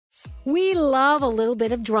We love a little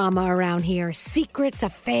bit of drama around here. Secrets,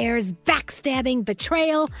 affairs, backstabbing,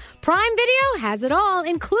 betrayal. Prime Video has it all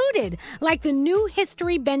included, like the new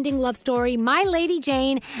history-bending love story, My Lady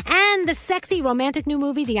Jane, and the sexy romantic new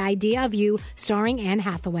movie, The Idea of You, starring Anne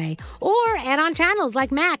Hathaway. Or add-on channels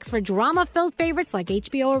like Max for drama-filled favorites like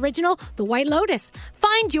HBO original, The White Lotus.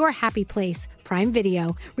 Find your happy place. Prime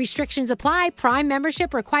Video. Restrictions apply. Prime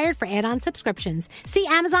membership required for add-on subscriptions. See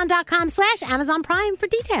Amazon.com/Amazon Prime for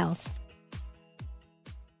details.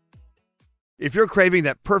 If you're craving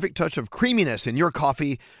that perfect touch of creaminess in your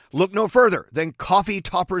coffee, look no further than Coffee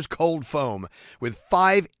Topper's Cold Foam with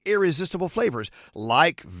 5 irresistible flavors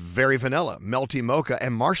like very vanilla, melty mocha,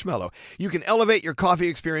 and marshmallow. You can elevate your coffee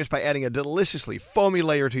experience by adding a deliciously foamy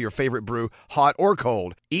layer to your favorite brew, hot or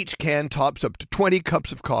cold. Each can tops up to 20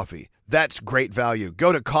 cups of coffee. That's great value.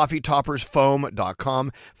 Go to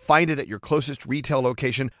coffeetoppersfoam.com, find it at your closest retail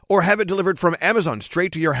location, or have it delivered from Amazon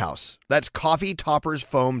straight to your house. That's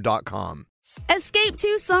coffeetoppersfoam.com. Escape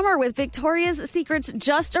to summer with Victoria's Secret's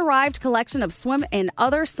just arrived collection of swim and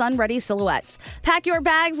other sun-ready silhouettes. Pack your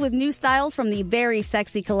bags with new styles from the Very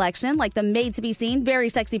Sexy collection, like the made-to-be-seen Very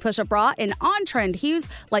Sexy push-up bra, and on-trend hues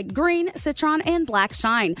like green, citron, and black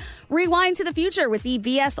shine. Rewind to the future with the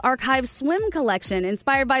VS Archive swim collection,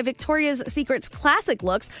 inspired by Victoria's Secret's classic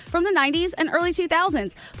looks from the 90s and early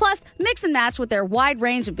 2000s. Plus, mix and match with their wide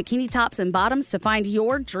range of bikini tops and bottoms to find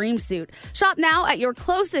your dream suit. Shop now at your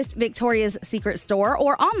closest Victoria's Secret store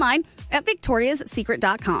or online at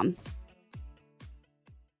victoriassecret.com.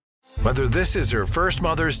 Whether this is her first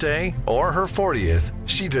Mother's Day or her 40th,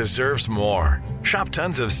 she deserves more. Shop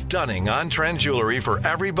tons of stunning on-trend jewelry for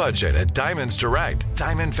every budget at Diamonds Direct.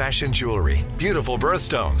 Diamond fashion jewelry, beautiful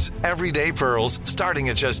birthstones, everyday pearls starting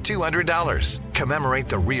at just $200. Commemorate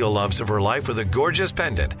the real loves of her life with a gorgeous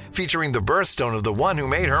pendant featuring the birthstone of the one who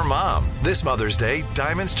made her mom. This Mother's Day,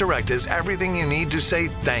 Diamonds Direct is everything you need to say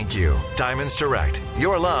thank you. Diamonds Direct.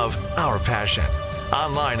 Your love, our passion.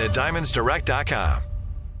 Online at diamondsdirect.com.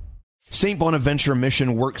 St. Bonaventure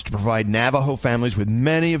Mission works to provide Navajo families with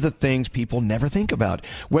many of the things people never think about.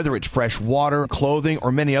 Whether it's fresh water, clothing,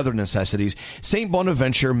 or many other necessities, St.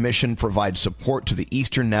 Bonaventure Mission provides support to the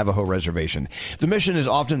Eastern Navajo Reservation. The mission is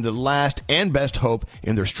often the last and best hope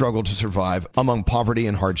in their struggle to survive among poverty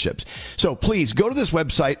and hardships. So please go to this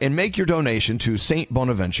website and make your donation to St.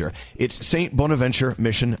 Bonaventure. It's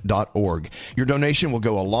stbonaventuremission.org. Your donation will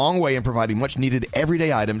go a long way in providing much needed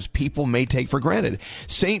everyday items people may take for granted.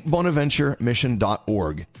 St. Bonaventuremission.org. Hope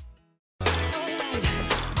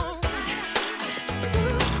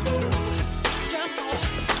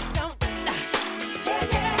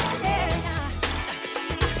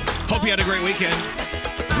you had a great weekend.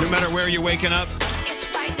 No matter where you're waking up,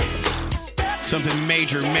 something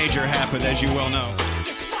major happened, as you well know.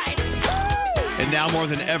 And now more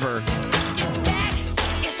than ever,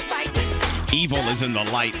 evil is in the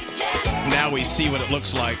light. Now we see what it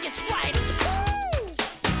looks like.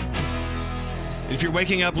 If you're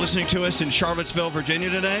waking up listening to us in Charlottesville, Virginia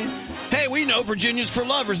today, hey, we know Virginia's for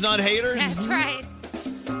lovers, not haters. That's right.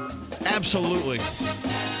 Absolutely.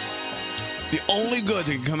 The only good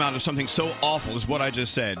that can come out of something so awful is what I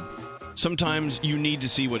just said. Sometimes you need to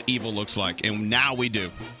see what evil looks like, and now we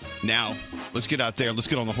do. Now, let's get out there, let's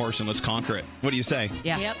get on the horse, and let's conquer it. What do you say?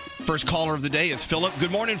 Yes. Yep. First caller of the day is Philip.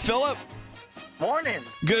 Good morning, Philip. Morning.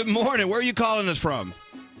 Good morning. Where are you calling us from?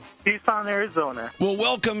 Tucson, Arizona. Well,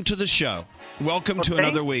 welcome to the show. Welcome to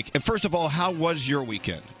another week. And first of all, how was your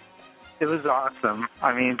weekend? It was awesome.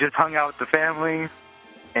 I mean, just hung out with the family,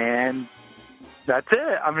 and that's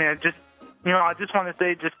it. I mean, I just want to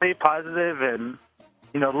say, just stay positive and,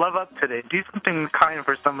 love up today. Do something kind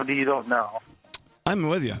for somebody you don't know. I'm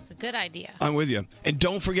with you. It's a good idea. I'm with you. And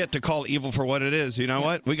don't forget to call evil for what it is. You know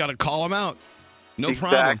what? We got to call them out. No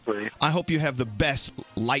Exactly. problem. I hope you have the best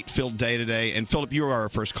light-filled day today. And, Philip, you are our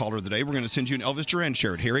first caller of the day. We're going to send you an Elvis Duran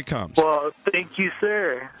shirt. Here he comes. Well, thank you,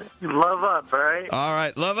 sir. Love up, all right? All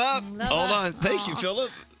right. Love up. Hold on. Thank you, Aw.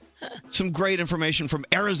 Philip. Some great information from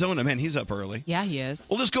Arizona. Man, he's up early. Yeah, he is.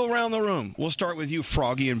 Well, let's go around the room. We'll start with you,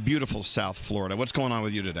 Froggy, in beautiful South Florida. What's going on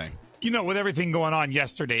with you today? With everything going on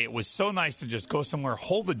yesterday, it was so nice to just go somewhere,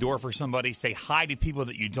 hold the door for somebody, say hi to people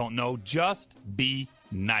that you don't know. Just be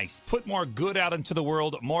nice. Put more good out into the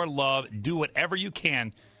world, more love. Do whatever you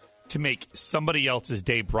can to make somebody else's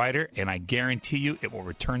day brighter, and I guarantee you it will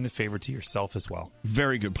return the favor to yourself as well.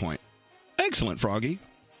 Very good point. Excellent, Froggy.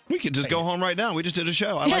 We could just go home right now. We just did a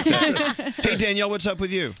show. I like that. Hey, Danielle, what's up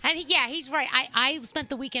with you? And yeah, he's right. I spent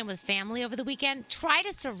the weekend with family over the weekend. Try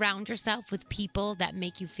to surround yourself with people that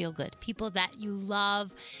make you feel good, people that you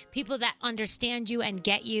love, people that understand you and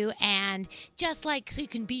get you, and just like so you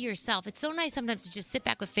can be yourself. It's so nice sometimes to just sit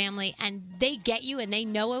back with family and they get you and they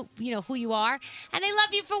know who you are and they love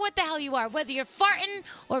you for what the hell you are. Whether you're farting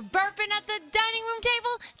or burping at the dining room table,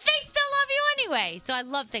 they still love you anyway. So I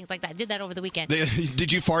love things like that. I did that over the weekend.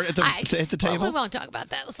 Did you fart at the table? Well, we won't talk about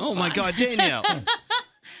that. Oh, my God, Danielle.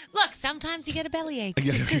 Look, sometimes you get a bellyache.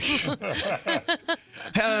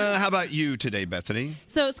 How about you today, Bethany?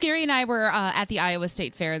 So Scary and I were at the Iowa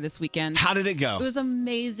State Fair this weekend. How did it go? It was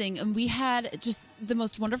amazing. And we had just the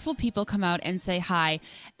most wonderful people come out and say hi.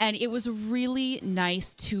 And it was really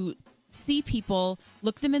nice to see people,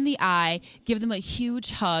 look them in the eye, give them a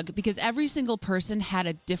huge hug, because every single person had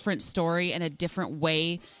a different story and a different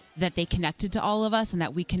way that they connected to all of us and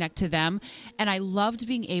that we connect to them. And I loved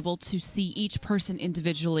being able to see each person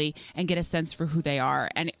individually and get a sense for who they are.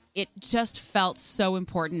 And it just felt so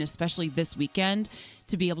important, especially this weekend,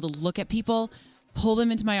 to be able to look at people, pull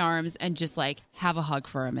them into my arms, and just like have a hug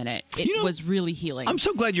for a minute. It was really healing. I'm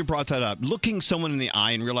so glad you brought that up. Looking someone in the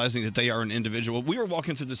eye and realizing that they are an individual. We were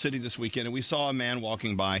walking through the city this weekend and we saw a man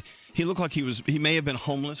walking by. He looked like he may have been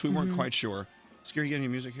homeless. We weren't quite sure. Scary, you got any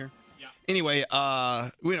music here? Anyway,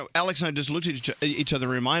 Alex and I just looked at each other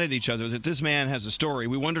and reminded each other that this man has a story.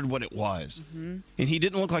 We wondered what it was. Mm-hmm. And he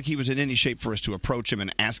didn't look like he was in any shape for us to approach him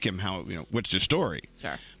and ask him what's his story.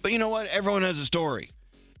 Sure. But you know what? Everyone has a story.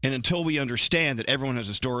 And until we understand that everyone has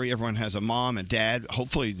a story, everyone has a mom and dad,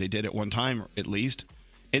 hopefully they did at one time at least,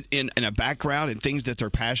 in a background and things that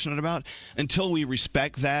they're passionate about, until we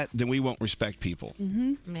respect that, then we won't respect people.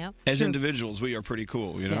 Mm-hmm. Yep. As individuals, we are pretty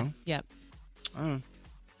cool, you know? Yep.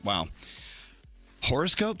 Wow.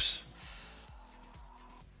 Horoscopes?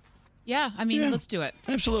 Yeah, I mean, let's do it.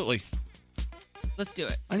 Absolutely. Let's do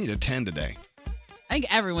it. I need a 10 today. I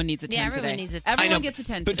think everyone needs a 10 today. Everyone needs a 10. Everyone gets a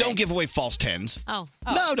 10 But today. don't give away false 10s. Oh.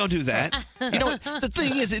 No, don't do that. You know, the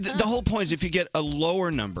thing is, the whole point is if you get a lower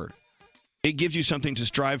number, it gives you something to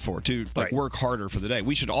strive for, to work harder for the day.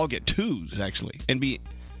 We should all get 2s, actually,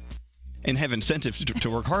 and have incentives to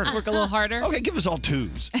work harder. Work a little harder? Okay, give us all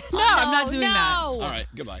 2s. No, I'm not doing that. All right,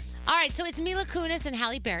 goodbye. All right, so it's Mila Kunis and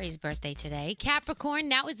Halle Berry's birthday today. Capricorn,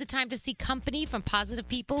 now is the time to seek company from positive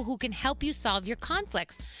people who can help you solve your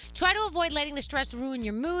conflicts. Try to avoid letting the stress ruin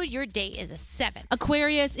your mood. Your day is a 7.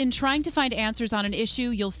 Aquarius, in trying to find answers on an issue,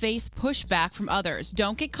 you'll face pushback from others.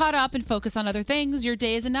 Don't get caught up and focus on other things. Your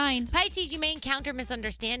day is a 9. Pisces, you may encounter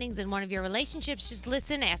misunderstandings in one of your relationships. Just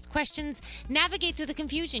listen, ask questions, navigate through the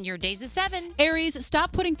confusion. Your day's a 7. Aries,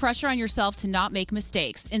 stop putting pressure on yourself to not make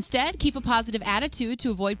mistakes. Instead, keep a positive attitude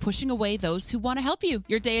to avoid pushing away those who want to help you.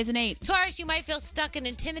 Your day is an 8. Taurus, you might feel stuck and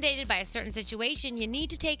intimidated by a certain situation. You need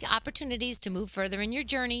to take opportunities to move further in your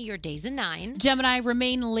journey. Your day's a 9. Gemini,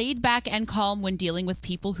 remain laid back and calm when dealing with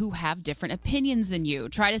people who have different opinions than you.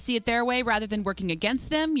 Try to see it their way rather than working against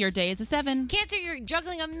them. Your day is a 7. Cancer, you're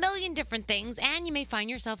juggling a million different things, and you may find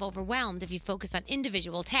yourself overwhelmed if you focus on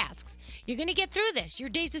individual tasks. You're going to get through this. Your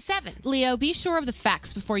day's a 7. Leo, be sure of the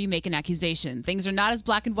facts before you make an accusation. Things are not as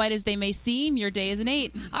black and white as they may seem. Your day is an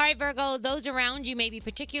 8. All right, Virgo, those around you may be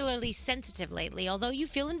particularly sensitive lately. Although you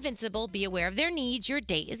feel invincible, be aware of their needs. Your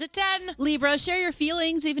day is a 10. Libra, share your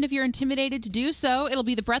feelings even if you're intimidated to do so. It'll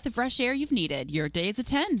be the breath of fresh air you've needed. Your day is a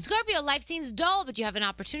 10. Scorpio, life seems dull, but you have an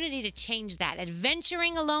opportunity to change that.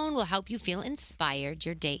 Adventuring alone will help you feel inspired.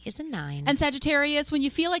 Your day is a 9. And Sagittarius, when you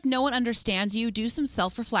feel like no one understands you, do some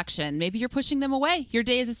self-reflection. Maybe you're pushing them away. Your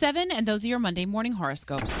day is a 7, and those are your Monday morning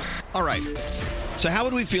horoscopes. All right. So how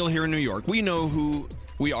would we feel here in New York? We know who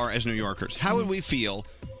we are as New Yorkers. How would we feel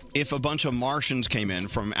if a bunch of Martians came in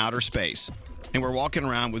from outer space and were walking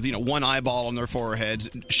around with, one eyeball on their foreheads,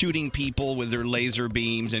 shooting people with their laser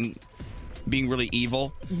beams and being really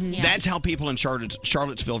evil? Mm-hmm. Yeah. That's how people in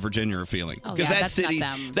Charlottesville, Virginia are feeling. Because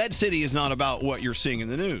that city is not about what you're seeing in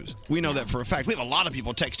the news. We know that for a fact. We have a lot of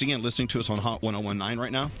people texting in, listening to us on Hot 101.9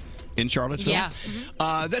 right now in Charlottesville. Yeah.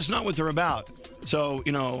 Mm-hmm. That's not what they're about. So,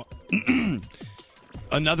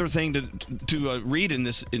 another thing to read in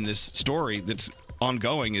this story that's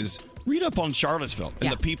ongoing is read up on Charlottesville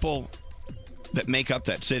and the people that make up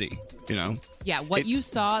that city. Yeah, what you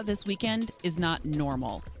saw this weekend is not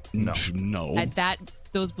normal. No.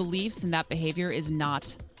 Those beliefs and that behavior is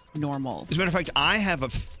not normal. As a matter of fact,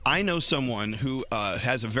 I know someone who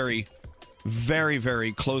has a very, very,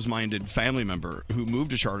 very close-minded family member who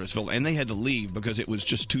moved to Charlottesville, and they had to leave because it was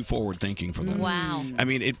just too forward-thinking for them. Wow. I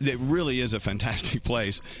mean, it really is a fantastic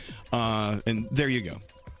place. And there you go.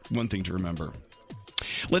 One thing to remember.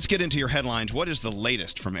 Let's get into your headlines. What is the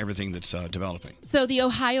latest from everything that's developing? So the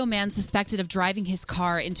Ohio man suspected of driving his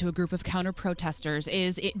car into a group of counter-protesters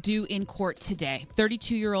is due in court today.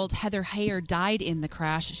 32-year-old Heather Heyer died in the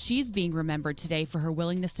crash. She's being remembered today for her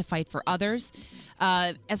willingness to fight for others.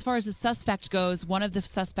 As far as the suspect goes, one of the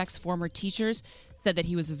suspect's former teachers said that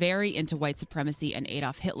he was very into white supremacy and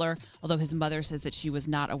Adolf Hitler, although his mother says that she was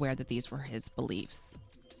not aware that these were his beliefs.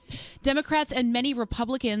 Democrats and many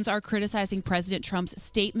Republicans are criticizing President Trump's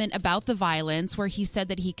statement about the violence, where he said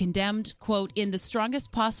that he condemned, quote, in the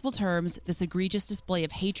strongest possible terms, this egregious display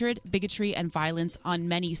of hatred, bigotry, and violence on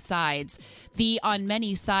many sides. The on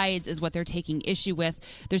many sides is what they're taking issue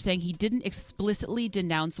with. They're saying he didn't explicitly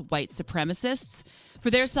denounce white supremacists. For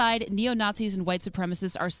their side, neo-Nazis and white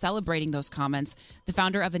supremacists are celebrating those comments. The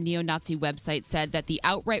founder of a neo-Nazi website said that the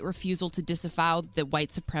outright refusal to disavow the white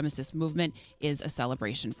supremacist movement is a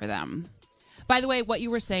celebration for them. By the way, what you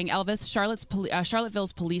were saying, Elvis,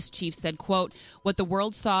 Charlottesville's police chief said, quote, what the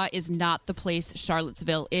world saw is not the place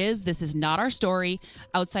Charlottesville is. This is not our story.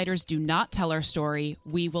 Outsiders do not tell our story.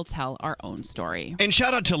 We will tell our own story. And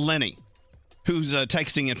shout out to Lenny, who's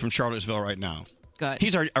texting in from Charlottesville right now. Good.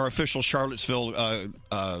 He's our official Charlottesville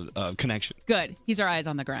connection. Good. He's our eyes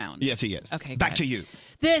on the ground. Yes, he is. Okay, Back good. to you.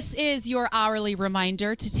 This is your hourly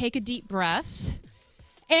reminder to take a deep breath.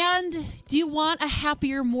 And do you want a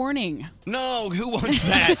happier morning? No, who wants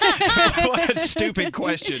that? What a stupid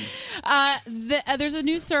question. There's a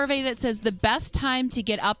new survey that says the best time to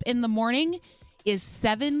get up in the morning is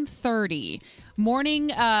 7:30.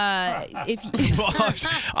 Morning, if you...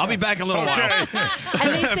 I'll be back in a little while.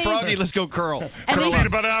 And they say, Froggy, let's go curl. Curl in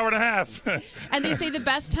about an hour and a half. And they say the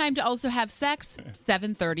best time to also have sex,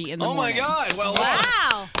 7:30 in the morning. Oh, my God. Well,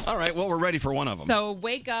 Wow. all right, well, we're ready for one of them. So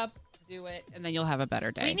wake up, do it, and then you'll have a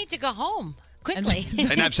better day. We need to go home quickly.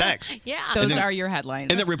 And have sex. Yeah. Those are your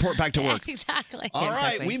headlines. And then report back to work. Exactly. All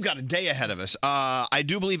right, Exactly. we've got a day ahead of us. I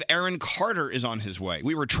do believe Aaron Carter is on his way.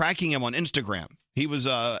 We were tracking him on Instagram. He was,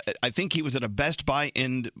 I think he was at a Best Buy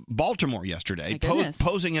in Baltimore yesterday, My goodness.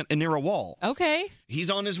 posing near a wall. Okay. He's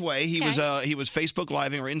on his way. He was Facebook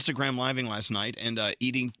Living or Instagram Living last night and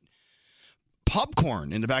eating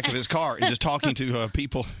popcorn in the back of his car and just talking to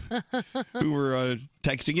people who were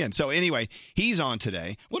texting in. So anyway, he's on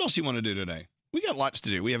today. What else do you want to do today? We got lots to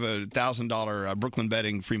do. We have a $1,000 Brooklyn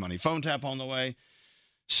Betting free money phone tap on the way.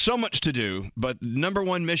 So much to do, but number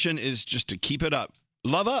one mission is just to keep it up.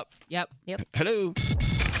 Love up. Yep. Hello.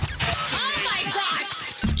 Oh, my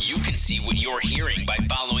gosh. You can see what you're hearing by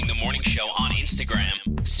following the morning show on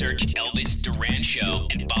Instagram. Search Elvis Duran Show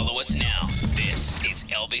and follow us now. This is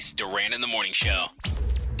Elvis Duran in the Morning Show.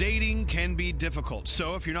 Dating can be difficult,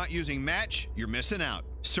 so if you're not using Match, you're missing out.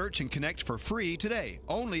 Search and connect for free today,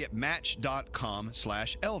 only at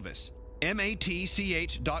match.com/Elvis.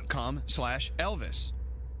 match.com/Elvis.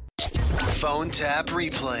 Phone tap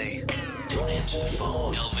replay. Don't answer the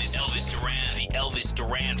phone. Elvis Duran, the Elvis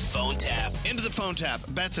Duran phone tap. Into the phone tap.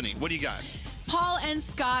 Bethany, what do you got? Paul and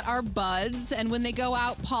Scott are buds, and when they go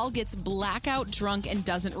out, Paul gets blackout drunk and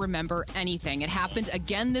doesn't remember anything. It happened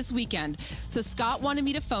again this weekend. So Scott wanted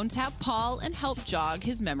me to phone tap Paul and help jog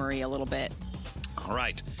his memory a little bit. All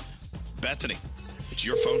right. Bethany, it's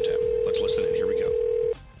your phone tap. Let's listen in. Here we go.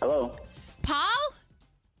 Hello. Paul?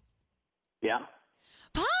 Yeah.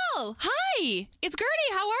 Paul, hi. It's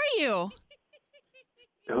Gertie. How are you?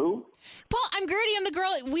 Who? Paul, I'm Gertie. I'm the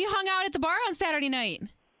girl. We hung out at the bar on Saturday night.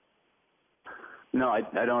 No, I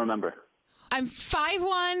don't remember. I'm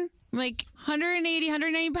 5'1", like 180,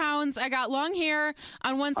 190 pounds. I got long hair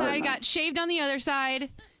on one side. I got shaved on the other side.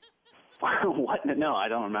 What? No, I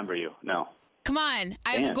don't remember you. No. Come on.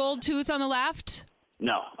 I have a gold tooth on the left.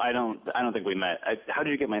 No, I don't think we met. How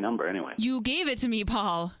did you get my number anyway? You gave it to me,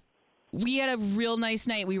 Paul. We had a real nice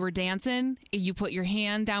night. We were dancing. You put your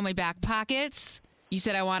hand down my back pockets. You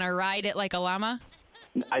said, I want to ride it like a llama.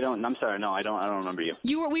 I'm sorry. No, I don't remember you.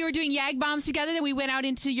 We were doing Yag Bombs together. Then we went out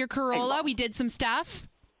into your Corolla. We did some stuff.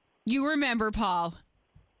 You remember, Paul?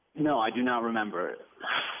 No, I do not remember.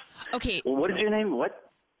 Okay. Well, what is your name?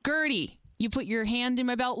 What? Gertie. You put your hand in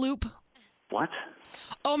my belt loop. What?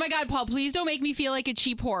 Oh, my God, Paul, please don't make me feel like a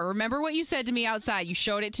cheap whore. Remember what you said to me outside? You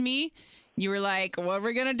showed it to me. You were like, what are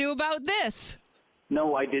we going to do about this?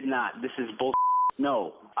 No, I did not. This is bull.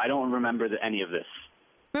 No, I don't remember any of this.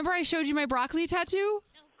 Remember I showed you my broccoli tattoo?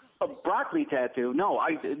 A broccoli tattoo? No,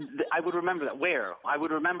 I would remember that. Where? I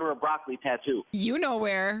would remember a broccoli tattoo. You know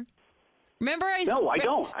where. Remember? No, I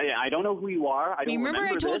don't. I don't know who you are. I don't remember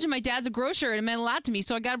I told this. you my dad's a grocer and it meant a lot to me,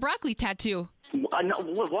 so I got a broccoli tattoo. No,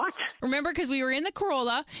 what? Remember, because we were in the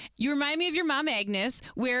Corolla, you remind me of your mom, Agnes.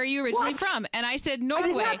 Where are you originally from? And I said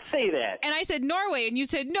Norway. I did not say that. And I said Norway, and you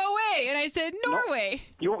said no way. And I said Norway.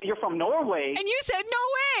 No, you're from Norway. And you said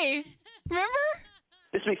no way. Remember?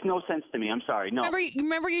 This makes no sense to me. I'm sorry. No.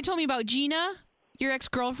 Remember you told me about Gina, your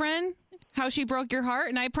ex-girlfriend, how she broke your heart,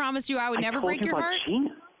 and I promised you I would never break your heart.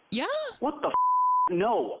 Gina? Yeah. What the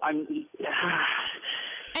No, I'm...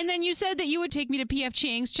 And then you said that you would take me to P.F.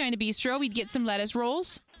 Chang's China Bistro. We'd get some lettuce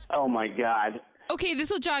rolls. Oh, my God. Okay, this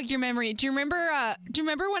will jog your memory. Do you remember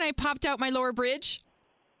when I popped out my lower bridge?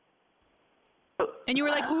 And you were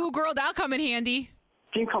like, ooh, girl, that'll come in handy.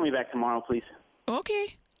 Can you call me back tomorrow, please?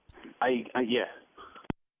 Okay. Yeah.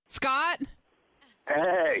 Scott?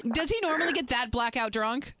 Hey. Does he normally get that blackout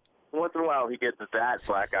drunk? Once in a while, he gets that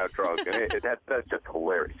blackout drunk, and that's just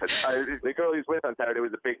hilarious. The girl he's with on Saturday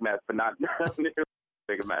was a big mess, but not nearly as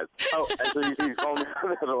big a mess. Oh, and so he's calling me on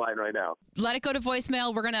the other line right now. Let it go to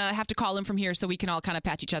voicemail. We're going to have to call him from here so we can all kind of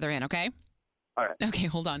patch each other in, okay? All right. Okay,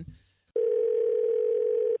 hold on.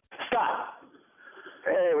 Scott.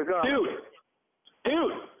 Hey, what's going on?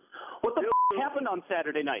 Dude, what the happened on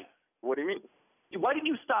Saturday night? What do you mean? Why didn't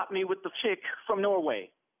you stop me with the chick from Norway?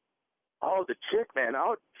 Oh, the chick, man.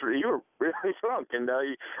 Oh, you were really drunk, and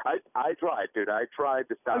I tried, dude. I tried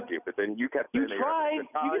to stop you, but then you kept. You tried.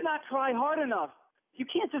 You did not try hard enough. You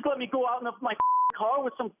can't just let me go out in my car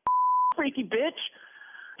with some freaky bitch.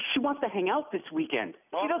 She wants to hang out this weekend.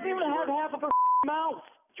 She doesn't even have half of her mouth.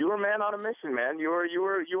 You were a man on a mission, man. You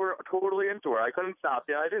were totally into her. I couldn't stop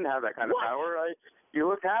you. I didn't have that kind of power. You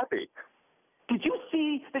looked happy. Did you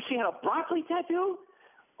see that she had a broccoli tattoo?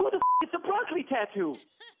 Who the is a broccoli tattoo?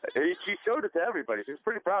 She showed it to everybody. She was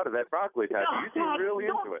pretty proud of that broccoli tattoo. You seemed really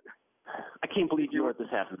into it. I can't believe you let this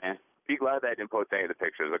happen, man. Be glad that I didn't post any of the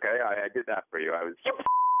pictures, okay? I did that for you. You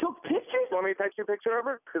took pictures? Want me to text you a picture of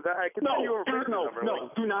her? Because I can send you a picture of her. No,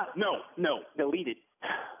 do not. No. Delete it.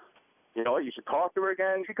 You know what? You should talk to her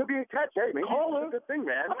again. She could be a catch. Hey, maybe call her. It's a good thing,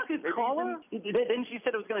 man. I'm not going to call her. Then she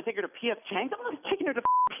said I was going to take her to P.F. Chang's. I'm not taking her to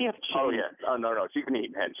P.F. Chang's. Oh, yeah. Oh, no. She can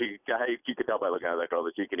eat, man. You could tell by looking at that girl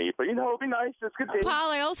that she can eat. But, it'd be nice. It's good.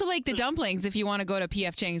 Paul, I also like the dumplings if you want to go to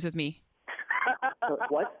P.F. Chang's with me.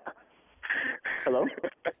 What? Hello?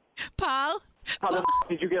 Paul? How the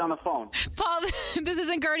did you get on the phone? Paul, this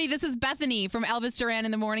isn't Gertie. This is Bethany from Elvis Duran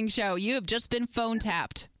in the Morning Show. You have just been phone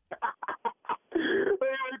tapped.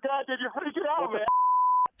 God, did you freak it out, man?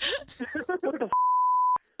 What the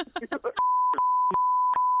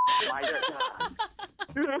my God.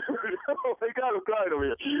 Oh, my God, I'm crying over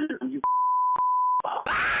here.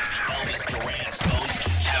 Elvis Duran phone.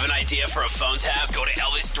 Have an idea for a phone tap? Go to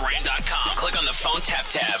ElvisDuran.com. Click on the phone tap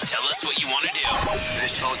tab. Tell us what you want to do.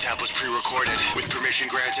 This phone tap was pre-recorded with permission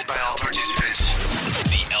granted by all participants.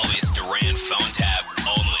 The Elvis Duran phone tap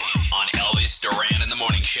only on Elvis Duran in the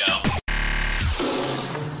Morning Show.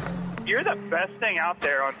 You're the best thing out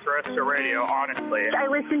there on terrestrial radio, honestly. I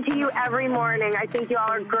listen to you every morning. I think you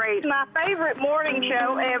all are great. My favorite morning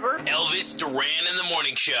show ever. Elvis Duran in the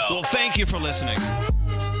Morning Show. Well, thank you for listening.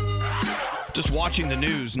 Just watching the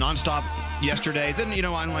news nonstop yesterday. Then,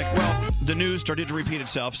 I'm like, well, the news started to repeat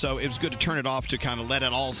itself, so it was good to turn it off to kind of let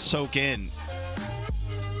it all soak in.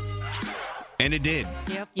 And it did.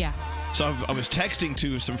 Yep. Yeah. So I was texting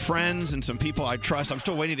to some friends and some people I trust. I'm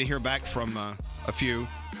still waiting to hear back from a few.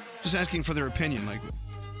 Just asking for their opinion. Like,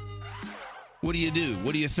 what do you do?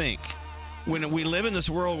 What do you think? When we live in this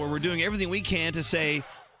world where we're doing everything we can to say,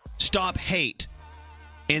 stop hate.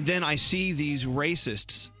 And then I see these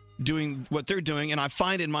racists doing what they're doing, and I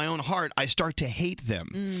find in my own heart, I start to hate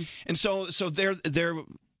them. And so there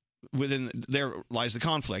lies the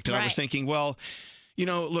conflict. And I was thinking, well,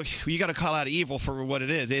 look, you got to call out evil for what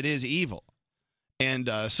it is. It is evil. And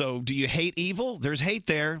so do you hate evil? There's hate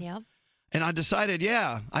there. Yep. And I decided,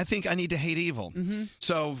 I think I need to hate evil. Mm-hmm.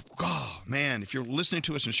 So, man, if you're listening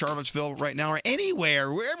to us in Charlottesville right now or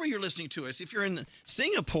anywhere, wherever you're listening to us, if you're in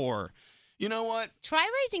Singapore, you know what? Try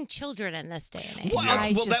raising children in this day and age.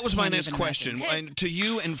 Well, that was my next question. And to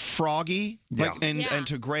you and Froggy, and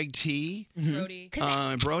to Greg T.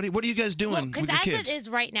 Mm-hmm. Brody, what are you guys doing with your Because kids? as it is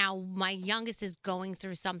right now, my youngest is going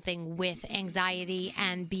through something with anxiety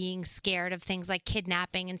and being scared of things like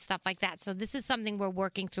kidnapping and stuff like that. So this is something we're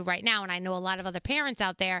working through right now, and I know a lot of other parents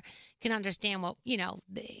out there can understand what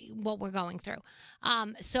we're going through.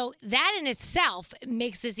 So that in itself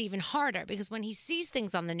makes this even harder because when he sees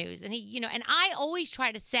things on the news and and I always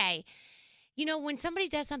try to say, when somebody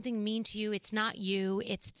does something mean to you, it's not you,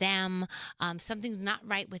 it's them. Something's not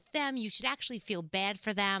right with them. You should actually feel bad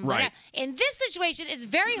for them. Right. Whatever. In this situation, it's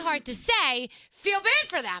very hard to say, feel bad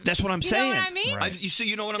for them. That's what I'm saying. You know what I mean? Right.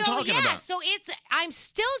 You know what I'm talking about. So I'm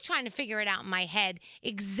still trying to figure it out in my head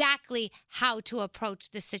exactly how to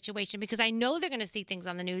approach this situation, because I know they're going to see things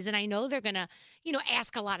on the news, and I know they're going to,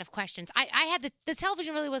 ask a lot of questions. I had the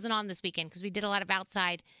television really wasn't on this weekend because we did a lot of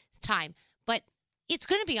outside time, but it's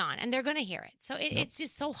going to be on, and they're going to hear it. So it's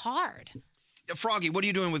just so hard. Froggy, what are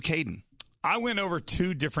you doing with Caden? I went over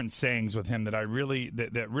 2 different sayings with him that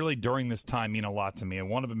that really during this time mean a lot to me. And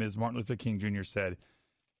one of them is Martin Luther King Jr. said,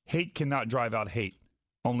 "Hate cannot drive out hate.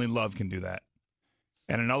 Only love can do that."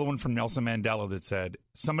 And another one from Nelson Mandela that said,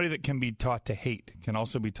 "Somebody that can be taught to hate can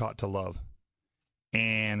also be taught to love."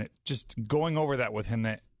 And just going over that with him,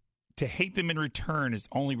 that to hate them in return is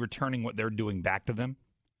only returning what they're doing back to them.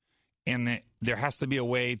 And that there has to be a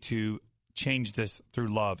way to change this through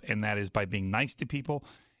love, and that is by being nice to people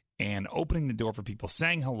and opening the door for people,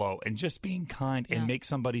 saying hello, and just being kind and make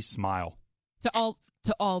somebody smile. To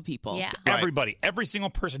all people. Yeah. Everybody, every single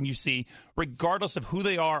person you see, regardless of who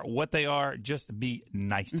they are, what they are, just be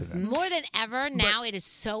nice to them. More than ever now, it is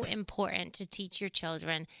so important to teach your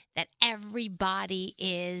children that everybody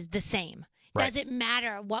is the same. Right. Doesn't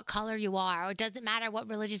matter what color you are, or doesn't matter what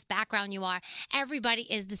religious background you are. Everybody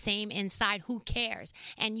is the same inside. Who cares?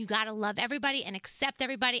 And you got to love everybody and accept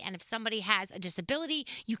everybody. And if somebody has a disability,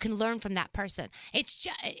 you can learn from that person. It's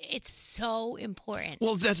so important.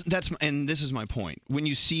 Well, and this is my point. When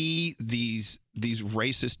you see these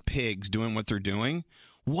racist pigs doing what they're doing,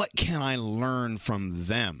 what can I learn from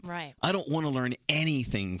them? Right. I don't want to learn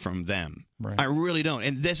anything from them. Right. I really don't.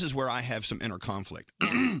 And this is where I have some inner conflict,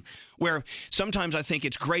 where sometimes I think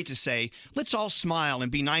it's great to say, let's all smile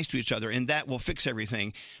and be nice to each other, and that will fix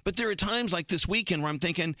everything. But there are times like this weekend where I'm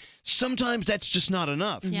thinking, sometimes that's just not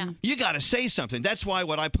enough. Yeah. You got to say something. That's why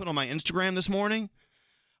what I put on my Instagram this morning,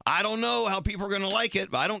 I don't know how people are going to like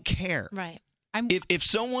it, but I don't care. Right. If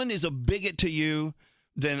someone is a bigot to you,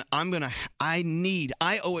 then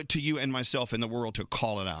I owe it to you and myself in the world to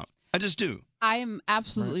call it out. I just do. I am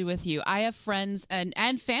absolutely with you. I have friends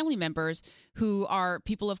and family members who are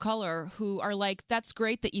people of color who are like, that's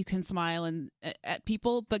great that you can smile at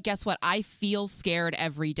people, but guess what? I feel scared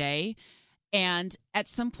every day. And at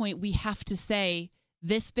some point we have to say,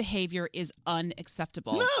 this behavior is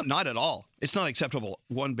unacceptable. No, not at all. It's not acceptable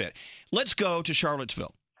one bit. Let's go to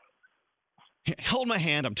Charlottesville. Hold my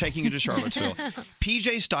hand. I'm taking you to Charlottesville.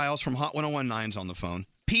 PJ Styles from Hot 101.9's on the phone.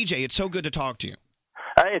 PJ, it's so good to talk to you.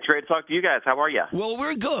 Hey, it's great to talk to you guys. How are you? Well,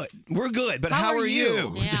 we're good. We're good. But how are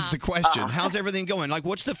you? Yeah. Is the question. How's everything going? Like,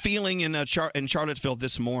 what's the feeling in Charlottesville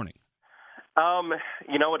this morning?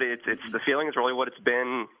 You know what? It's the feeling is really what it's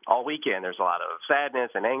been all weekend. There's a lot of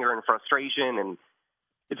sadness and anger and frustration, and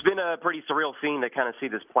it's been a pretty surreal scene to kind of see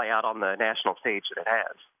this play out on the national stage that it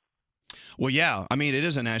has. Well, yeah. I mean, it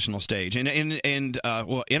is a national stage and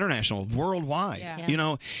international, worldwide. Yeah. You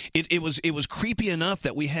know, it was creepy enough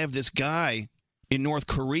that we have this guy in North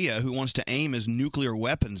Korea who wants to aim his nuclear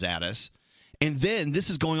weapons at us. And then this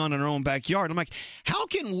is going on in our own backyard. I'm like, how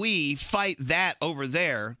can we fight that over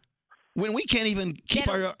there when we can't even keep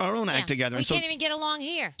our own act together? We can't even get along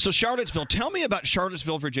here. So Charlottesville, tell me about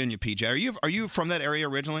Charlottesville, Virginia, PJ. Are you from that area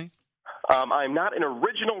originally? I'm not an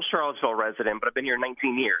original Charlottesville resident, but I've been here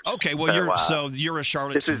 19 years. Okay, well, you're a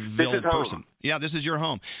Charlottesville this is person. home. Yeah, this is your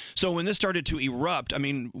home. So when this started to erupt, I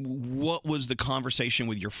mean, what was the conversation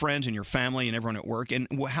with your friends and your family and everyone at work, and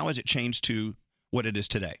how has it changed to what it is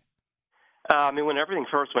today? I mean, when everything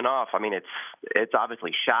first went off, I mean, it's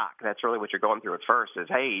obviously shock. That's really what you're going through at first is,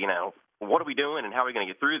 hey, you know, what are we doing and how are we going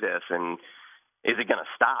to get through this? And is it going to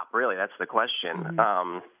stop? Really, that's the question.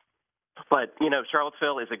 Mm-hmm. But, you know,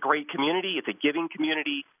 Charlottesville is a great community. It's a giving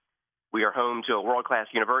community. We are home to a world-class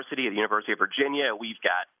university at the University of Virginia. We've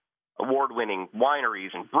got award-winning wineries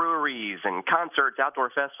and breweries and concerts,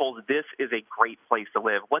 outdoor festivals. This is a great place to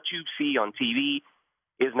live. What you see on TV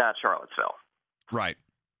is not Charlottesville. Right.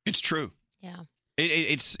 It's true. Yeah.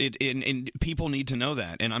 And people need to know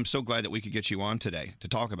that, and I'm so glad that we could get you on today to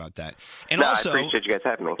talk about that. And No, also, I appreciate you guys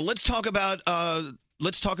having me. let's talk about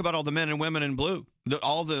all the men and women in blue,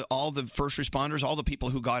 all the first responders, all the people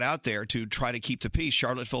who got out there to try to keep the peace.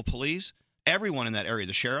 Charlottesville police, everyone in that area,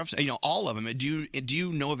 the sheriffs, you know, all of them. Do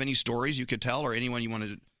you know of any stories you could tell, or anyone you want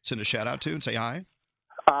to send a shout out to and say hi?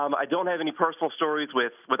 I don't have any personal stories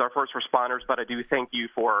with our first responders, but I do thank you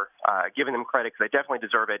for giving them credit because they definitely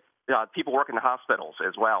deserve it. People work in the hospitals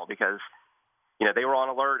as well because, you know, they were on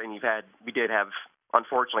alert, and we did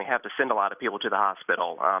unfortunately have to send a lot of people to the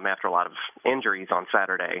hospital after a lot of injuries on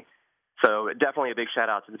Saturday. So definitely a big shout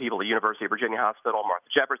out to the people at the University of Virginia Hospital, Martha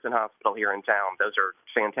Jefferson Hospital here in town. Those are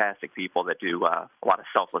fantastic people that do a lot of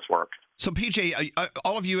selfless work. So, PJ,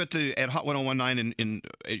 all of you at Hot 1019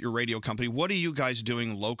 at your radio company, what are you guys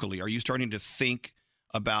doing locally? Are you starting to think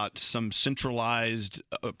about some centralized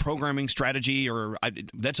programming strategy, or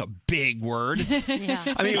that's a big word? Yeah.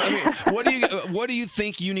 I mean, what do you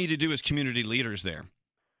think you need to do as community leaders there?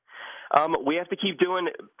 We have to keep doing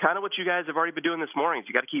kind of what you guys have already been doing this morning.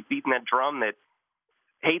 You got to keep beating that drum that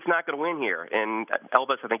hate's not going to win here. And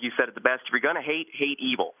Elvis, I think you said it the best. If you're going to hate, hate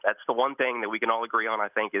evil. That's the one thing that we can all agree on, I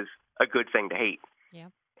think, is a good thing to hate. Yeah.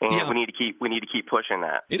 And we need to keep pushing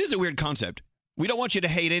that. It is a weird concept. We don't want you to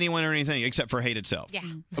hate anyone or anything except for hate itself. Yeah.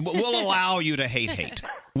 We'll allow you to hate.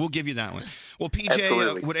 We'll give you that one. Well,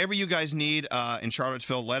 PJ, whatever you guys need in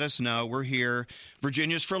Charlottesville, let us know. We're here.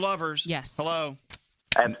 Virginia's for lovers. Yes. Hello.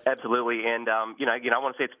 Absolutely. And, again, I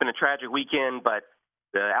want to say it's been a tragic weekend, but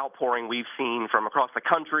the outpouring we've seen from across the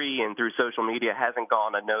country and through social media hasn't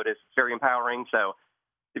gone unnoticed. It's very empowering. So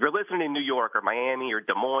if you're listening in New York or Miami or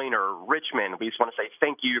Des Moines or Richmond, we just want to say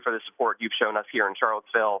thank you for the support you've shown us here in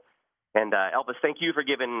Charlottesville. And Elvis, thank you for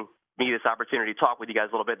giving me this opportunity to talk with you guys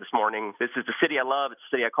a little bit this morning. This is the city I love. It's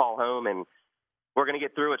the city I call home, and we're going to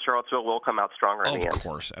get through it. Charlottesville will come out stronger in the end. Of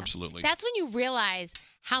course, absolutely. That's when you realize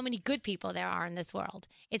how many good people there are in this world.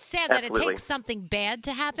 It's sad that it takes something bad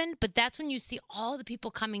to happen, but that's when you see all the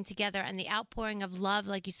people coming together and the outpouring of love,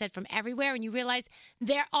 like you said, from everywhere, and you realize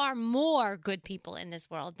there are more good people in this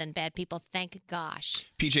world than bad people. Thank gosh.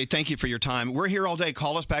 PJ, thank you for your time. We're here all day.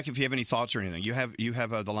 Call us back if you have any thoughts or anything. You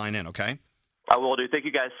have the line in, okay? I will do. Thank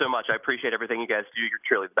you guys so much. I appreciate everything you guys do. You're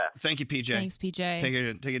truly the best. Thank you, PJ. Thanks,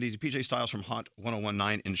 PJ. Take it easy. PJ Styles from Hot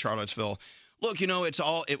 1019 in Charlottesville. Look,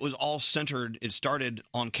 it was all centered. It started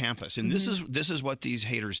on campus, and this is what these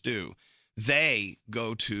haters do. They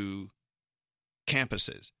go to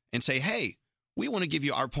campuses and say, "Hey, we want to give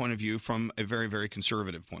you our point of view from a very, very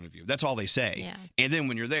conservative point of view." That's all they say. Yeah. And then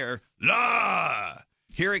when you're there,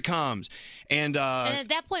 here it comes. And at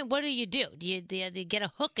that point, what do? Do you get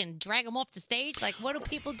a hook and drag them off the stage? Like, what do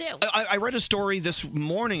people do? I read a story this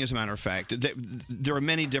morning, as a matter of fact. There are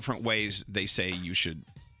many different ways they say you should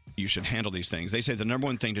handle these things. They say the number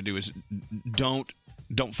one thing to do is don't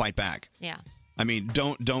fight back. Yeah. I mean,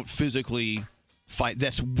 don't physically fight.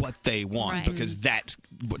 That's what they want, Right. because that's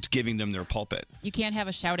what's giving them their pulpit. You can't have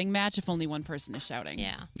a shouting match if only one person is shouting.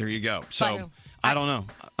 Yeah. There you go. So I don't know.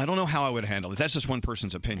 I don't know how I would handle it. That's just one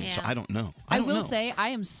person's opinion. So I don't know. I will say I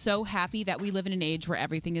am so happy that we live in an age where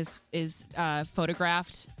everything is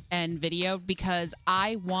photographed and videoed, because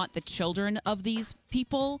I want the children of these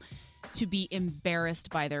people to be embarrassed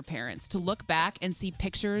by their parents, to look back and see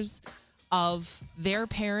pictures of their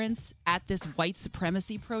parents at this white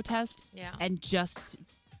supremacy protest, and just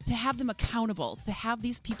to have them accountable, to have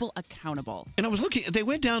these people accountable. And I was looking. They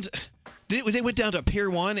went down to Pier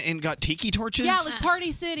 1 and got tiki torches. Yeah, like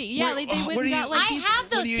Party City. Yeah, they went and got like these. I have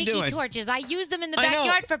those tiki torches. I use them in the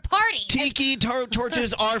backyard for parties. Tiki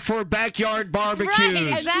torches are for backyard barbecues.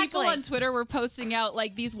 Right, and people on Twitter were posting out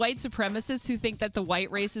like these white supremacists who think that the white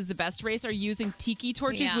race is the best race are using tiki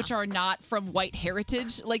torches, which are not from white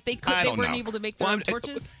heritage. Like they weren't able to make their own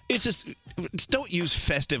torches. It's just don't use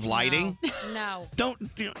festive lighting. No.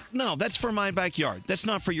 No, that's for my backyard. That's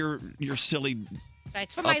not for your silly.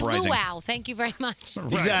 It's for my uprising. luau. Thank you very much.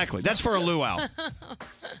 Exactly. That's for a luau.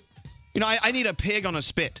 I need a pig on a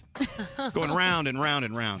spit going round and round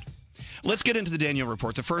and round. Let's get into the Danielle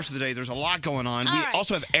Report. The first of the day. There's a lot going on. We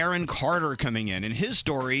also have Aaron Carter coming in, and his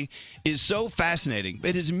story is so fascinating,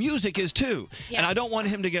 but his music is too. Yeah. And I don't want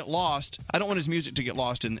him to get lost. I don't want his music to get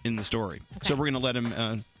lost in the story. Okay. So we're going to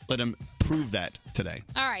let him prove that today.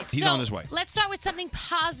 All right. He's on his way. Let's start with something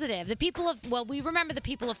positive. We remember the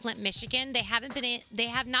people of Flint, Michigan. They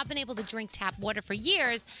have not been able to drink tap water for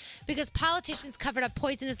years because politicians covered up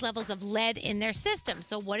poisonous levels of lead in their system.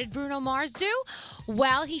 So what did Bruno Mars do?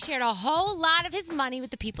 Well, he shared a whole lot of his money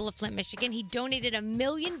with the people of Flint, Michigan. He donated $1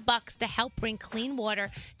 million to help bring clean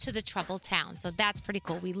water to the troubled town. So that's pretty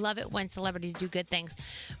cool. We love it when celebrities do good things.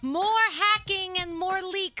 More hacking and more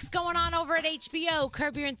leaks going on over at HBO.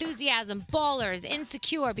 Curb Your Enthusiasm, Ballers,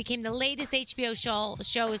 Insecure became the latest HBO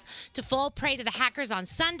shows to fall prey to the hackers on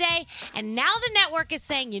Sunday. And now the network is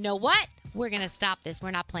saying, you know what? We're going to stop this.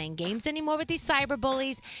 We're not playing games anymore with these cyber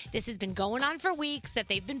bullies. This has been going on for weeks, that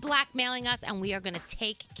they've been blackmailing us, and we are going to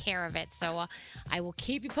take care of it. So I will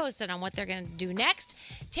keep you posted on what they're going to do next.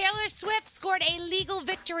 Taylor Swift scored a legal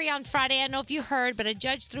victory on Friday. I don't know if you heard, but a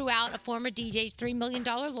judge threw out a former DJ's $3 million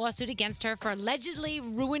lawsuit against her for allegedly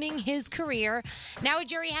ruining his career. Now a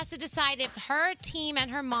jury has to decide decide if her team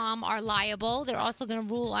and her mom are liable. They're also going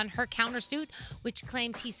to rule on her countersuit, which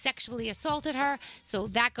claims he sexually assaulted her. So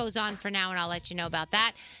that goes on for now, and I'll let you know about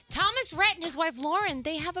that. Thomas Rhett and his wife Lauren,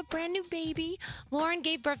 they have a brand new baby. Lauren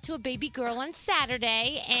gave birth to a baby girl on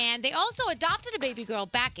Saturday, and they also adopted a baby girl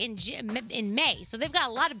back in May. So they've got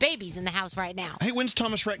a lot of babies in the house right now. Hey, when's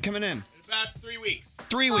Thomas Rhett coming in? About 3 weeks.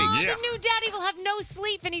 3 weeks. Oh, the new daddy will have no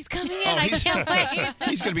sleep, and he's coming in. I can't wait.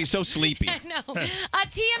 He's going to be so sleepy. I know.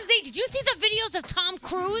 TMZ, did you see the videos of Tom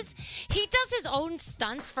Cruise? He does his own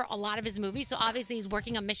stunts for a lot of his movies, so obviously he's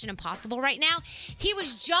working on Mission Impossible right now. He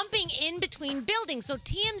was jumping in between buildings, so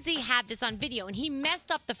TMZ had this on video, and he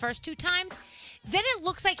messed up the first 2 times. Then it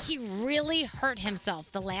looks like he really hurt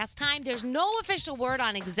himself the last time. There's no official word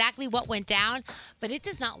on exactly what went down, but it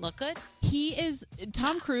does not look good.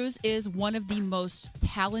 Tom Cruise is one of the most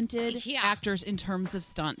talented actors in terms of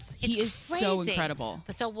stunts. He is so crazy. Incredible.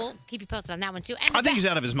 So we'll keep you posted on that one too. And I think he's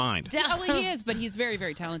out of his mind. Well, he is, but he's very,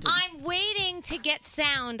 very talented. I'm waiting to get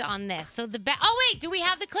sound on this. So oh wait, do we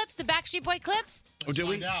have the clips? The Backstreet Boy clips? Oh, do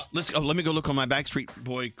we? Let me go look on my Backstreet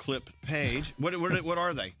Boy clip page. What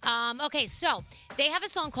are they? Okay, so they have a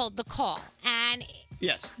song called "The Call," and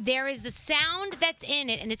yes, there is a sound that's in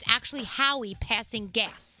it, and it's actually Howie passing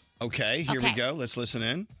gas. Okay, here we go. Let's listen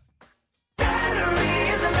in.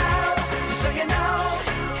 Battery is allowed, just so you know.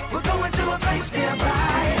 We're going to a place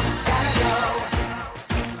nearby. Gotta go.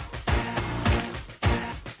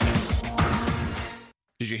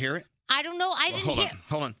 Did you hear it? I don't know. I didn't hear.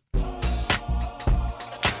 Hold on.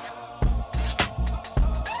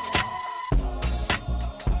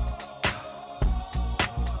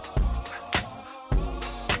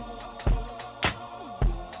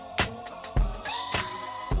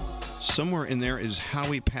 Somewhere in there is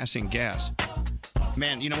Howie passing gas.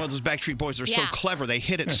 Man, you know what? Those Backstreet Boys are so clever. They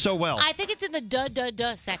hit it so well. I think it's in the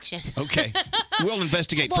duh section. Okay. We'll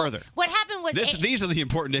investigate further. What happened was These are the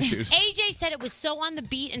important issues. AJ said it was so on the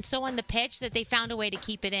beat and so on the pitch that they found a way to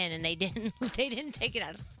keep it in, and they didn't take it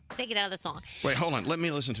out of the song. Wait, hold on. Let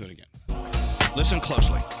me listen to it again. Listen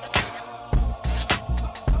closely.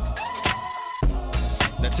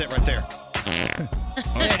 That's it right there.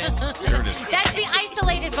 Oh, there it is. There it is. That's the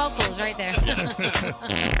isolated vocals right there.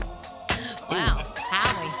 Wow,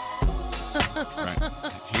 Howie. Right.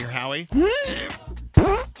 Hear Howie?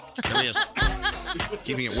 There he is.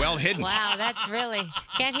 Keeping it well hidden. Wow, that's really...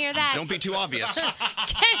 Can't hear that. Don't be too obvious.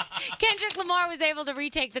 Kendrick Lamar was able to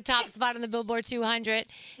retake the top spot on the Billboard 200,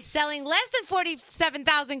 selling less than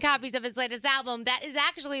 47,000 copies of his latest album. That is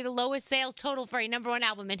actually the lowest sales total for a #1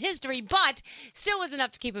 album in history, but still was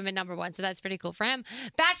enough to keep him at #1, so that's pretty cool for him.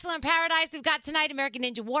 Bachelor in Paradise, we've got tonight American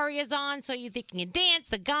Ninja Warriors on, So You Think You Can Dance,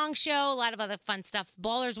 The Gong Show, a lot of other fun stuff,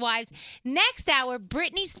 Ballers Wives. Next hour,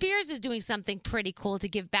 Britney Spears is doing something pretty cool to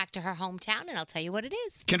give back to her hometown, and I'll tell you what it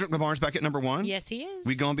is. Kendrick Lamar's back at #1? Yes, he is.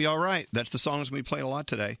 We gonna be all right. That's the songs we played a lot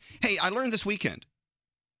today. Hey, I learned this weekend,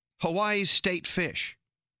 Hawaii's state fish.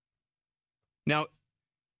 Now,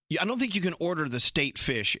 I don't think you can order the state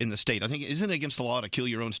fish in the state. I think, isn't it against the law to kill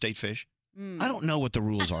your own state fish? I don't know what the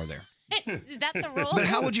rules are there. Is that the rule? But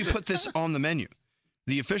how would you put this on the menu?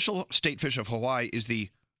 The official state fish of Hawaii is the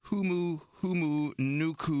humu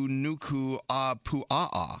nuku nuku a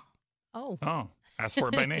pua'a. Oh. Oh, ask for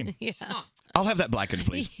it by name. Yeah. I'll have that blackened,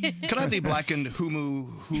 please. Can I have the blackened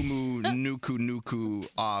humu nuku nuku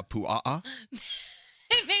a pua'a?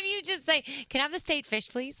 Maybe you just say, can I have the state fish,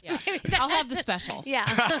 please? Yeah. I'll have the special. Yeah.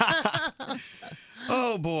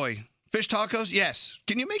 Oh, boy. Fish tacos? Yes.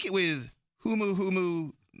 Can you make it with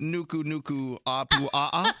humu nuku nuku a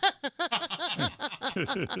pua'a?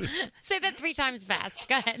 Say that 3 times fast.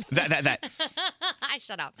 Go ahead. That. I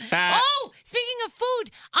shut up. Oh, speaking of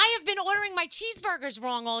food, I have been ordering my cheeseburgers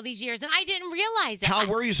wrong all these years, and I didn't realize it. How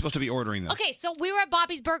were you supposed to be ordering them? Okay, so we were at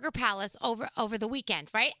Bobby's Burger Palace over the weekend,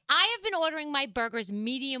 right? I have been ordering my burgers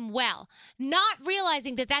medium well, not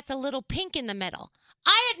realizing that that's a little pink in the middle.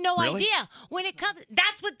 I had no idea when it comes.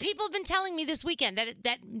 That's what people have been telling me this weekend.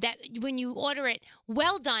 That when you order it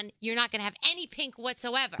well done, you're not going to have any pink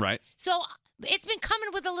whatsoever. Right. So it's been coming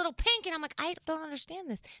with a little pink, and I'm like, I don't understand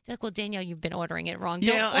this. They're like, well, Danielle, you've been ordering it wrong.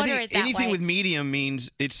 Yeah, Don't order I it think that anything way. with medium means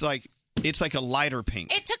it's like a lighter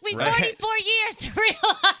pink. It took me right? 44 years to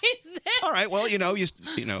realize this. All right, well, you've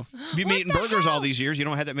been eating burgers all these years. You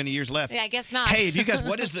don't have that many years left. Yeah, I guess not. Hey, if you guys,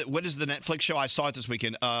 what is the Netflix show? I saw it this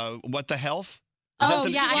weekend. What the Health? Oh,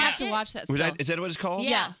 yeah, I have to watch that. Is that what it's called?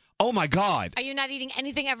 Yeah. Oh my God. Are you not eating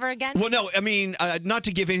anything ever again? Well, no, I mean, not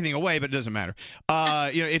to give anything away, but it doesn't matter.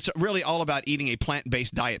 It's really all about eating a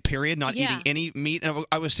plant-based diet, period, not eating any meat. And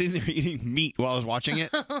I was sitting there eating meat while I was watching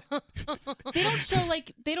it. They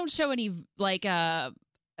don't show any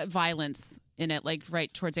violence in it, like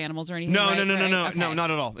right towards animals or anything. No, right? no, Okay.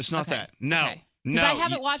 not at all. It's not Okay. that. No. Okay. No. Because I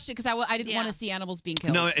haven't watched it because I didn't want to see animals being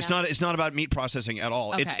killed. No, it's not. It's not about meat processing at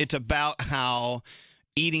all. Okay. It's about how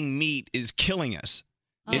eating meat is killing us.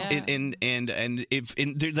 They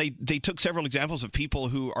took several examples of people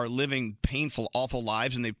who are living painful, awful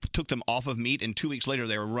lives, and they took them off of meat, and 2 weeks later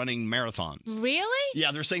they were running marathons. Really?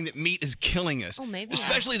 Yeah, they're saying that meat is killing us. Oh, maybe.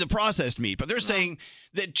 Especially the processed meat. But they're saying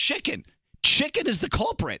that chicken is the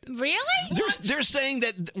culprit. Really? They're saying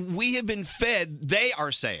that we have been fed. They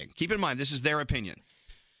are saying, keep in mind, this is their opinion.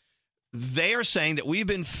 They are saying that we've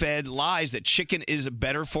been fed lies that chicken is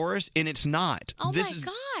better for us, and it's not. Oh, this my is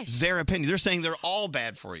gosh. their opinion. They're saying they're all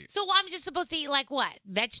bad for you. So I'm just supposed to eat like what?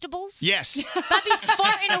 Vegetables? Yes. But I'd be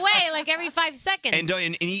farting away like every 5 seconds. And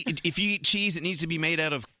if you eat cheese, it needs to be made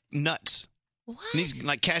out of nuts. What? It needs,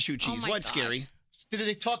 like cashew cheese. my What's gosh. scary? Did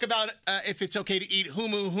they talk about if it's okay to eat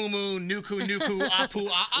humu, nuku, apu,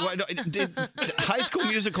 Well, no, did High School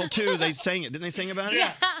Musical 2, they sang it. Didn't they sing about it?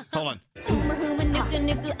 Yeah. Hold on.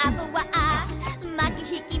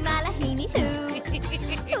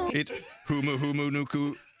 It's humu,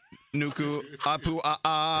 nuku, apu,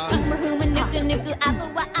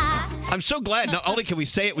 I'm so glad. Not only can we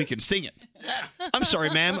say it, we can sing it. I'm sorry,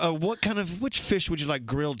 ma'am. Which fish would you like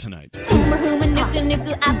grilled tonight?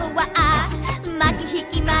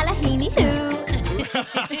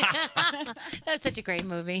 That's such a great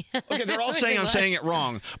movie. Okay, they're all saying I'm saying it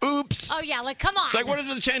wrong. Oops. Oh, yeah, like, come on. Like, what are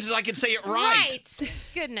the chances I can say it right? Right.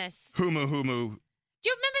 Goodness. Humu. Do you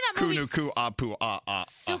remember that movie? Kunuku apu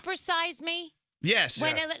Super Size Me? Yes.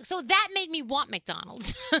 When so that made me want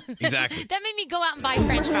McDonald's. Exactly. That made me go out and buy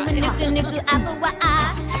French fries.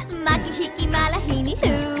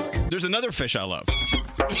 There's another fish I love.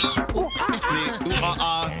 The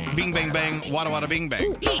bing bang bang, wada wada bing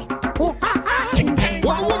bang.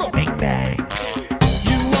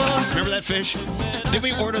 Remember that fish? Did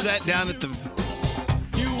we order that down at the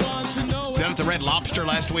Red Lobster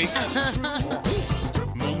last week?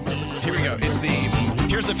 Here we go.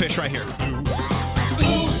 Here's the fish right here.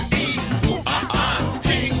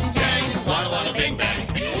 Ting tang, wada wada bing bang.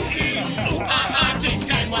 Ting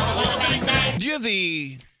tang, wada wada bang bang. Do you have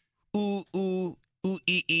the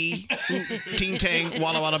ting tang,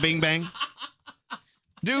 walla walla bing bang?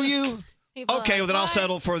 Do you? Okay, well then I'll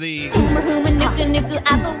settle for the.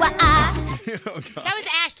 That was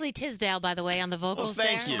Ashley Tisdale, by the way, on the vocals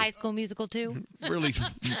thank there. you. High School Musical 2. Really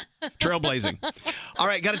trailblazing. All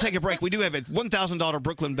right, got to take a break. We do have a $1,000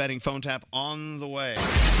 Brooklyn betting phone tap on the way.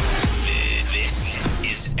 This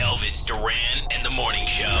is Elvis Duran and the Morning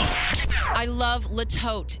Show. I love La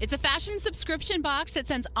Tote. It's a fashion subscription box that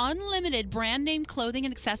sends unlimited brand name clothing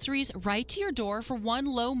and accessories right to your door for one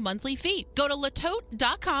low monthly fee. Go to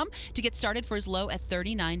latote.com to get started for as low as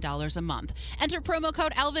 $39 a month. Enter promo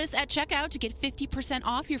code Elvis at checkout to get 50%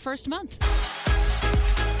 off your first month.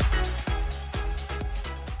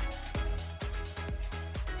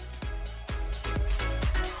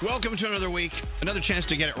 Welcome to another week, another chance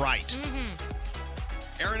to get it right.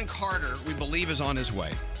 Mm-hmm. Aaron Carter, we believe, is on his way.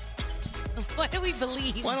 What do we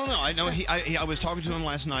believe? Well, I don't know. I know I was talking to him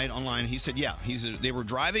last night online. He said, yeah, they were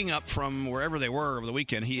driving up from wherever they were over the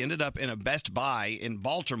weekend. He ended up in a Best Buy in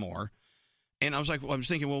Baltimore. And I was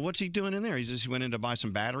thinking, well, what's he doing in there? He went in to buy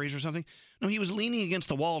some batteries or something. No, he was leaning against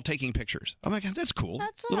the wall taking pictures. I'm like, that's cool.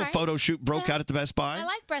 That's all little right. photo shoot broke out at the Best Buy. I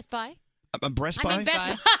like Best Buy. Best Buy? I mean,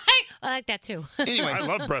 Best Buy. I like that too. Anyway, I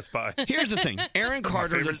love Best Buy. Here's the thing. Aaron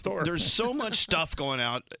Carter, favorite store. There's so much stuff going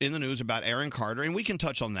out in the news about Aaron Carter, and we can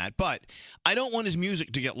touch on that, but I don't want his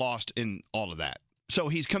music to get lost in all of that. So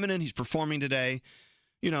he's coming in, he's performing today.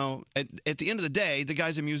 You know, at the end of the day, the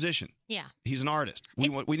guy's a musician. Yeah. He's an artist.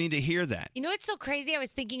 We need to hear that. You know what's so crazy? I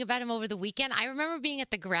was thinking about him over the weekend. I remember being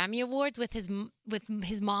at the Grammy Awards with his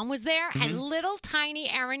mom was there, and little tiny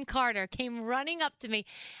Aaron Carter came running up to me.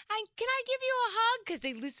 And can I give you a hug? Because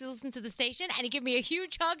they listen to the station, and he gave me a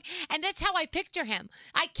huge hug, and that's how I picture him.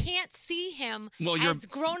 I can't see him as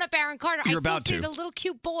grown-up Aaron Carter. I still see the little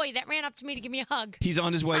cute boy that ran up to me to give me a hug. He's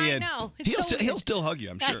on his way in. I know. He'll still hug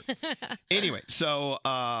you, I'm sure. Anyway, so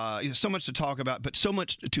so much to talk about, but so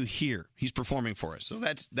much to hear. He's performing for us. So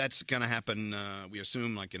that's going to happen, we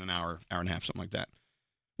assume, like in an hour and a half, something like that.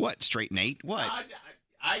 What? Straight Nate? What?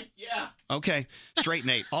 Yeah. Okay. Straight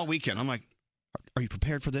Nate. All weekend. I'm like, are you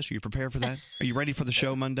prepared for this? Are you prepared for that? Are you ready for the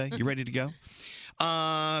show Monday? You ready to go?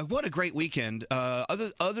 What a great weekend.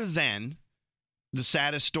 Other than the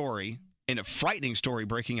saddest story and a frightening story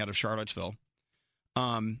breaking out of Charlottesville.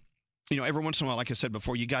 You know, every once in a while, like I said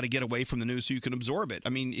before, you got to get away from the news so you can absorb it. I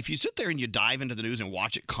mean, if you sit there and you dive into the news and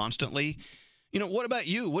watch it constantly, you know, what about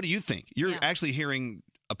you? What do you think? You're actually hearing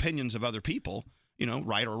opinions of other people.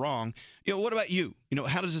 right or wrong. What about you?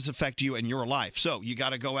 How does this affect you and your life? So you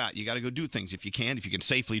got to go out. You got to go do things if you can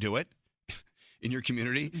safely do it in your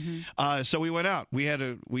community. So we went out. We had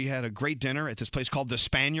a great dinner at this place called The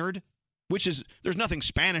Spaniard, which is, there's nothing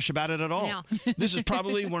Spanish about it at all. No. This is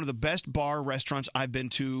probably one of the best bar restaurants I've been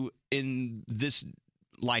to in this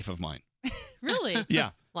life of mine. Really?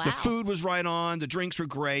 Yeah. Wow. The food was right on. The drinks were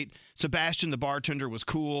great. Sebastian, the bartender, was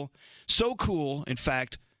cool. So cool, in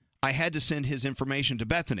fact, I had to send his information to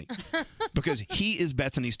Bethany because he is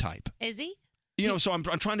Bethany's type. Is he? So I'm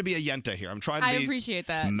trying to be a yenta here. I'm trying to be. I appreciate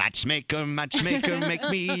that. Matchmaker, make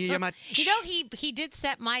me a match. He did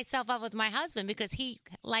set myself up with my husband because he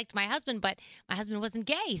liked my husband, but my husband wasn't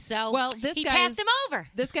gay, so he passed him over.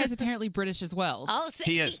 This guy's apparently British as well. Oh, so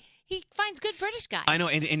He is. He finds good British guys. I know,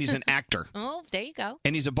 and he's an actor. Oh, there you go.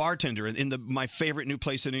 And he's a bartender in my favorite new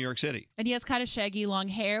place in New York City. And he has kind of shaggy long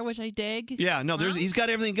hair, which I dig. Yeah, no, he's got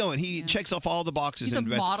everything going. He checks off all the boxes. He's a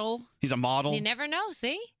model. He's a model. You never know,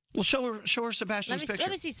 see? Well, show her Sebastian's picture.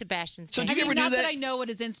 Let me see Sebastian's So picture. do you ever do Not that? I know what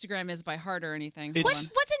his Instagram is by heart or anything. What's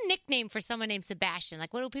a nickname for someone named Sebastian?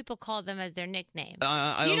 Like, what do people call them as their nickname?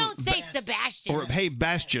 I don't say Sebastian. Or, hey,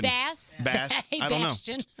 Bastion. Bass? Hey, I don't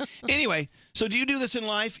Bastion. know. Anyway, so do you do this in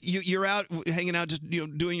life? You're out hanging out, just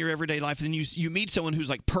doing your everyday life, and then you meet someone who's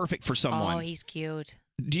like perfect for someone. Oh, he's cute.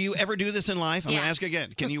 Do you ever do this in life? I'm going to ask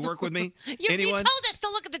again. Can you work with me? You told us to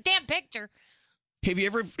look at the damn picture. Have you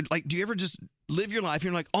ever, do you ever just live your life and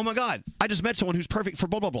you're like, oh my God, I just met someone who's perfect for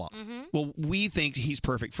blah, blah, blah. Mm-hmm. Well, we think he's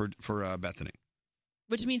perfect for Bethany.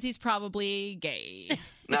 Which means he's probably gay.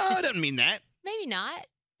 No, it doesn't mean that. Maybe not.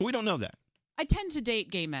 We don't know that. I tend to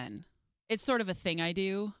date gay men. It's sort of a thing I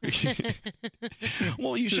do.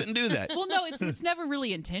 Well, you shouldn't do that. Well, no, it's never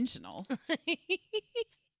really intentional.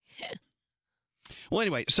 Well,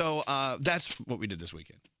 anyway, so that's what we did this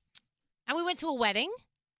weekend. And we went to a wedding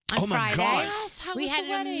on Oh, my Friday. God. Yes, how we was had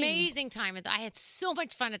the an wedding? amazing time. I had so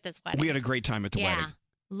much fun at this wedding. We had a great time at the wedding.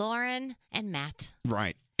 Lauren and Matt.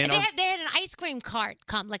 Right. And they had an ice cream cart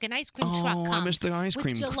come, like an ice cream truck come. I missed the ice cream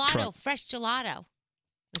with gelato, truck. fresh gelato.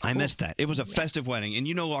 I missed that. It was a festive wedding.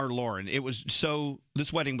 And our Lauren,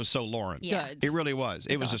 this wedding was so Lauren. Yeah. Good. It really was.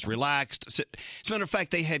 It was just relaxed. As a matter of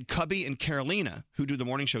fact, they had Cubby and Carolina, who do the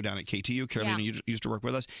morning show down at KTU. Carolina used to work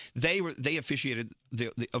with us. They officiated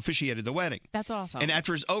the wedding. That's awesome. And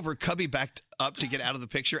after it's over, Cubby backed up to get out of the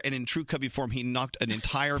picture. And in true Cubby form, he knocked an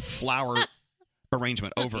entire flower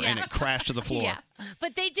arrangement over and it crashed to the floor. Yeah,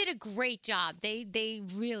 but they did a great job. They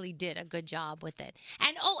really did a good job with it.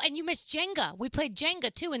 And you missed Jenga. We played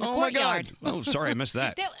Jenga too in the courtyard. My God. Oh, sorry, I missed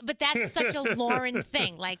that. But that's such a Lauren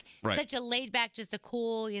thing, like Right. such a laid back, just a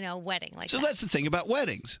cool, wedding like So that. that's the thing about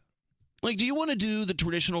weddings. Like, do you want to do the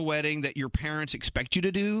traditional wedding that your parents expect you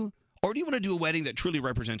to do? Or do you want to do a wedding that truly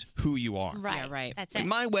represents who you are? Right, yeah, right. That's Like it.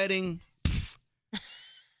 my wedding,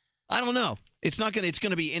 I don't know. It's going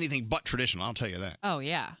to be anything but traditional, I'll tell you that. Oh,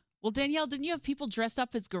 yeah. Well, Danielle, didn't you have people dressed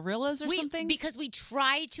up as gorillas or something? Because we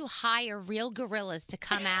tried to hire real gorillas to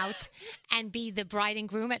come out and be the bride and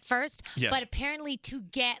groom at first. Yes. But apparently to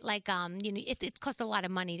get it costs a lot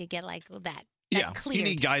of money to get like that Yeah, cleared. you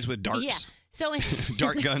need guys with darts. Yeah. So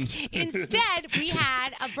Dart guns. Instead, we had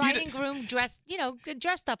a bride and groom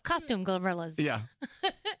dressed up costume gorillas. Yeah,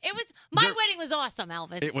 My wedding was awesome,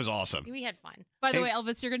 Elvis. it was awesome. We had fun. By the way,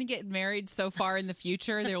 Elvis, you're going to get married so far in the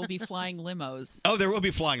future, there will be flying limos. Oh, there will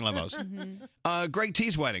be flying limos. Mm-hmm. Greg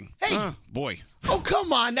T's wedding. Hey. Boy. Oh,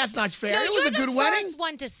 come on. That's not fair. No, it was you're a good the wedding. first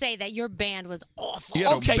one to say that your band was awful. You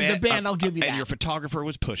had a Okay, the band, I'll give you And that. your photographer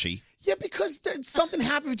was pushy. Yeah, because something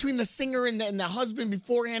happened between the singer and the husband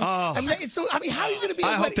beforehand. Oh. I mean, how are you going to be?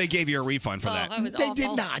 I hope they gave you a refund for Oh, that. They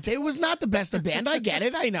did not. It was not the best of band. I get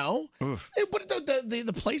it. I know. Oof. But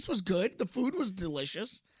the place was good. The food was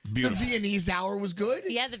delicious. Beautiful. The Viennese hour was good.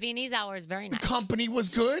 Yeah, the Viennese hour is very nice. The company was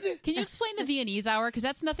good. Can you explain the Viennese hour? Because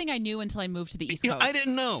that's nothing I knew until I moved to the East Coast. I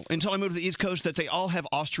didn't know until I moved to the East Coast that they all have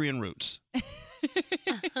Austrian roots.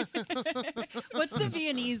 What's the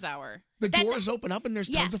Viennese hour? The doors open up and there's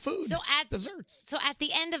tons of food. So desserts. So at the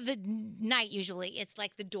end of the night, usually it's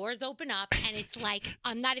like the doors open up and it's like,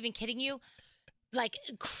 I'm not even kidding you, like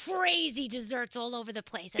crazy desserts all over the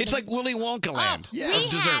place. And It's like Willy Wonka land. We of had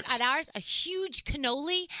desserts. at ours a huge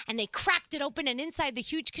cannoli, and they cracked it open, and inside the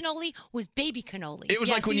huge cannoli was baby cannolis. It was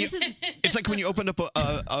like when it's like when you opened up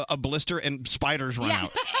a blister and spiders run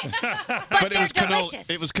out. But it was delicious.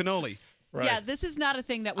 It was cannoli. Yeah, this is not a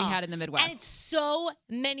thing that we had in the Midwest. And it's so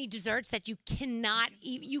many desserts that you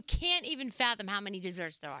can't even fathom how many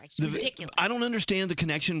desserts there are. It's ridiculous. I don't understand the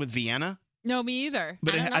connection with Vienna. No, me either.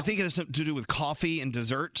 But I think it has something to do with coffee and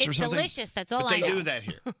desserts or It's something. delicious. That's all but I they know. do that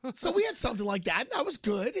here. So we had something like that. And that was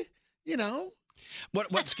good.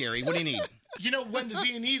 What's scary? What do you need? You know, when the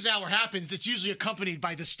Viennese hour happens, it's usually accompanied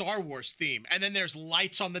by the Star Wars theme. And then there's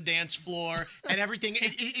lights on the dance floor and everything.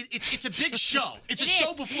 It's a big show. It's a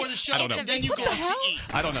show before the show, I don't know. and then you go out to eat.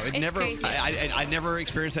 I don't know. It It's never. crazy. I never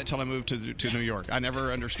experienced that till I moved to New York. I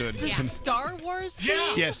never understood. The Star Wars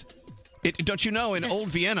theme? Yes. Don't you know, in old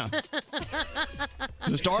Vienna,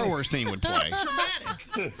 the Star Wars theme would play.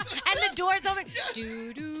 And the doors open.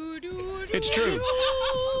 It's true.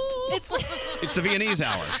 It's like It's the Viennese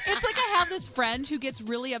hour. It's like I have this friend who gets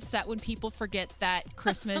really upset when people forget that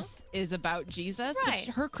Christmas is about Jesus. But Right.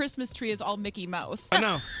 her Christmas tree is all Mickey Mouse. I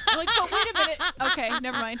know. I'm like, but wait a minute. Okay,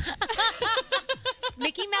 never mind.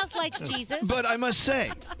 Mickey Mouse likes Jesus. But I must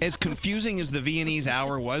say, as confusing as the Viennese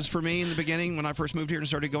hour was for me in the beginning when I first moved here and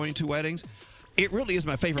started going to weddings, it really is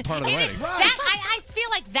my favorite part of the wedding. I feel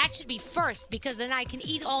like that should be first because then I can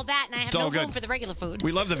eat all that and I have It's no all good. room for the regular food.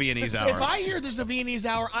 We love the Viennese hour. If I hear there's a Viennese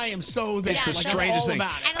hour, I am so there. It's the Like, I'm strangest all thing.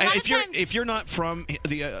 about it. And a lot If you're not from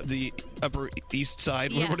the Upper East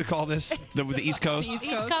Side, Yeah. what do you call this? The East Coast. East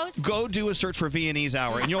Coast. Go do a search for Viennese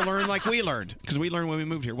hour, and you'll learn like we learned because we learned when we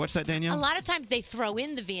moved here. What's that, Danielle? A lot of times they throw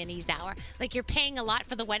in the Viennese hour. Like you're paying a lot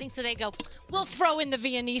for the wedding, so they go, "We'll throw in the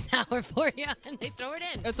Viennese hour for you," and they throw it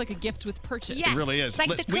in. It's like a gift with purchase. Yes. It really is. It's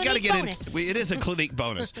like the we gotta Clinique get bonus. it is a Clinique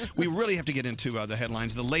bonus. We really have to get into the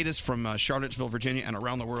headlines. The latest from Charlottesville, Virginia, and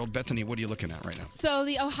around the world. Bethany, what are you looking at right now? So,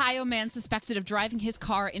 the Ohio man suspected of driving his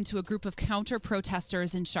car into a group of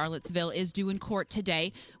counter-protesters in Charlottesville is due in court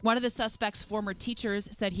today. One of the suspect's former teachers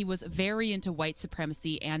said he was very into white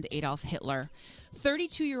supremacy and Adolf Hitler.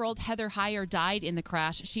 32-year-old Heather Heyer died in the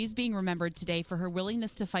crash. She's being remembered today for her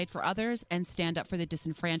willingness to fight for others and stand up for the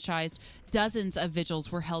disenfranchised. Dozens of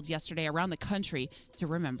vigils were held yesterday around the country to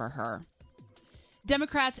remember her.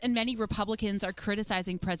 Democrats and many Republicans are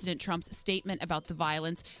criticizing President Trump's statement about the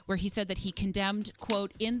violence, where he said that he condemned,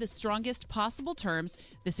 quote, in the strongest possible terms,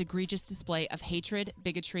 this egregious display of hatred,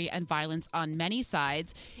 bigotry, and violence on many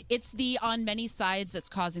sides. It's the on many sides that's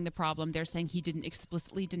causing the problem. They're saying he didn't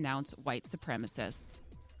explicitly denounce white supremacists.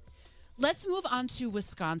 Let's move on to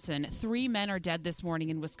Wisconsin. 3 men are dead this morning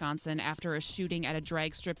in Wisconsin after a shooting at a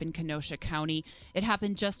drag strip in Kenosha County. It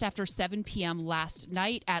happened just after 7 p.m. last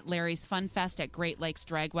night at Larry's Fun Fest at Great Lakes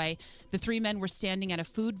Dragway. The 3 men were standing at a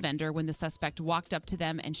food vendor when the suspect walked up to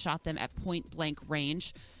them and shot them at point-blank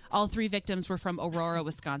range. All 3 victims were from Aurora,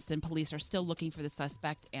 Wisconsin. Police are still looking for the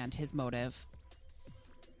suspect and his motive.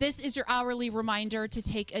 This is your hourly reminder to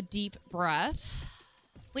take a deep breath.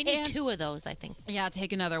 We need 2 of those, I think. Yeah,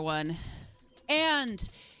 take another one. And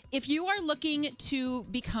if you are looking to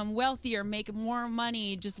become wealthier, make more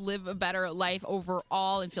money, just live a better life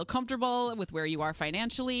overall and feel comfortable with where you are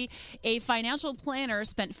financially, a financial planner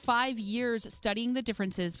spent 5 years studying the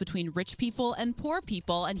differences between rich people and poor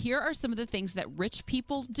people. And here are some of the things that rich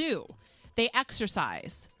people do. They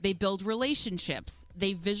exercise, they build relationships,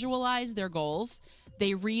 they visualize their goals,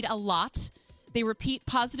 they read a lot, they repeat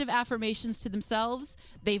positive affirmations to themselves,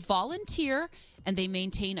 they volunteer, and they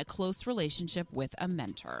maintain a close relationship with a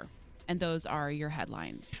mentor. And those are your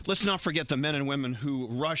headlines. Let's not forget the men and women who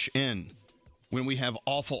rush in when we have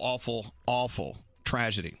awful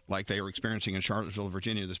tragedy like they were experiencing in Charlottesville,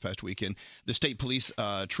 Virginia this past weekend. The state police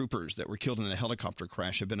troopers that were killed in the helicopter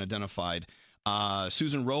crash have been identified.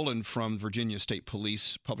 Susan Rowland from Virginia State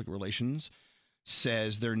Police Public Relations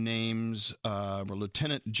says their names were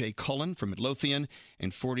Lieutenant Jay Cullen from Midlothian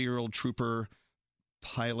and 40-year-old trooper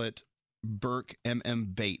pilot Burke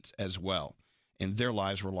M.M. Bates as well. And their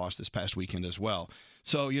lives were lost this past weekend as well.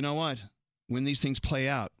 So you know what? When these things play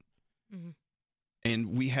out,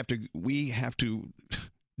 and we have to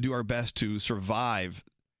do our best to survive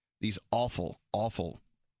these awful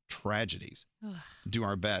tragedies. Do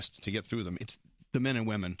our best to get through them. It's the men and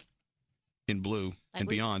women in blue and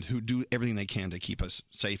beyond who do everything they can to keep us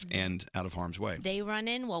safe and out of harm's way. They run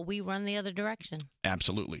in while we run the other direction.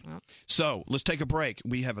 Absolutely. So let's take a break.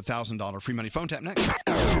 We have a $1,000 free money phone tap next.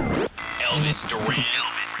 Elvis Duran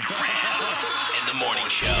in the morning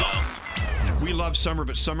show. We love summer,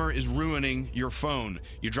 but summer is ruining your phone.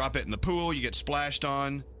 You drop it in the pool, you get splashed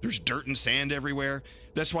on, there's dirt and sand everywhere.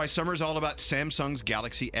 That's why summer's all about Samsung's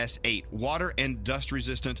Galaxy S8. Water and dust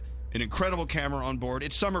resistant, an incredible camera on board.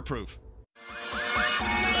 It's summer-proof.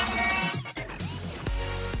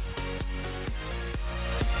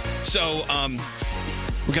 So,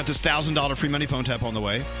 we got this $1,000 free money phone tap on the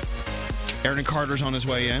way. Aaron Carter's on his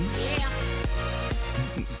way in. Yeah.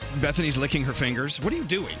 Bethany's licking her fingers. What are you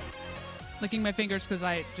doing? Licking my fingers because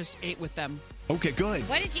I just ate with them. Okay, good.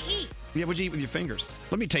 What did you eat? Yeah, what'd you eat with your fingers?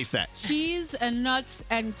 Let me taste that. Cheese and nuts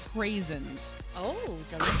and craisins. Oh,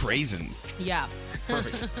 delicious. Craisins. Yeah.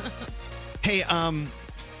 Perfect. Hey,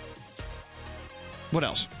 what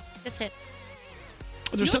else? That's it.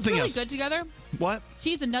 There's you know something what's really else. good together? What?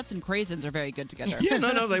 Cheese and nuts and craisins are very good together. Yeah,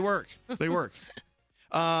 no, they work. They work.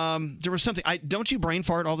 There was something. Don't you brain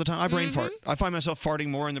fart all the time? I brain fart. I find myself farting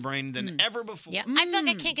more in the brain than ever before. Yeah, I feel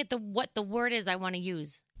like I can't get what the word is I want to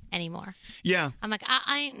use anymore. Yeah. I'm like,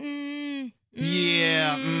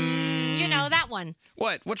 Yeah. you know, that one.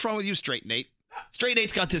 What? What's wrong with you, Straight Nate? Straight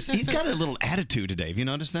Nate's got this. He's got a little attitude today. Have you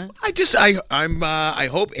noticed that? I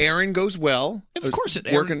hope Aaron goes well. Of course,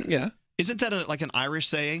 working. Yeah. Isn't that like an Irish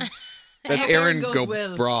saying? That's Aaron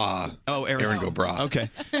go bra. Oh, Aaron go bra. Okay.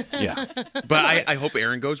 Yeah. But I hope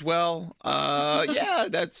Aaron goes well. Yeah,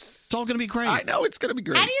 it's all going to be great. I know it's going to be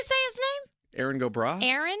great. How do you say his name? Aaron go bra?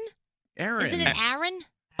 Aaron? Aaron. Isn't it Aaron?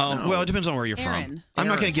 Oh, well, it depends on where you're from. Aaron. I'm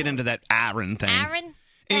not going to get into that Aaron thing. Aaron?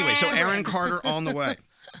 Anyway, so Aaron Carter on the way.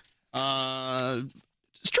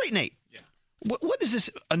 Straight Nate. Yeah. What is this?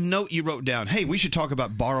 A note you wrote down? Hey, we should talk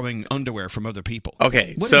about borrowing underwear from other people.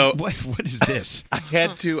 Okay, What is this? I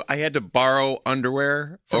had to borrow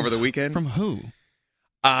underwear over the weekend. From who?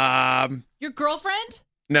 Your girlfriend?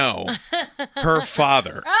 No, her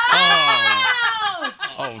father.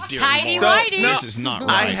 Oh, dear Tidy Lord. whitey. This is not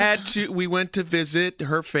right. We went to visit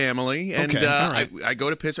her family, and Okay, all right. I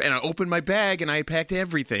go to piss, and I opened my bag, and I packed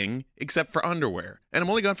everything except for underwear. And I'm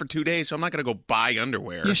only gone for 2 days, so I'm not going to go buy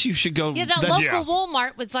underwear. Yes, you should go. Yeah, that local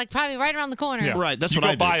Walmart was like probably right around the corner. Right, that's You what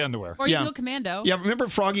go I do. buy underwear. Or you can go commando. Yeah, remember,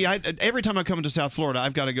 Froggy, every time I come into South Florida,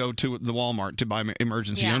 I've got to go to the Walmart to buy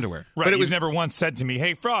emergency underwear. Right, but it was never once said to me,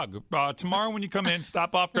 "Hey, Frog, tomorrow when you come in,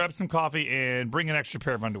 stop off, grab some coffee, and bring an extra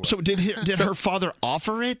pair of underwear." So did her father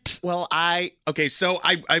offer it? Well, I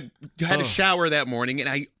had a shower that morning, and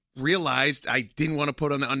I realized I didn't want to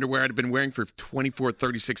put on the underwear I'd been wearing for 24,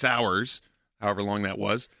 36 hours, however long that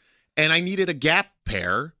was. And I needed a Gap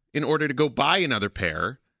pair in order to go buy another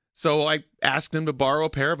pair. So I asked him to borrow a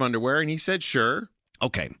pair of underwear, and he said, sure.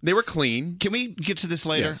 Okay. They were clean. Can we get to this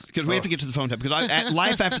later? Yes. Because we have to get to the phone tap. Because at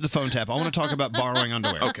life after the phone tap, I want to talk about borrowing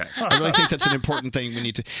underwear. Okay. I really think that's an important thing we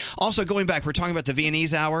need to. Also, going back, we're talking about the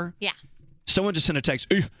Viennese hour. Yeah. Someone just sent a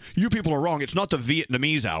text. You people are wrong. It's not the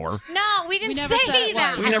Vietnamese hour. No, we didn't never said say it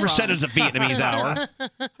that. was. We never said it's a Vietnamese hour.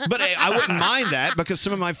 But I wouldn't mind that because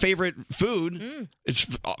some of my favorite food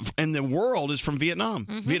in the world is from Vietnam.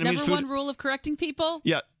 Vietnamese Number food. one rule of correcting people?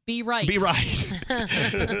 Yeah. Be right. Be right.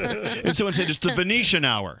 And someone said it's the Venetian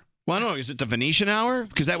hour. Well, I don't know. Is it the Venetian hour?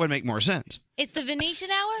 Because that would make more sense. It's the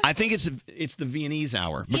Venetian hour? I think it's the Viennese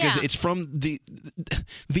hour because it's from the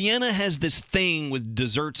Vienna has this thing with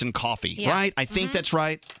desserts and coffee, right? I think that's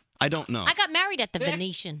right. I don't know. I got married at the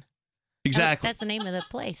Venetian. Exactly. That's the name of the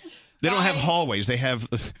place. They don't have hallways. They have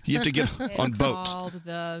you have to get on boats. Called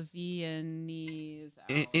the Viennese.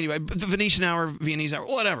 Anyway, the Venetian hour, Viennese hour,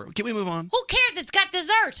 whatever. Can we move on? Who cares? It's got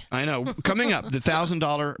dessert. I know. Coming up, the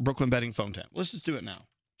 $1,000 Brooklyn Betting phone tap. Let's just do it now.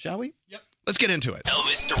 Shall we? Yep. Let's get into it.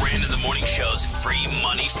 Elvis Duran in the Morning Show's free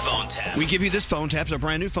money phone tap. We give you this phone tap. It's a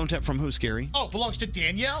brand new phone tap from who, Scary? Oh, it belongs to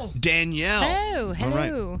Danielle. Danielle. Oh, hello.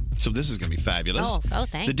 All right. So this is going to be fabulous. Oh,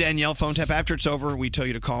 thanks. The Danielle phone tap. After it's over, we tell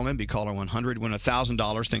you to call in. Be caller 100. Win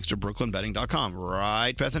 $1,000 thanks to BrooklynBetting.com.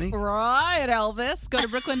 Right, Bethany? Right, Elvis. Go to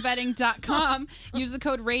brooklynbetting.com. Use the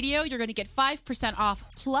code radio. You're going to get 5% off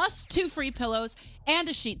plus 2 free pillows and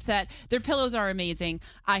a sheet set. Their pillows are amazing.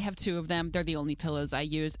 I have 2 of them. They're the only pillows I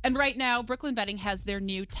use. And right now, Brooklyn Betting has their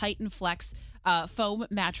new Titan Flex foam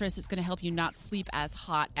mattress. It's going to help you not sleep as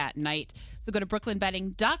hot at night. So go to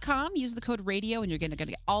brooklynbetting.com, use the code radio, and you're going to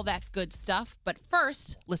get all that good stuff. But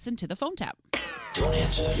first, listen to the phone tap. Don't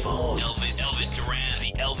answer the phone. Elvis Duran,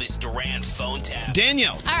 the Elvis Duran phone tap.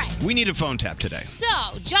 Danielle. All right. We need a phone tap today.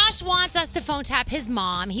 So, Josh wants us to phone tap his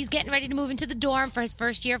mom. He's getting ready to move into the dorm for his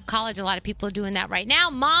first year of college. A lot of people are doing that right now.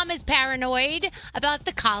 Mom is paranoid about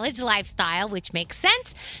the college lifestyle, which makes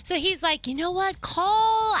sense. So he's like, you know what?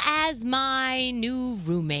 Call as my new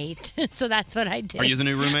roommate. So that's what I did. Are you the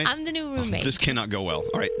new roommate? I'm the new roommate. This cannot go well.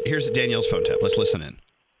 All right, here's Danielle's phone tap. Let's listen in.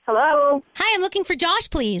 Hello. Hi, I'm looking for Josh,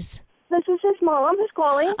 please. This is his mom. Who's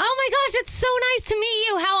calling? Oh my gosh, it's so nice to meet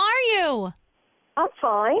you. How are you? I'm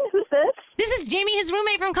fine. Who's this? This is Jamie, his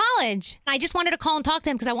roommate from college. I just wanted to call and talk to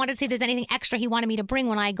him because I wanted to see if there's anything extra he wanted me to bring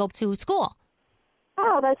when I go to school.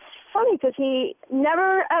 Oh, that's funny because he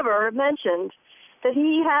never ever mentioned that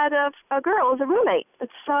he had a girl as a roommate.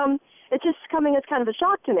 It's just coming as kind of a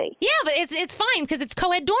shock to me. Yeah, but it's fine because it's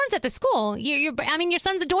co-ed dorms at the school. I mean, your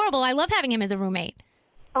son's adorable. I love having him as a roommate.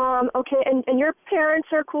 Okay, and your parents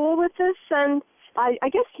are cool with this, and I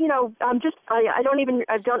guess I don't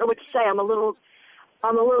know what to say. I'm a little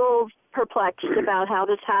perplexed about how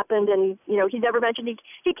this happened, and he never mentioned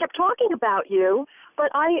he kept talking about you, but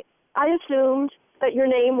I assumed that your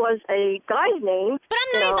name was a guy's name. But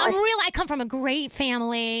I'm nice. I come from a great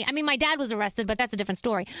family. I mean, my dad was arrested, but that's a different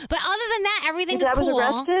story. But other than that, everything Your is dad cool.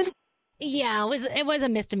 was arrested? Yeah, it was a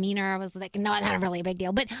misdemeanor. I was like, no, not really a big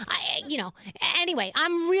deal. But anyway,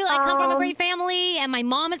 I come from a great family, and my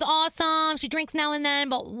mom is awesome. She drinks now and then,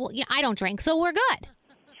 but I don't drink, so we're good.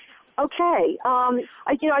 Okay. I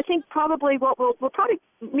think probably we'll probably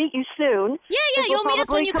meet you soon. Yeah, you'll meet us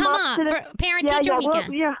when you come up for parent-teacher weekend.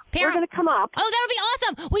 We're going to come up. Oh, that'll be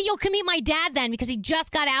awesome. Well, you can meet my dad then because he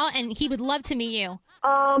just got out and he would love to meet you.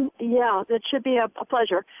 Yeah, that should be a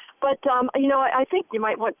pleasure. But, I think you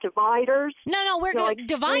might want dividers. No, we're good. Like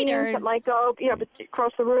Dividers. that might go,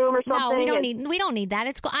 across the room or something. No, we don't need that.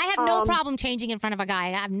 It's cool. I have no problem changing in front of a guy.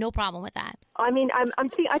 I have no problem with that. I mean, I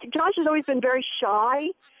think Josh has always been very shy.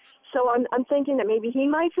 So I'm thinking that maybe he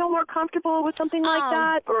might feel more comfortable with something like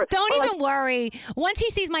that. Don't even worry. Once he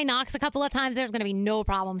sees my knocks a couple of times, there's going to be no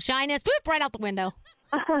problem. Shyness, whoop, right out the window.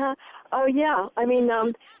 Oh, yeah. I mean,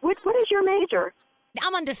 what is your major?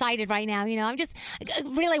 I'm undecided right now. I'm just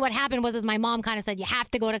really what happened was my mom kind of said, you have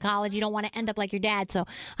to go to college. You don't want to end up like your dad. So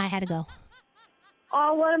I had to go.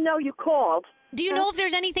 I'll let him know you called. Do you know if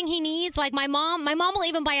there's anything he needs? Like my mom will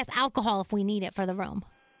even buy us alcohol if we need it for the room.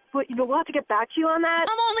 But we'll have to get back to you on that.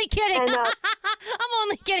 I'm only kidding. And, I'm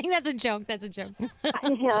only kidding. That's a joke.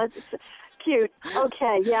 Yeah, it's cute.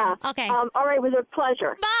 Okay, yeah. Okay. All right, it was a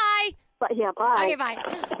pleasure. Bye. Yeah, bye. Okay, bye.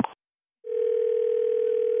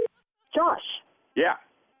 Josh. Yeah.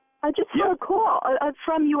 I just had a call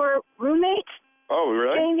from your roommate. Oh,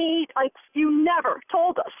 really? Jamie, you never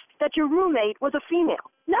told us that your roommate was a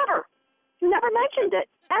female. Never. You never mentioned it.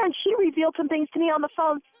 And she revealed some things to me on the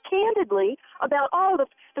phone candidly about,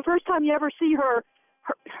 the first time you ever see her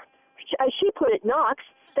as she put it, knocks,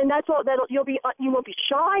 then that's all. You won't be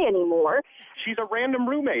shy anymore. She's a random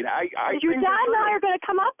roommate. Your dad and I are going to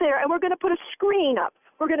come up there, and we're going to put a screen up.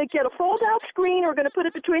 We're going to get a fold-out screen. We're going to put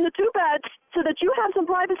it between the two beds so that you have some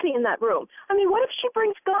privacy in that room. I mean, what if she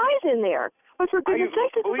brings guys in there? But for goodness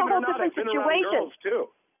sakes, this is a whole different situation. Too.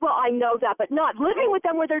 Well, I know that, but not living with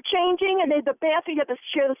them where they're changing and the bathroom, you have to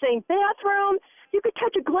share the same bathroom. You could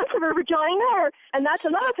catch a glimpse of her vagina, and that's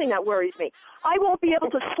another thing that worries me. I won't be able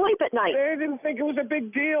to sleep at night. I didn't think it was a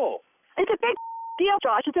big deal. It's a big deal,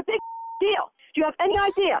 Josh. It's a big deal. Do you have any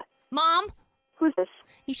idea? Mom? Who's this?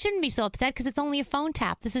 You shouldn't be so upset because it's only a phone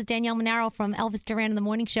tap. This is Danielle Monaro from Elvis Duran in the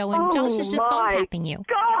Morning Show, and Josh is just phone tapping you.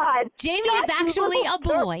 God! Jamie is actually a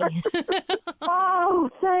boy. Oh,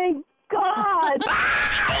 thank God!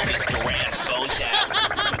 Elvis Duran phone tap.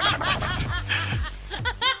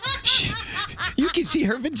 You can see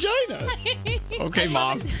her vagina. Okay,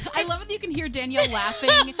 Mom. I love that you can hear Danielle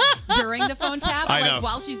laughing during the phone tap. I know.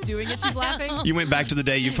 While she's doing it, she's laughing. You went back to the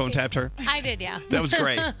day you phone tapped her? I did, yeah. That was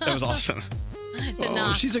great. That was awesome.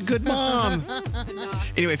 knocks. She's a good mom.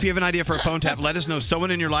 Anyway, if you have an idea for a phone tap, let us know.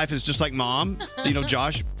 Someone in your life is just like Mom.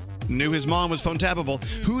 Josh knew his mom was phone tappable.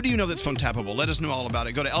 Who do you know that's phone tappable? Let us know all about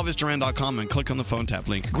it. Go to ElvisDuran.com and click on the phone tap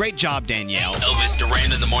link. Great job, Danielle. Elvis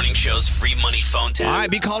Duran in the Morning Show's free money phone tap. All right,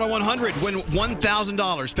 be caller 100. Win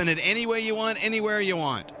 $1,000. Spend it any way you want, anywhere you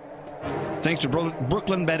want. Thanks to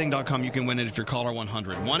BrooklynBetting.com, you can win it if you're caller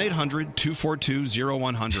 100.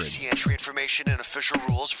 1-800-242-0100. To see entry information and official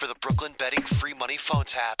rules for the Brooklyn Betting free money phone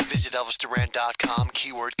tap, visit ElvisDuran.com,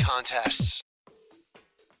 keyword contests.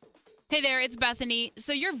 Hey there, it's Bethany.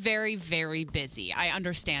 So you're very, very busy. I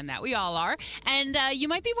understand that. We all are. And you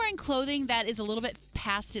might be wearing clothing that is a little bit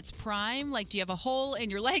past its prime. Like, do you have a hole in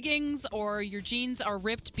your leggings or your jeans are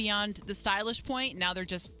ripped beyond the stylish point? Now they're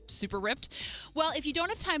just super ripped. Well, if you don't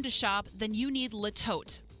have time to shop, then you need Le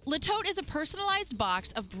Tote. Le Tote is a personalized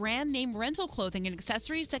box of brand name rental clothing and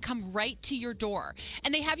accessories that come right to your door.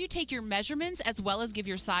 And they have you take your measurements as well as give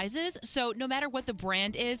your sizes. So no matter what the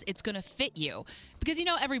brand is, it's going to fit you. Because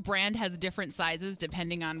every brand has different sizes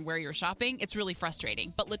depending on where you're shopping. It's really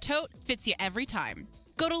frustrating. But Le Tote fits you every time.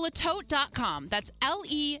 Go to letote.com. That's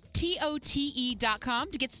LETOTE.com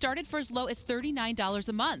to get started for as low as $39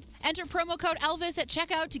 a month. Enter promo code Elvis at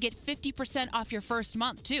checkout to get 50% off your first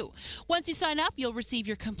month, too. Once you sign up, you'll receive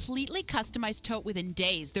your completely customized tote within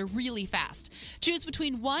days. They're really fast. Choose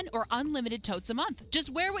between one or unlimited totes a month.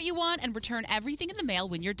 Just wear what you want and return everything in the mail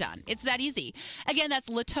when you're done. It's that easy. Again, that's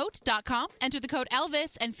letote.com. Enter the code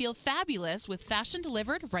Elvis and feel fabulous with fashion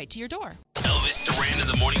delivered right to your door. Elvis Duran in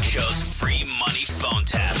the Morning Show's free money phone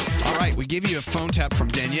tap. All right, we gave you a phone tap from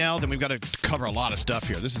Danielle. Then we've got to cover a lot of stuff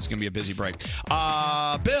here. This is going to be a busy break.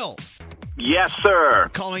 Bill. Yes, sir.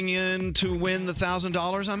 Calling in to win the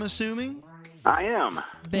 $1,000, I'm assuming? I am.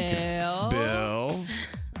 Bill. Bill.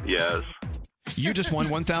 Yes. You just won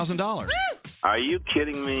 $1,000. Are you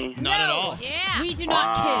kidding me? Not at all. Yeah. We do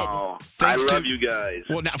not Wow. I Thanks love to- you guys.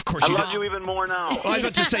 Well, now, of course I you love don't. you even more now. Well, I was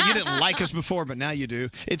about to say you didn't like us before, but now you do.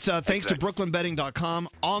 It's thanks to BrooklynBetting.com.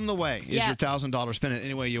 On the way is Yeah. your $1,000. Spend it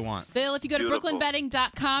any way you want. Bill, if you go to Beautiful.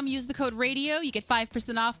 brooklynbetting.com, use the code radio, you get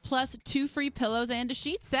 5% off plus 2 free pillows and a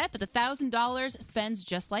sheet set, but the $1,000 spends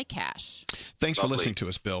just like cash. Thanks for Lovely. listening to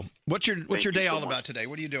us, Bill. What's your Thank day you so all much. about today?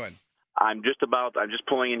 What are you doing? I'm just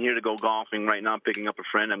pulling in here to go golfing right now. I'm picking up a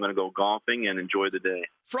friend. I'm going to go golfing and enjoy the day.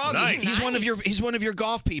 Froggy, Nice. he's one of your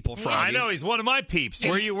golf people, Froggy. I know, he's one of my peeps.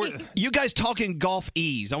 Where you were? You guys talking golf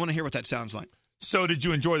ease. I want to hear what that sounds like. So, did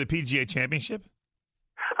you enjoy the PGA Championship?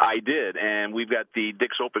 I did, and we've got the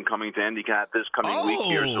Dick's Open coming to Endicott this coming week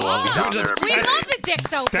here, so I'll be down there. We love the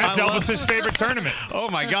Dick's Open. That's Elvis's favorite tournament. Oh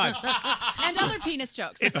my God! And other penis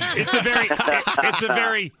jokes. It's a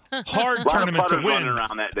very hard A lot of tournament to putters running win.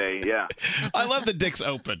 around that day. Yeah. I love the Dick's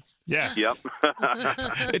Open. Yes. Yep.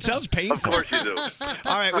 It sounds painful. Of course you do. All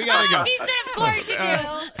right, we gotta go. He said, "Of course you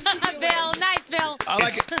do." Bill, nice, Bill.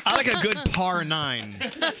 I like a good par 9.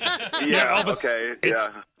 Yeah. Elvis, Okay. it's-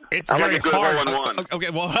 Yeah. It's I like very a good hard. hole-in-one. Okay,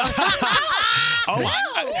 well,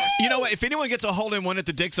 you know what? If anyone gets a hole-in-one at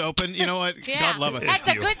the Dick's Open, you know what? Yeah. God love it. That's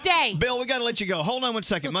a good day. Bill, we got to let you go. Hold on one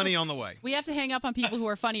second. Money on the way. We have to hang up on people who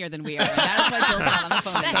are funnier than we are. And that is why Bill's not on the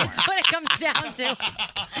phone anymore. That's what it comes down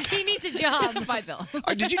to. He needs a job. Bye, Bill.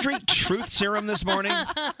 Did you drink truth serum this morning?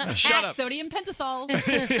 Shut up. Sodium pentothal.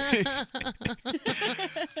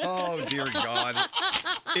 Oh, dear God.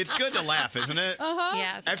 It's good to laugh, isn't it? Uh-huh.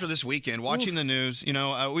 Yes. After this weekend, watching the news, you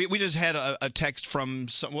know, we just had a text from,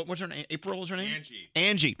 what was her name? April was her name?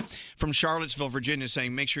 Angie from Charlottesville, Virginia,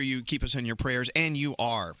 saying, make sure you keep us in your prayers, and you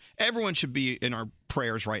are. Everyone should be in our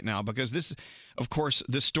prayers right now because this, of course,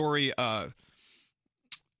 this story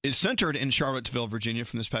is centered in Charlottesville, Virginia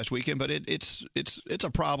from this past weekend, but it's a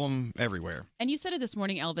problem everywhere. And you said it this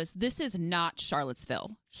morning, Elvis. This is not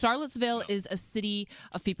Charlottesville. Charlottesville is a city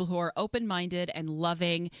of people who are open-minded and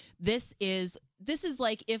loving. This is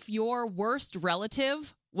like if your worst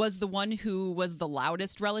relative was the one who was the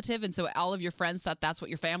loudest relative, and so all of your friends thought that's what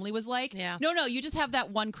your family was like. Yeah. No, you just have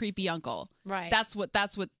that one creepy uncle. Right. That's what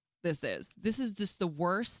this is. This is just the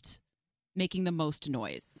worst making the most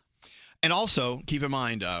noise. And also, keep in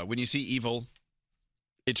mind, when you see evil,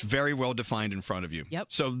 it's very well defined in front of you. Yep.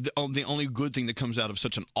 So the only good thing that comes out of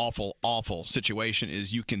such an awful, awful situation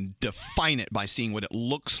is you can define it by seeing what it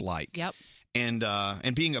looks like. Yep. And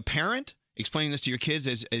being a parent, explaining this to your kids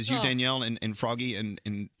as you, Ugh. Danielle, and Froggy,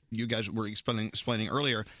 and you guys were explaining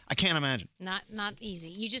earlier, I can't imagine. Not easy.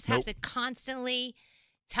 You just have to constantly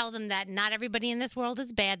tell them that not everybody in this world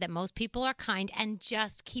is bad, that most people are kind, and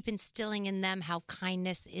just keep instilling in them how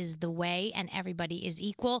kindness is the way and everybody is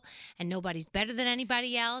equal and nobody's better than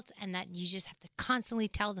anybody else, and that you just have to constantly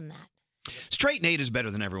tell them that. Straight Nate is better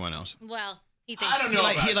than everyone else. Well, he thinks I don't know.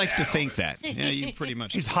 He likes to that, think that. Yeah, you pretty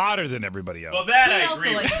much. He's hotter than everybody else. Well, that He I also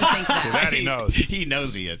agree likes with. to think that. So that he knows. He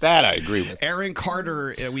knows he is. That I agree with. Aaron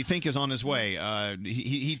Carter, we think, is on his way.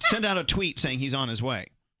 He sent out a tweet saying he's on his way.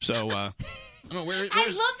 So, I don't know, I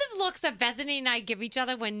love the looks that Bethany and I give each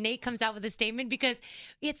other when Nate comes out with a statement because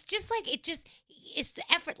it's just like it's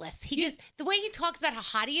effortless. He just the way he talks about how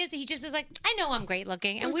hot he is, he just is like, I know I'm great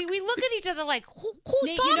looking, and we look at each other like, who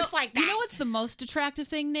Nate, talks like that? You know what's the most attractive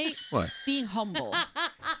thing, Nate? What? Being humble.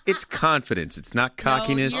 It's confidence. It's not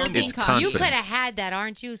cockiness. you're being It's cocky. You confidence. could have had that,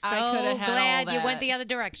 aren't you? So I coulda had glad all you that. went the other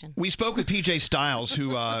direction. We spoke with PJ Styles, who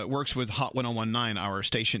works with Hot 1019, our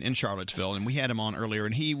station in Charlottesville, and we had him on earlier,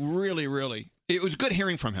 and he really, it was good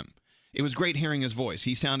hearing from him. It was great hearing his voice.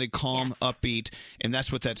 He sounded calm, upbeat, and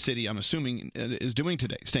that's what that city, I'm assuming, is doing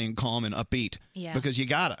today, staying calm and upbeat. Yeah. Because you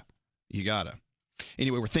gotta.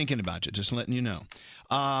 Anyway, we're thinking about you, just letting you know.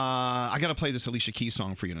 I got to play this Alicia Keys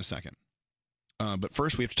song for you in a second. But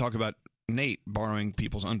first, we have to talk about Nate borrowing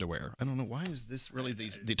people's underwear. I don't know. Why is this really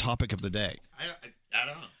the topic of the day? I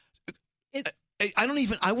don't know.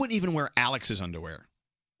 I wouldn't even wear Alex's underwear.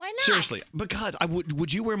 Why not? Seriously, because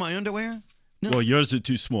would you wear my underwear? No. Well, yours are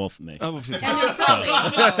too small for me. Oh, And they're frilly,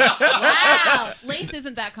 so wow. Lace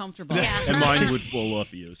isn't that comfortable. And mine would fall off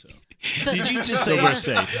of you. So Did you just So say we're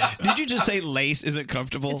safe. Did you just say lace isn't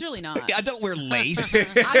comfortable? It's really not. I don't wear lace.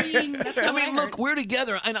 I mean, that's not what I look, we're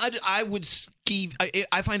together, and I would skeeve.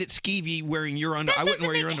 I find it skeevy wearing your underwear. I wouldn't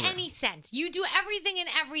wear your underwear. Any sense? You do everything and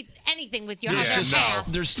anything with your There's other just- half.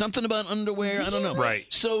 There's something about underwear. I don't know. Right.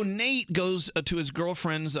 So Nate goes to his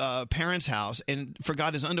girlfriend's parents' house and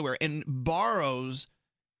forgot his underwear and borrows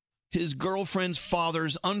his girlfriend's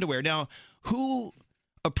father's underwear. Now, who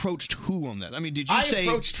approached who on that? I mean, did you I say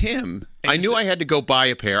approached him? I knew I had to go buy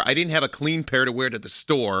a pair. I didn't have a clean pair to wear to the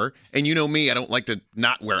store, and you know me, I don't like to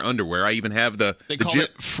not wear underwear. I even have they call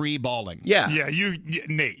it free balling? Yeah. Yeah,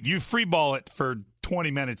 Nate, you free ball it for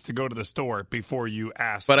 20 minutes to go to the store before you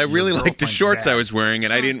ask. But I really your liked the girlfriend's shorts dad. I was wearing,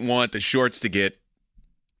 and I didn't want the shorts to get,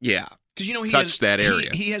 because you know he touch has, that area.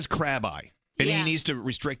 He has crab eye, and Yeah. he needs to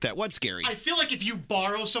restrict that. What's scary? I feel like if you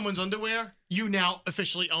borrow someone's underwear, you now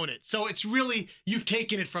officially own it. So it's really, you've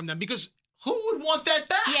taken it from them because who would want that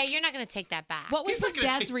back? Yeah, you're not going to take that back. What was his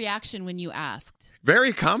dad's reaction when you asked? Very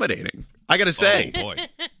accommodating, I got to say. Oh, boy.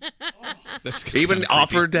 That's Even kinda creepy.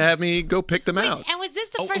 offered to have me go pick them out. And was this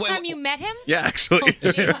the first time you met him? Yeah, actually.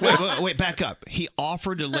 Wait, back up. He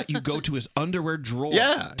offered to let you go to his underwear drawer.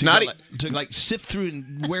 Yeah, to, not to sift through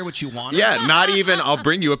and wear what you want. Yeah, not even I'll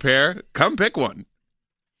bring you a pair. Come pick one.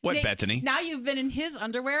 What, Nate, Bethany? Now you've been in his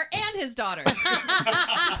underwear and his daughter's.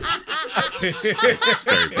 That's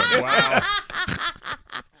very funny. Wow.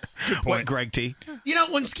 What, Greg T? You know,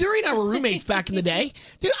 when Scary and I were roommates back in the day,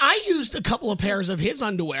 dude, I used a couple of pairs of his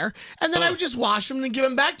underwear, and then I would just wash them and give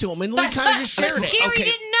them back to him, and we kind of just shared But it. Scary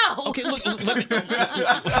didn't know. Okay, look, let me.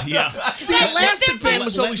 Yeah. The elastic band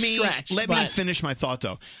was Let always me- stretched. Let me but- finish my thought,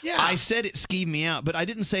 though. Yeah. I said it skeeved me out, but I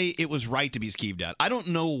didn't say it was right to be skeeved out. I don't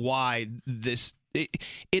know why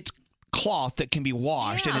it's cloth that can be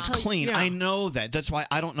washed and it's clean. Yeah. I know that. That's why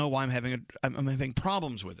I don't know why I'm having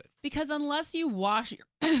problems with it. Because unless you wash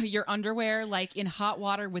your underwear like in hot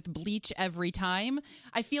water with bleach every time,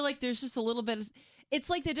 I feel like there's just a little bit of. It's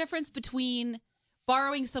like the difference between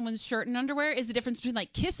borrowing someone's shirt and underwear is the difference between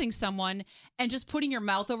like kissing someone and just putting your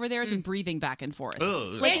mouth over theirs and breathing back and forth.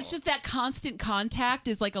 Ugh. Like it's just that constant contact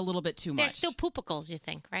is like a little bit too much. There's still poopicles, you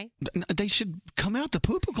think, right? They should come out. The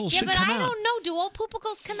poopicles Yeah, should but come I out. don't know. Do all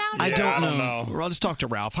poopicles come out? I don't know. Well, let's talk to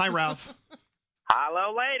Ralph. Hi, Ralph.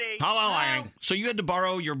 Hello, lady. Hello, Lang. So you had to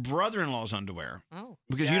borrow your brother-in-law's underwear. Oh.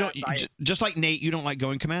 Because Yes, you don't, just like Nate, you don't like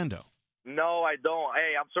going commando. No, I don't.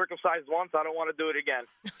 Hey, I'm circumcised once. I don't want to do it again.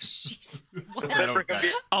 Jeez. The zipper can be.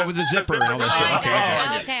 Oh, with the zipper and all that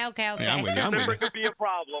stuff. Okay. Okay. Yeah, I'm with you. I'm The with zipper you. could be a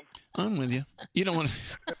problem. I'm with you. You don't want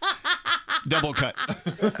to double cut.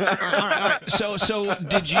 All right. So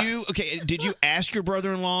did you ask your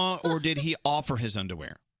brother-in-law or did he offer his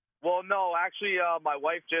underwear? Well, no, actually, my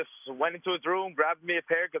wife just went into his room, grabbed me a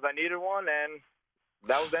pair because I needed one, and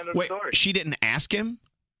that was the end of the Wait, story. she didn't ask him?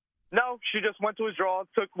 No, she just went to his drawer,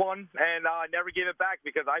 took one, and I never gave it back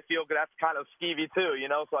because I feel that's kind of skeevy too, you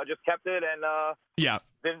know. So I just kept it and Yeah.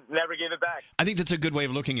 never gave it back. I think that's a good way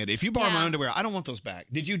of looking at it. If you borrow my underwear, I don't want those back.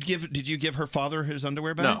 Did you give her father his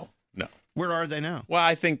underwear back? No. Where are they now? Well,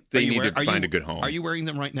 I think they needed to find you- a good home. Are you wearing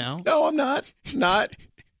them right now? No, I'm not.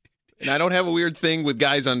 And I don't have a weird thing with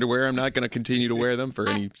guys' underwear. I'm not going to continue to wear them for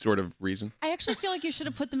any sort of reason. I actually feel like you should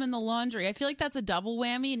have put them in the laundry. I feel like that's a double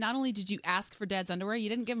whammy. Not only did you ask for dad's underwear, you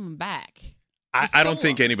didn't give them back. I don't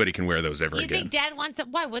think anybody can wear those ever You again. think Dad wants it?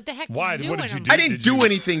 Why? What the heck Why? did you do with them? I didn't do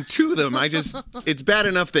anything to them. It's bad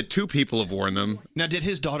enough that two people have worn them. Now, did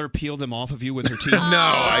his daughter peel them off of you with her teeth?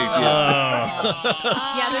 Yeah,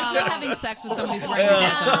 there's no having sex with someone who's wearing your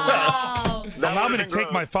dad's underwear. Allow me to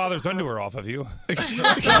take my father's underwear off of you.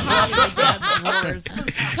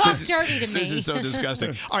 Talk dirty to me. This is so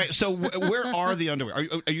disgusting. All right, so where are the underwear? Are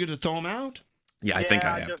you going to throw them out? Yeah, I think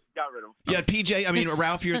I I have. just got rid of them. Yeah, PJ. I mean,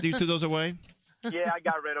 Ralph, you threw those away. Yeah, I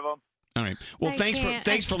got rid of them. All right. Well, I thanks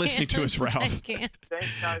can't. for listening to us, I Ralph. can't.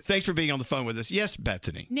 Thanks, guys. Thanks for being on the phone with us. Yes,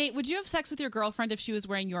 Bethany. Nate, would you have sex with your girlfriend if she was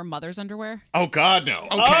wearing your mother's underwear? Oh, God, no.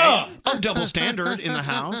 Okay. Oh, double standard in the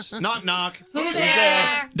house. Knock, knock. Who's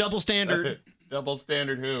there? Double standard. Double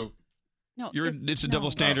standard who? No, It's a double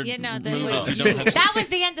standard. Yeah, no, move if you don't have- that was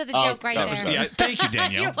the end of the joke right that was there. nice. Yeah, thank you,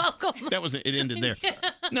 Danielle. You're welcome. That was it. Ended there.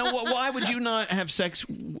 Now, why would you not have sex?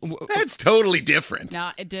 That's totally different.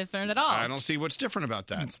 Not different at all. I don't see what's different about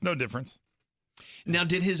that. It's no difference. Now,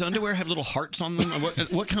 did his underwear have little hearts on them?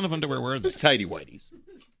 What kind of underwear were they? It's tidy whities,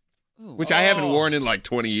 which I haven't worn in like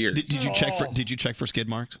 20 years. Did you check for? Did you check for skid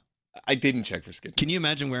marks? I didn't check for skid marks. Can you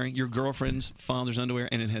imagine wearing your girlfriend's father's underwear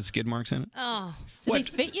and it has skid marks in it? Oh. Did they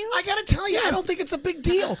fit you? I gotta tell you, I don't think it's a big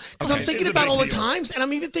deal because I'm Okay. thinking It's a about big all the deal. times, and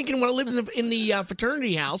I'm even thinking when I lived in the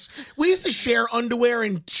fraternity house, we used to share underwear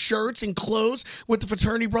and shirts and clothes with the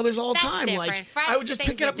fraternity brothers all the That's time. different. Like Frat I would just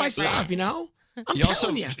things pick it are up my different. stuff, you know. I'm You also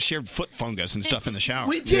telling you, shared foot fungus and stuff in the shower.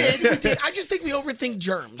 we did. We did. I just think we overthink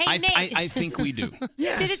germs. Hey, Nate. I think we do.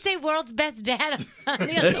 Yes. Did it say world's best dad on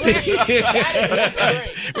the underwear? That's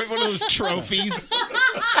great. We're one of those trophies.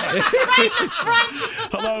 Right in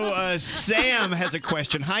front. Hello, Sam has a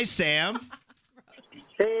question. Hi, Sam.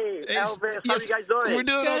 Hey, Elvis, how you guys doing? We're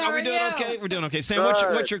doing. Good, how Are we are doing you? okay? We're doing okay. Sam,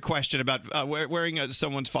 Good. what's your question about wearing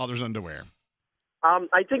someone's father's underwear?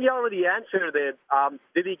 I think he already answered it.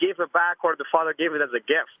 Did he give it back or the father gave it as a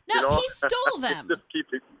gift? No, you know? he stole them. Just keep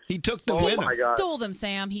it. He took them Oh with my him. God. Stole them,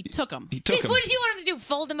 Sam. He took them. He took them What did you want him to do?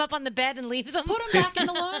 Fold them up on the bed and leave them? Put them back in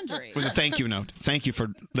the laundry. with a thank you note. Thank you for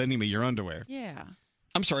lending me your underwear. Yeah.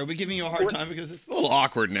 I'm sorry, are we giving you a hard time because it's a little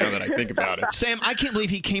awkward now that I think about it. Sam, I can't believe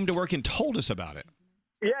he came to work and told us about it.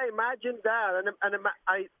 Yeah, imagine that.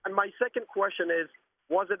 And my second question is,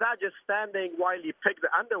 was the dad just standing while he picked the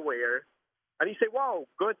underwear? And he said, wow,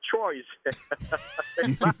 good choice.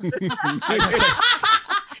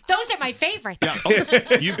 Those are my favorite. Yeah, oh,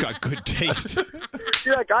 you've got good taste.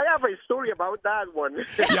 Yeah, like, I have a story about that one.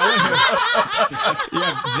 Yeah,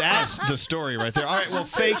 that's the story right there. All right, well,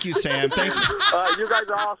 thank you, Sam. Thanks. You guys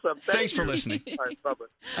are awesome. Thanks for you. listening. All right, bye-bye.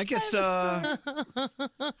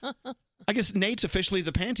 I guess Nate's officially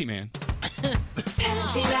the Panty Man.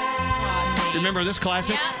 Remember this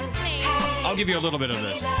classic? I'll give you a little bit of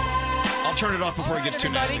this. I'll turn it off before it gets too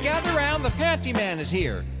nasty. Everybody gather round, the Panty Man is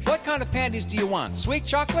here. What kind of panties do you want? Sweet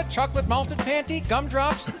chocolate, chocolate malted panty,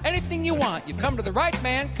 gumdrops, anything you want. You've come to the right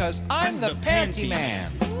man, because I'm the Panty Man.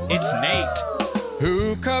 It's Nate.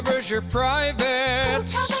 Who covers your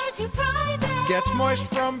privates? Gets moist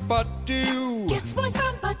from butt dew.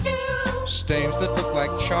 Stains that look like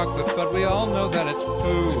chocolate, but we all know that it's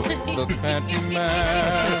poo. The Panty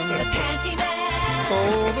Man. The Panty Man.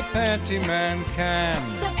 Oh, the Panty Man can.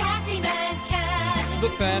 The Panty Man can. The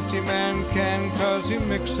Panty Man can, 'cause he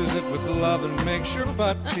mixes it with love and makes your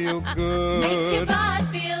butt feel good. Makes your butt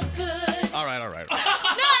feel good. All right, all right. No,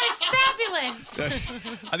 it's fabulous. So,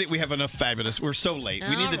 I think we have enough fabulous. We're so late.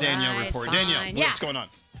 We need the Danielle right, report. fine. Danielle, Yeah. what's going on?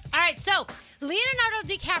 All right, so Leonardo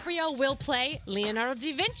DiCaprio will play Leonardo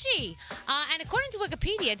da Vinci. And according to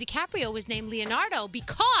Wikipedia, DiCaprio was named Leonardo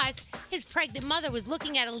because his pregnant mother was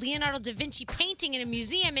looking at a Leonardo da Vinci painting in a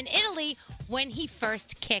museum in Italy when he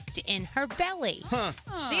first kicked in her belly. Huh.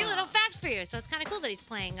 See, a little fact for you. So it's kind of cool that he's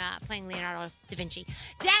playing Leonardo da Vinci.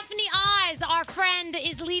 Daphne Oz, our friend,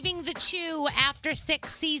 is leaving the Chew after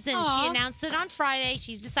 6 seasons. She announced it on Friday.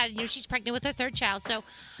 She's decided, she's pregnant with her third child. So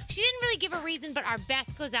she didn't really give a reason, but our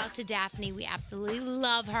best goes out to Daphne. We absolutely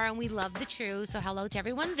love her, and we love the Chew. So hello to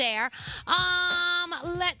everyone there.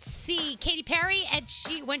 Let's see. Katy Perry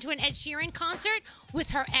went to an Ed Sheeran concert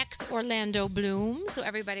with her ex Orlando Bloom. So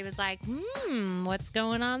everybody was like, what's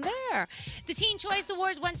going on there? The Teen Choice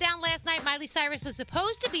Awards went down last night. Miley Cyrus was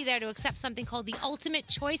supposed to be there to accept something called the Ultimate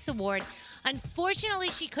Choice Award. Unfortunately,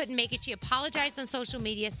 she couldn't make it. She apologized on social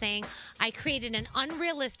media saying, I created an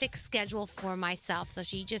unrealistic schedule for myself. So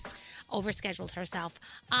she just overscheduled herself.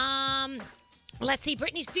 Let's see.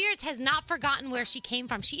 Britney Spears has not forgotten where she came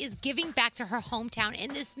from. She is giving back to her hometown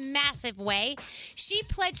in this massive way. She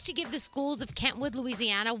pledged to give the schools of Kentwood,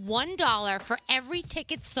 Louisiana, $1 for every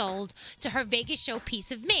ticket sold to her Vegas show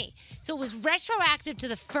Piece of Me. So it was retroactive to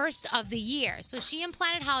the first of the year. So she and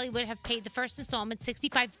Planet Hollywood have paid the first installment,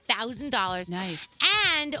 $65,000. Nice.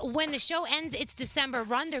 And when the show ends its December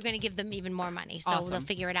run, they're going to give them even more money. So Awesome. they'll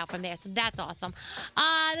figure it out from there. So that's awesome.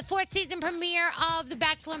 The 4th season premiere of The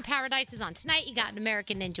Bachelor in Paradise is on tonight. You got an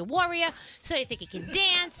American Ninja Warrior, So You Think You Can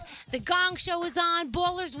Dance. The Gong Show is on.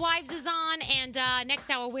 Ballers' Wives is on. And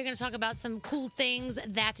next hour, we're going to talk about some cool things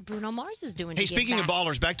that Bruno Mars is doing. Hey, to give speaking of back.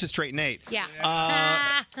 ballers, back to Straight Nate. Yeah.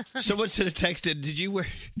 Someone sent a text in. Did you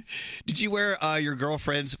wear your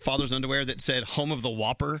girlfriend's father's underwear that said "Home of the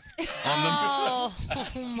Whopper" on them?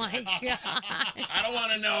 Oh my God. I don't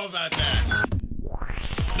want to know about that.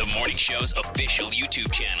 The Morning Show's official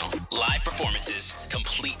YouTube channel. Live performances,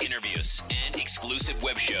 complete interviews, and exclusive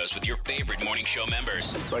web shows with your favorite Morning Show members.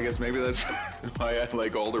 So I guess maybe that's why I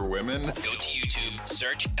like older women. Go to YouTube,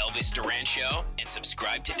 search Elvis Duran Show, and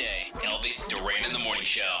subscribe today. Elvis Duran in the Morning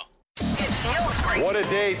Show. What a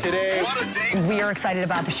day today. We are excited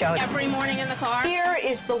about the show. Every morning in the car. Here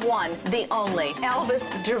is the one, the only, Elvis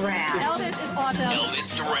Duran. Elvis is awesome.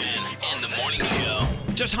 Elvis Duran and the Morning Show.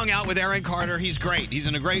 Just hung out with Aaron Carter. He's great. He's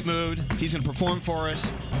in a great mood. He's going to perform for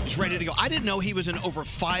us. He's ready to go. I didn't know he was in over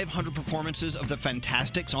 500 performances of The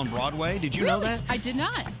Fantastics on Broadway. Did you know that? I did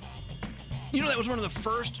not. You know, that was one of the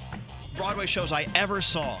first Broadway shows I ever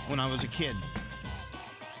saw when I was a kid.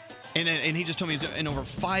 And he just told me he's in over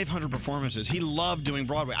 500 performances. He loved doing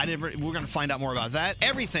Broadway. We're going to find out more about that.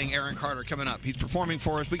 Everything Aaron Carter coming up. He's performing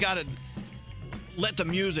for us. We got to let the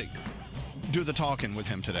music do the talking with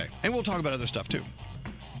him today. And we'll talk about other stuff, too.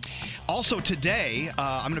 Also today,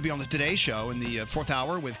 I'm going to be on the Today Show in the 4th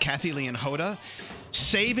hour with Kathy Lee and Hoda.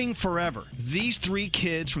 Saving Forever. These 3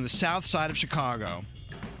 kids from the south side of Chicago,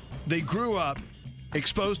 they grew up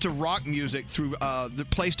exposed to rock music through the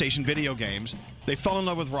PlayStation video games. They fell in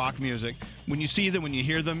love with rock music. When you see them, when you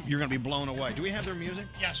hear them, you're going to be blown away. Do we have their music?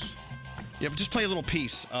 Yes. Yeah, but just play a little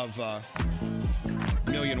piece of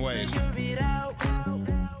Million Ways.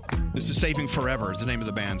 This is Saving Forever is the name of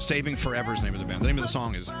the band. Saving Forever is the name of the band. The name of the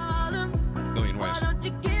song is Million Ways.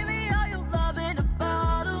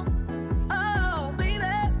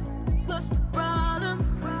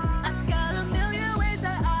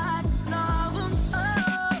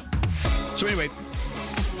 So anyway,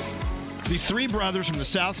 these three brothers from the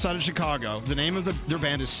south side of Chicago, the name of their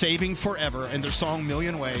band is Saving Forever, and their song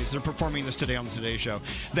Million Ways. They're performing this today on the Today Show.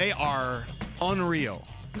 They are unreal.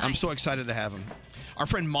 Nice. I'm so excited to have them. Our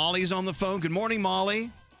friend Molly's on the phone. Good morning, Molly.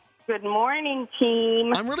 Good morning,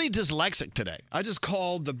 team. I'm really dyslexic today. I just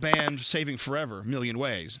called the band Saving Forever Million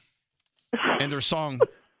Ways, and their song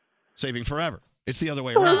Saving Forever. It's the other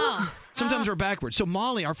way around. Sometimes we're backwards. So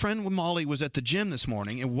Molly, our friend Molly, was at the gym this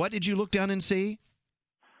morning, and what did you look down and see?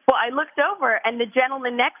 Well, I looked over, and the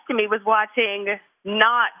gentleman next to me was watching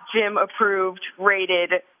not gym-approved,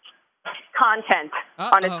 rated content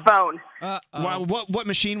on his phone. Wow, what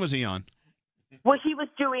machine was he on? Well, he was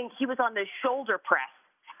on the shoulder press,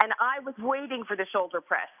 and I was waiting for the shoulder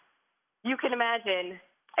press. You can imagine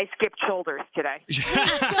I skipped shoulders today.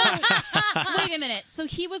 Wait a minute. So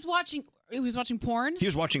he was watching porn? He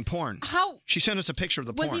was watching porn. How? She sent us a picture of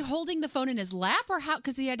the porn. Was he holding the phone in his lap, or how?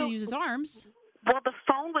 Because he had to use his arms. Well, the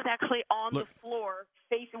phone was actually on the floor,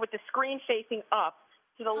 facing with the screen facing up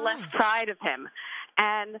to the left side of him.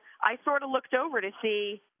 And I sort of looked over to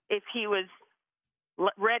see if he was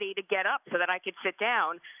ready to get up so that I could sit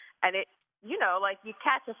down. And it, like you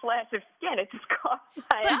catch a flash of skin, it just caught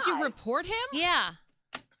my eye. Did you report him? Yeah.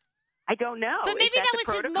 I don't know. But maybe that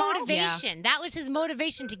was his motivation. Yeah. That was his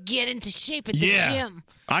motivation to get into shape at the gym.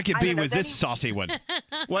 I could be with this saucy one.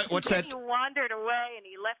 What's that? He wandered away and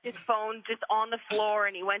he left his phone just on the floor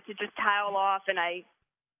and he went to just towel off and I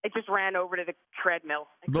just ran over to the treadmill.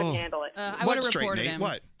 I couldn't handle it. I would have reported him.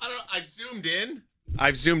 What? I don't know.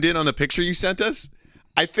 I've zoomed in on the picture you sent us.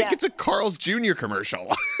 I think it's a Carl's Jr. commercial.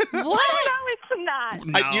 What? No, it's not.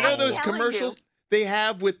 You know those commercials they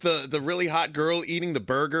have with the really hot girl eating the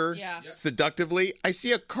burger seductively? I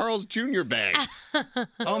see a Carl's Jr. bag.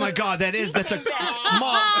 Oh, my God. That's a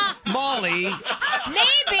Molly.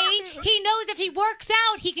 Maybe he knows if he works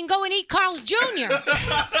out, he can go and eat Carl's Jr. You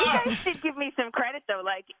guys should give me some credit, though.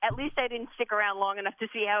 Like, at least I didn't stick around long enough to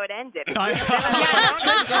see how it ended.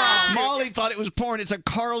 Molly thought it was porn. It's a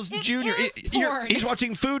Carl's Jr. Porn. He's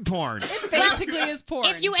watching food porn. It basically is porn.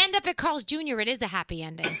 If you end up at Carl's Jr., it is a happy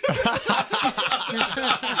ending.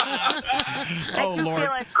 Oh, Lord. I feel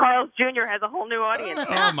like Carl's Jr. has a whole new audience.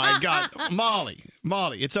 Oh, my God. Molly,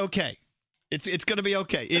 it's okay. It's going to be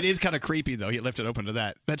okay. It is kind of creepy, though. He left it open to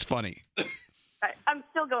that. That's funny. I'm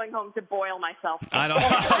still going home to boil myself. I know.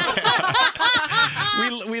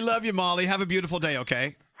 We love you, Molly. Have a beautiful day,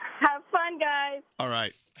 okay? Have fun, guys. All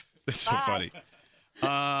right. That's so funny.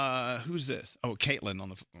 Who's this? Oh, Caitlin on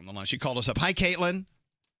the line. She called us up. Hi, Caitlin.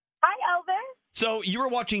 Hi, Elvis. So you were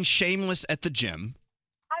watching Shameless at the gym.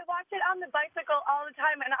 I watch it on the bicycle all the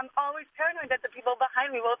time, and I'm always paranoid that the people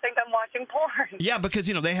behind me will think I'm watching porn. Yeah, because,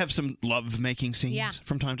 they have some love-making scenes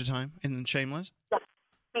from time to time in Shameless.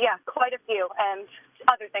 Yeah, quite a few, and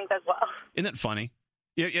other things as well. Isn't that funny?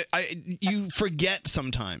 You forget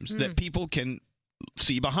sometimes that people can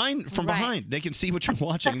see from behind. They can see what you're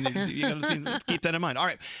watching. You got to keep that in mind. All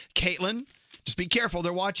right, Caitlin, just be careful.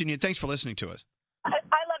 They're watching you. Thanks for listening to us. I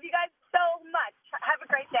love you guys so much. Have a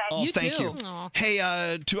great day. Oh, thank you. Hey,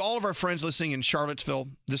 to all of our friends listening in Charlottesville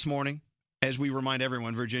this morning, as we remind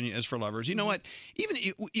everyone, Virginia is for lovers. You know what? Even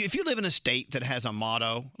if you live in a state that has a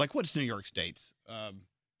motto, like what's New York State's?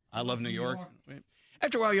 I love New York.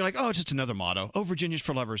 After a while, you're like, oh, it's just another motto. Oh, Virginia's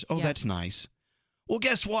for lovers. Oh, that's nice. Well,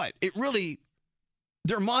 guess what?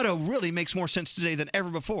 Their motto really makes more sense today than ever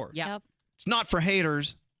before. Yep. It's not for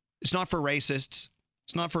haters. It's not for racists.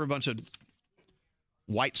 It's not for a bunch of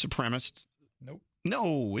white supremacists. Nope.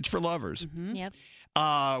 No, it's for lovers. Mm-hmm. Yep.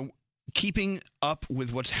 Keeping up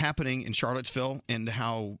with what's happening in Charlottesville and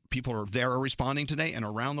how people are responding today and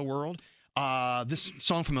around the world. This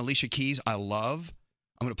song from Alicia Keys, I love.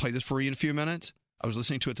 I'm going to play this for you in a few minutes. I was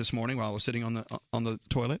listening to it this morning while I was sitting on the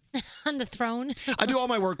toilet. On the throne? I do all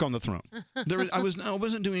my work on the throne. I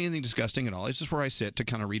wasn't doing anything disgusting at all. It's just where I sit to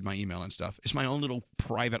kind of read my email and stuff. It's my own little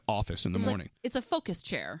private office in the morning. It's a focus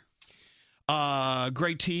chair.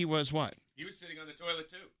 Greg T was what? He was sitting on the toilet,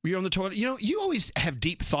 too. You're on the toilet. You always have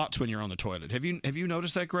deep thoughts when you're on the toilet. Have you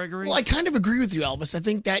noticed that, Gregory? Well, I kind of agree with you, Elvis. I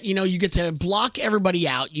think that, you get to block everybody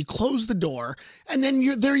out. You close the door, and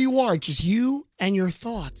then there you are, just you and your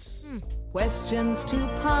thoughts. Questions to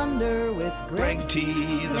ponder with Greg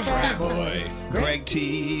T, the frat boy. Greg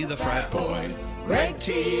T, the frat boy. Greg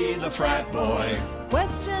T, the frat boy.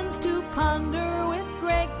 Questions to ponder with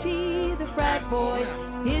Greg T, the frat boy.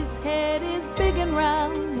 His head is big and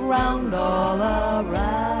round, round all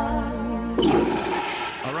around.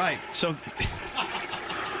 All right, so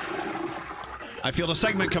I feel the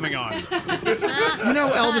segment coming on. You know,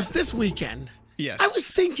 Elvis, this weekend, Yes. I was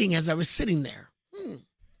thinking as I was sitting there,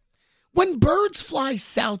 when birds fly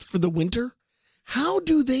south for the winter, how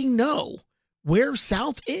do they know where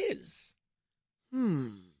south is?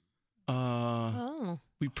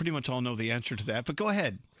 We pretty much all know the answer to that, but go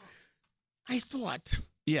ahead. I thought,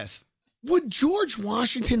 Yes. would George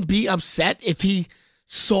Washington be upset if he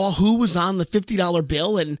saw who was on the $50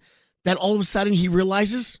 bill and that all of a sudden he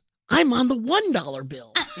realizes, I'm on the $1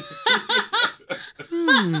 bill?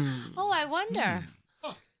 Oh, I wonder.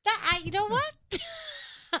 You know what?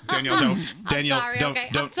 Danielle, don't. Danielle, I'm sorry. don't. Okay.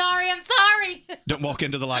 Don't. I'm sorry. Don't walk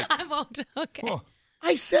into the light. I won't. Okay.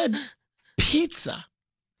 I said pizza.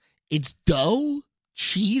 It's dough,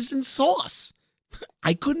 cheese, and sauce.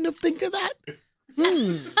 I couldn't have think of that.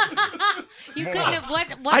 You couldn't have what?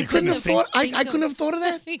 I couldn't have thought. I couldn't have thought of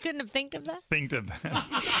that. You couldn't have think of that. Think of that.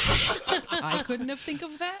 I couldn't have think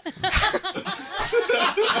of that.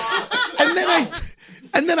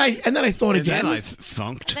 And then I thought again. Then I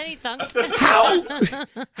thunked. Then he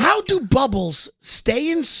thunked. How do bubbles stay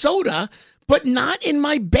in soda but not in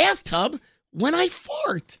my bathtub when I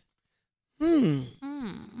fart?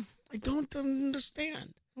 I don't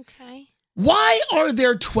understand. Okay. Why are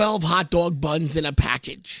there 12 hot dog buns in a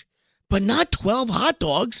package, but not 12 hot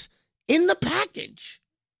dogs in the package?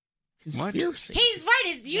 Conspiracy. He's right.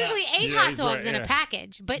 It's usually 8 hot dogs in a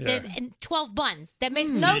package, but there's 12 buns. That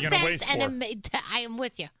makes no You're gonna sense, waste and I am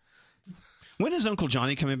with you. When is Uncle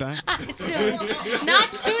Johnny coming back? Soon.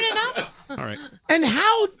 Not soon enough. All right. And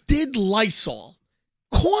how did Lysol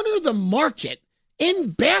corner the market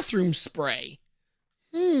in bathroom spray?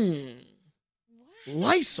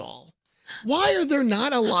 Lysol. Why are there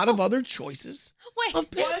not a lot of other choices of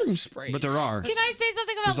bathroom spray? But there are. Can I say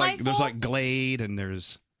something about Lysol? There's like Glade and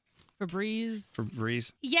there's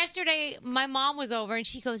Febreze. Yesterday, my mom was over and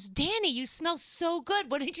she goes, Danny, you smell so good.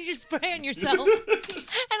 What did you just spray on yourself? And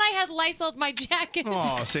I had Lysol with my jacket.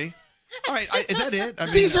 Oh, see? All right. Is that it? I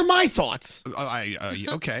mean, These are my thoughts.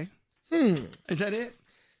 Okay. Is that it?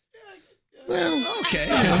 Well, okay.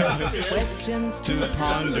 Questions to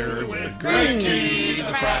ponder with Greg T, the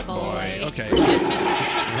frat boy. Okay.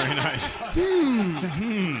 Very nice.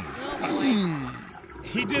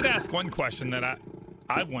 He did ask one question that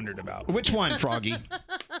I wondered about. Which one, Froggy?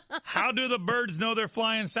 How do the birds know they're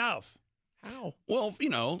flying south? How? Well,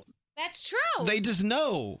 That's true. they just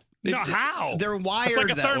know. No, how? They're wired It's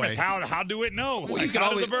like a that thermos. way. How do it know? Well, Like, you can how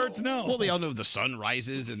always, do the birds know? Well, they all know the sun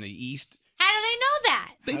rises in the east. How do they know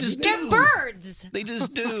that? They just They're do. birds. They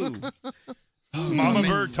just do. Mama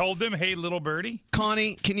bird told them, "Hey, little birdie."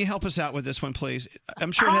 Connie, can you help us out with this one, please?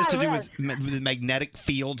 I'm sure it has to do with magnetic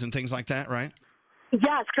fields and things like that, right?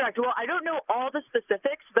 Yes, correct. Well, I don't know all the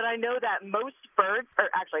specifics, but I know that most birds, or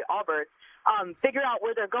actually all birds, figure out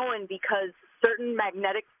where they're going because certain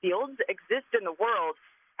magnetic fields exist in the world,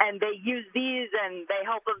 and they use these and they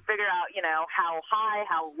help them figure out, how high,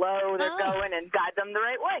 how low they're going and guide them the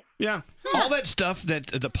right way. Yeah. All that stuff that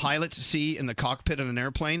the pilots see in the cockpit of an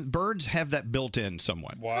airplane, birds have that built in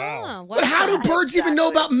somewhat. Wow. But how do birds even know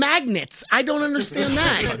about magnets? I don't understand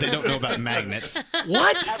that. They don't know about magnets.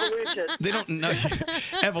 What? Evolution. They don't know.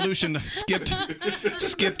 Evolution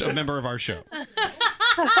skipped a member of our show.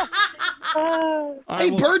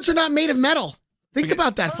 Hey, birds are not made of metal. Think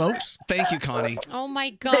about that, folks. Thank you, Connie. Oh, my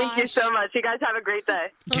gosh. Thank you so much. You guys have a great day.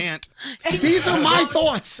 Can't. These are my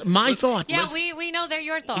thoughts. My thoughts. Yeah, we know they're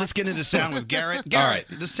your thoughts. Let's get into sound with Garrett. All right.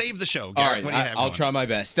 Garrett, save the show. All Garrett, right, what do you have I'll going? try my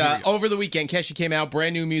best. Over the weekend, Kesha came out,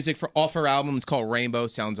 brand new music off her album. It's called Rainbow.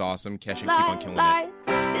 Sounds awesome. Kesha, keep on killing it.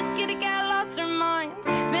 This kitty got lost her mind.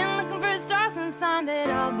 Been looking for stars and sign that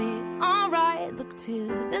I'll be alright. Look to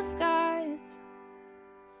the skies.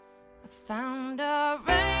 I found a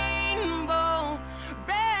rainbow,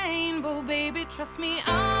 baby, trust me.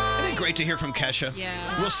 Isn't it great to hear from Kesha?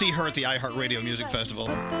 Yeah. We'll see her at the iHeartRadio Music Festival.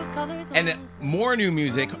 And more new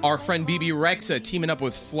music. Our friend BB Rexa teaming up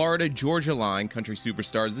with Florida Georgia Line country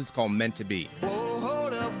superstars. This is called Meant to Be. Oh,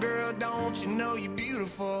 hold up, girl, don't you know you're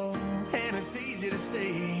beautiful? And it's easy to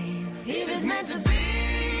see. If it's meant to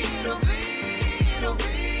be, it'll be, it'll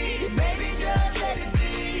be. Baby, just let it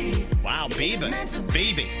be. Wow, baby.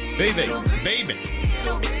 Baby. Baby, baby,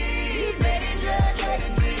 just let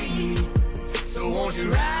it be. So won't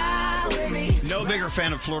you ride with me? No bigger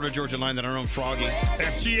fan of Florida Georgia Line than our own Froggy.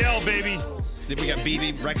 FGL, baby. Did we got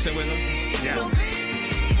BB Rexa with him? Yes.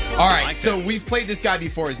 All right, so we've played this guy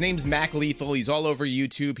before. His name's Mac Lethal. He's all over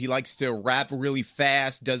YouTube. He likes to rap really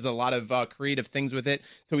fast, does a lot of creative things with it.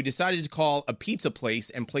 So we decided to call a pizza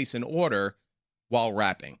place and place an order while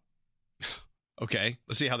rapping. Okay,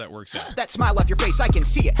 let's see how that works out. That smile off your face, I can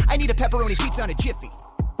see it. I need a pepperoni pizza on a jiffy.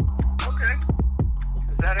 Okay.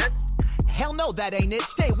 Is that it? Hell no, that ain't it.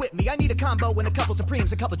 Stay with me. I need a combo and a couple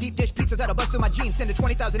Supremes, a couple deep dish pizzas that'll bust through my jeans. Send a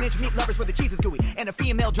 20,000-inch meat lovers where the cheese is gooey, and a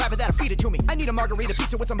female driver that'll feed it to me. I need a margarita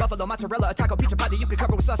pizza with some buffalo mozzarella, a taco pizza pie that you can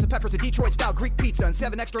cover with sauce and peppers, a Detroit-style Greek pizza, and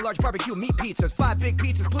 7 extra large barbecue meat pizzas. 5 big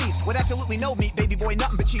pizzas, please, with absolutely no meat, baby boy,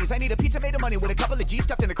 nothing but cheese. I need a pizza made of money with a couple of G's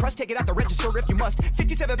stuffed in the crust. Take it out the register if you must.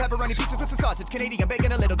 57 pepperoni pizzas with some sausage, Canadian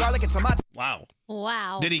bacon, a little garlic, and some mozzarella. Wow.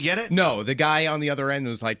 Wow. Did he get it? No, the guy on the other end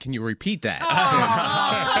was like, "Can you repeat that?" Come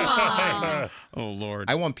on. Oh, Lord.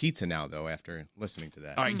 I want pizza now, though, after listening to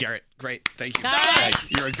that. All right, Garrett. Great. Thank you.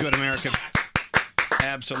 Nice. You're a good American.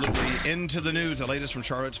 Absolutely. Into the news, the latest from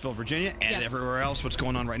Charlottesville, Virginia, and Yes. everywhere else. What's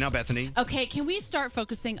going on right now, Bethany? Okay, can we start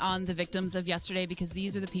focusing on the victims of yesterday? Because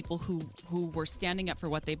these are the people who were standing up for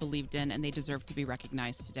what they believed in, and they deserve to be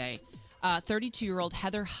recognized today. 32-year-old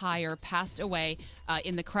Heather Heyer passed away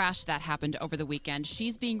in the crash that happened over the weekend.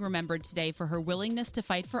 She's being remembered today for her willingness to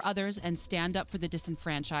fight for others and stand up for the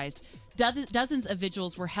disenfranchised. Dozens of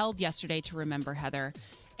vigils were held yesterday to remember Heather.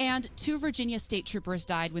 And 2 Virginia state troopers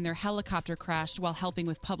died when their helicopter crashed while helping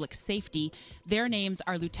with public safety. Their names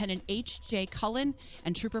are Lieutenant H.J. Cullen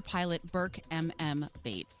and Trooper Pilot Burke M.M.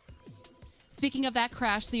 Bates. Speaking of that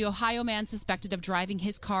crash, the Ohio man suspected of driving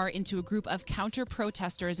his car into a group of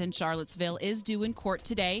counter-protesters in Charlottesville is due in court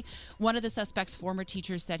today. One of the suspect's former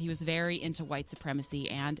teachers said he was very into white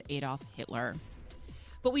supremacy and Adolf Hitler.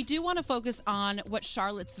 But we do want to focus on what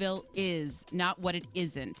Charlottesville is, not what it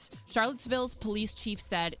isn't. Charlottesville's police chief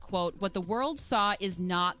said, quote, "What the world saw is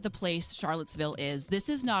not the place Charlottesville is. This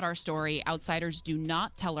is not our story. Outsiders do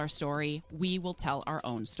not tell our story. We will tell our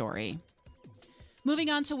own story."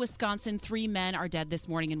 Moving on to Wisconsin, 3 men are dead this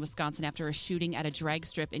morning in Wisconsin after a shooting at a drag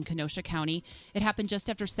strip in Kenosha County. It happened just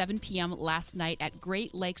after 7 p.m. last night at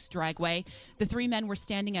Great Lakes Dragway. The 3 men were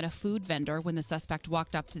standing at a food vendor when the suspect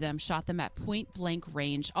walked up to them, shot them at point-blank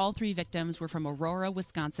range. All 3 victims were from Aurora,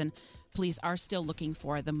 Wisconsin. Police are still looking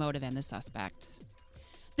for the motive and the suspect.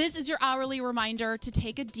 This is your hourly reminder to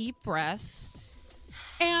take a deep breath.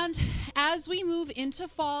 And as we move into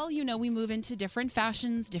fall, we move into different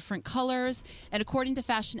fashions, different colors. And according to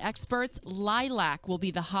fashion experts, lilac will be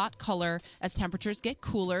the hot color as temperatures get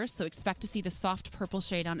cooler. So expect to see the soft purple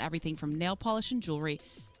shade on everything from nail polish and jewelry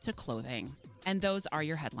to clothing. And those are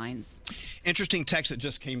your headlines. Interesting text that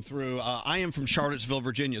just came through. I am from Charlottesville,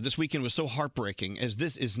 Virginia. This weekend was so heartbreaking, as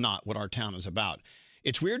this is not what our town is about.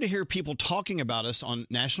 It's weird to hear people talking about us on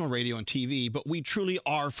national radio and TV, but we truly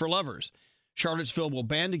are for lovers. Charlottesville will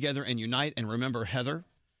band together and unite and remember Heather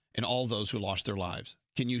and all those who lost their lives.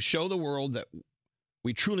 Can you show the world that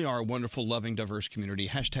we truly are a wonderful, loving, diverse community?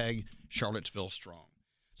 Hashtag Charlottesville Strong.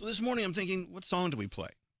 So this morning I'm thinking, what song do we play?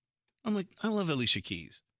 I'm like, I love Alicia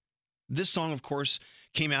Keys. This song, of course,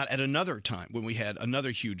 came out at another time when we had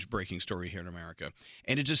another huge breaking story here in America.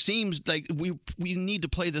 And it just seems like we need to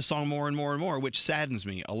play this song more and more and more, which saddens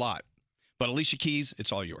me a lot. But Alicia Keys,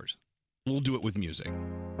 it's all yours. We'll do it with music.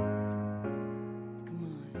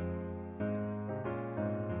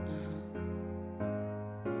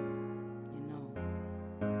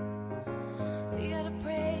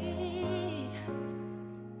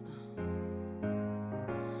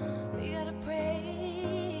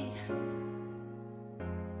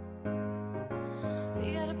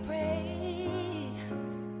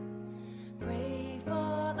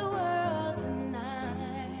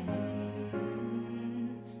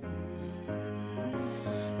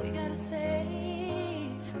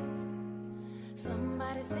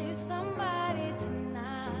 Somebody save somebody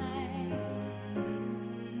tonight.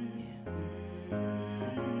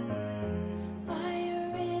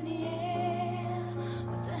 Fire in the air.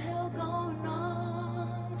 What the hell going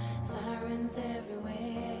on? Sirens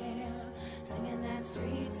everywhere. Singing that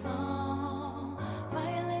street song.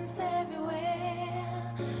 Violence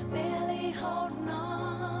everywhere. Barely holding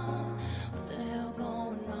on. What the hell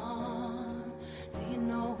going on? Do you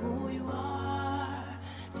know who you are?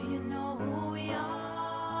 Do you know who we are?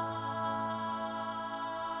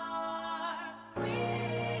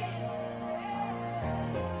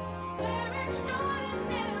 We're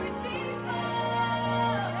extraordinary people,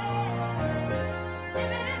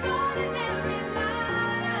 living an ordinary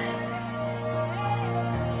life.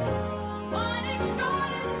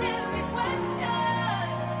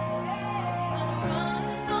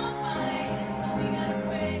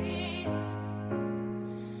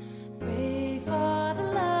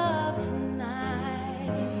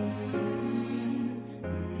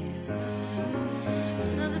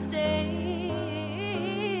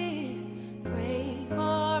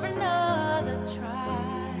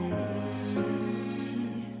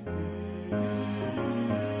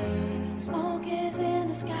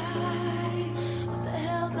 sky. What the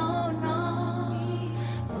hell going on?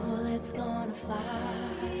 Bullets gonna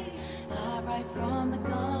fly. High right from the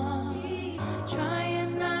gun.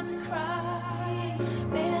 Trying not to cry.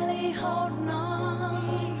 Barely holding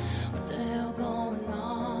on. What the hell going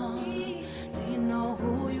on? Do you know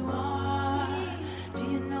who you are? Do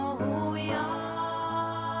you know who we are?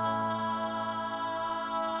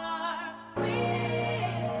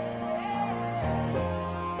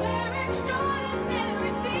 We're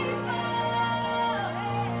extraordinary people,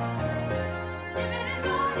 living an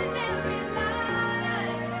ordinary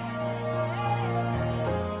life.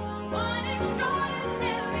 One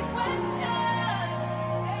extraordinary question: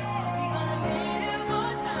 are we gonna live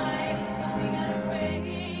or die? So we gotta pray.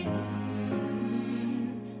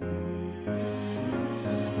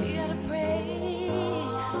 We gotta pray.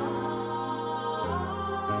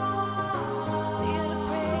 We gotta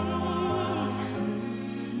pray.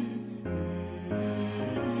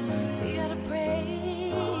 We gotta pray.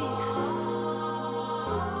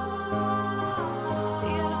 We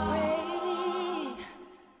gotta pray.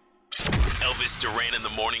 Elvis Duran in the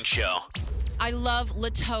Morning Show. I love La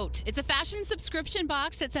Tote. It's a fashion subscription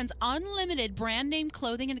box that sends unlimited brand name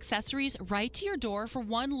clothing and accessories right to your door for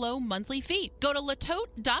one low monthly fee. Go to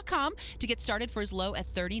latote.com to get started for as low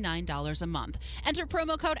as $39 a month. Enter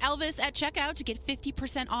promo code Elvis at checkout to get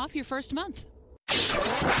 50% off your first month.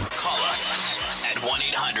 Call us at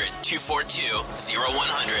 1-800-242-0100.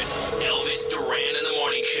 Elvis Duran in the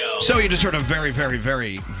Morning Show. So you just heard a very, very,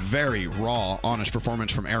 very, very raw, honest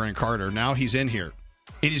performance from Aaron Carter. Now he's in here,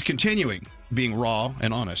 and he's continuing being raw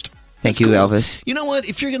and honest. Thank you, Elvis. You know what?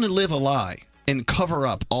 If you're going to live a lie and cover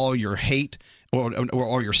up all your hate or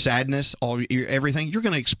all your sadness, all your everything, you're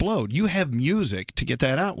going to explode. You have music to get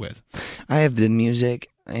that out with. I have the music,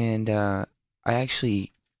 and I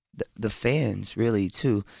actually, the fans really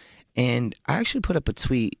too. And I actually put up a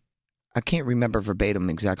tweet. I can't remember verbatim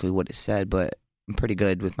exactly what it said, but I'm pretty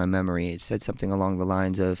good with my memory. It said something along the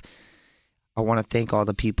lines of, I want to thank all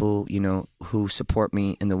the people, who support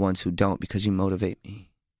me and the ones who don't, because you motivate me.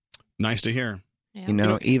 Nice to hear.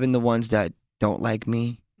 Yeah. Even the ones that don't like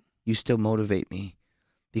me, you still motivate me,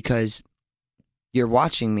 because you're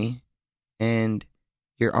watching me and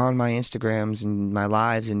you're on my Instagrams and my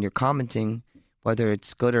lives and you're commenting, whether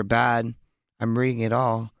it's good or bad. I'm reading it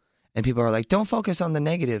all. And people are like, don't focus on the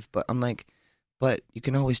negative. But I'm like, but you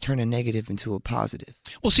can always turn a negative into a positive.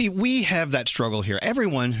 Well, see, we have that struggle here.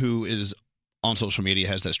 Everyone who is on social media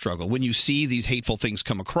has that struggle. When you see these hateful things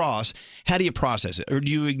come across, how do you process it? Or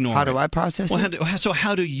do you ignore it? How do I process it? So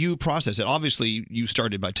how do you process it? Obviously, you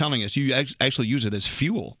started by telling us you actually use it as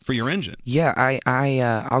fuel for your engine. Yeah,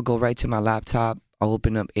 I'll go right to my laptop. I'll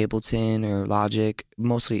open up Ableton or Logic.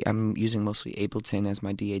 I'm using mostly Ableton as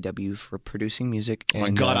my DAW for producing music. Oh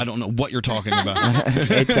my God, I don't know what you're talking about.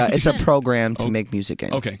 It's a program to make music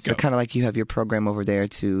in. Okay, so kind of like you have your program over there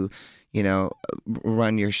to,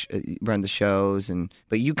 run the shows,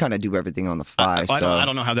 but you kind of do everything on the fly. I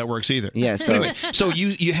don't know how that works either. Yeah. So anyway, so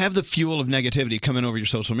you have the fuel of negativity coming over your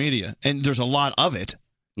social media, and there's a lot of it.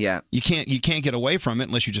 Yeah. You can't get away from it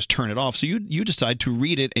unless you just turn it off. So you decide to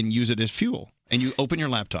read it and use it as fuel, and you open your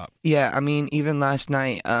laptop. Yeah, I mean, even last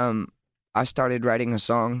night, I started writing a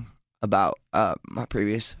song about my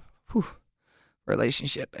previous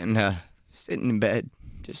relationship, and sitting in bed,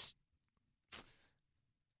 just.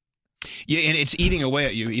 Yeah, and it's eating away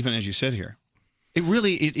at you, even as you sit here. It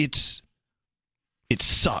really, it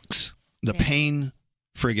sucks. The pain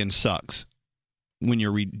friggin' sucks. When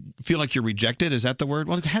you feel like you're rejected, is that the word?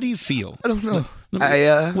 Well, how do you feel? I don't know.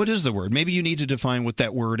 What is the word? Maybe you need to define what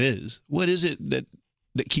that word is. What is it that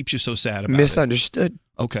keeps you so sad about misunderstood.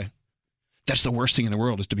 it? Okay. That's the worst thing in the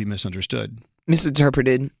world, is to be misunderstood.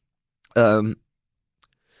 Misinterpreted. So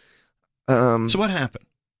what happened?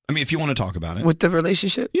 I mean, if you want to talk about it. With the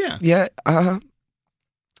relationship? Yeah. Yeah.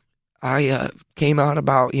 I came out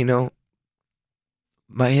about,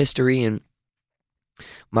 my history and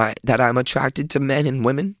that I'm attracted to men and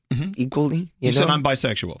women equally. You said I'm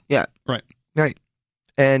bisexual. Yeah. Right.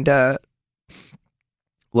 And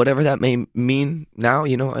whatever that may mean now,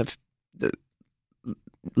 if the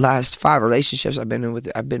last 5 relationships I've been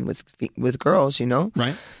with girls,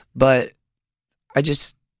 Right. But I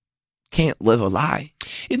just can't live a lie.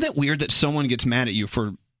 Isn't that weird that someone gets mad at you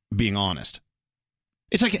for being honest?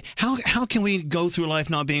 It's like, how can we go through life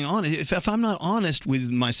not being honest? If I'm not honest with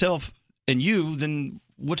myself and you, then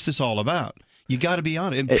what's this all about? You got to be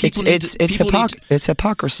honest. It's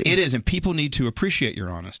hypocrisy. It is, and people need to appreciate your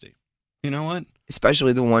honesty. You know what?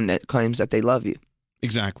 Especially the one that claims that they love you.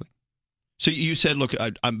 Exactly. So you said, look,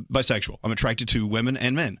 I'm bisexual. I'm attracted to women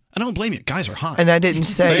and men. I don't blame you. Guys are hot. And I didn't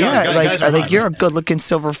say, They are. Guys are hot. you're a good-looking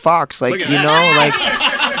silver fox, like Look at you that. know, like.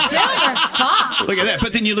 Silver fox. Look at that.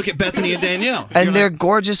 But then you look at Bethany and Danielle. And they're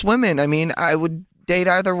gorgeous women. I mean, I would date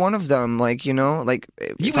either one of them. Like, you know, like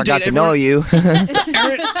if I would got date to know you.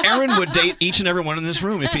 Aaron would date each and every one in this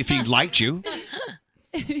room if he liked you.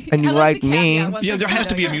 And you like me. Yeah, there has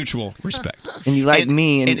to be a mutual respect. And you like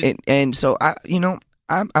me. And so,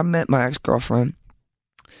 I met my ex-girlfriend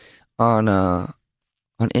on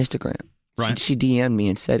Instagram. Right. She DM'd me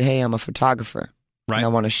and said, hey, I'm a photographer. Right. And I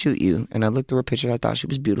want to shoot you. And I looked through her picture. I thought she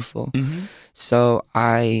was beautiful. Mm-hmm. So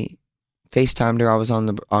I FaceTimed her. I was on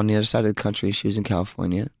the other side of the country. She was in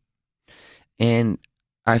California. And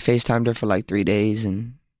I FaceTimed her for like 3 days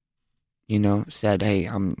and, you know, said, hey,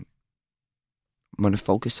 I'm going to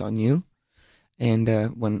focus on you. And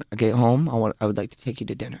when I get home, I would like to take you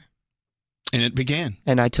to dinner. And it began.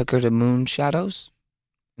 And I took her to Moon Shadows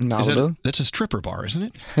in Malibu. That's a stripper bar, isn't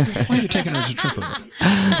it? Why are you taking her to a stripper bar?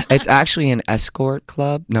 It's actually an escort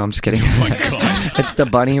club. No, I'm just kidding. Oh, my God. It's the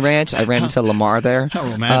Bunny Ranch. I ran into Lamar there. How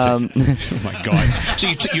romantic. Oh, my God. So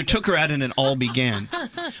you took her out and it all began.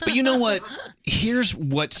 But you know what? Here's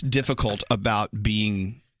what's difficult about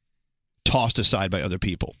being tossed aside by other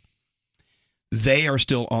people. They are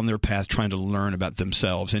still on their path trying to learn about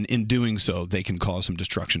themselves, and in doing so, they can cause some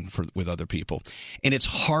destruction with other people. And it's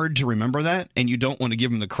hard to remember that, and you don't want to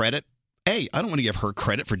give them the credit. Hey, I don't want to give her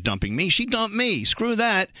credit for dumping me. She dumped me. Screw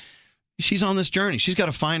that. She's on this journey. She's got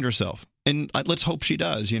to find herself, and let's hope she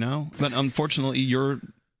does, you know? But unfortunately, you're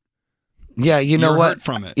you know what? hurt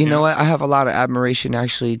from it. You know what? I have a lot of admiration,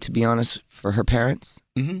 actually, to be honest, for her parents.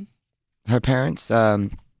 Mm-hmm. Her parents,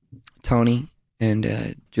 Tony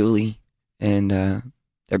and Julie. And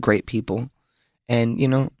they're great people. And, you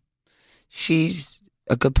know, she's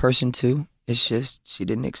a good person, too. It's just she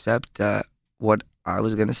didn't accept what I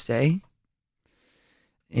was going to say.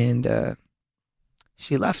 And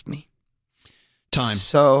she left me. Time.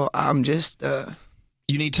 So I'm just...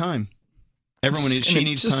 you need time. Everyone needs... She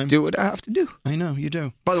needs just time. do what I have to do. I know, you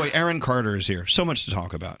do. By the way, Aaron Carter is here. So much to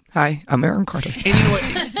talk about. Hi, I'm Aaron Carter. And you know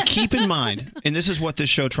what? Keep in mind, and this is what this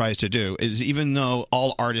show tries to do, is even though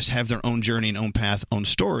all artists have their own journey and own path, own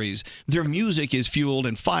stories, their music is fueled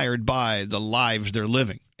and fired by the lives they're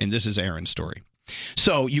living. And this is Aaron's story.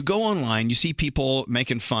 So you go online, you see people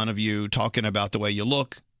making fun of you, talking about the way you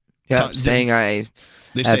look. Yeah, saying I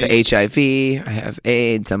have HIV, I have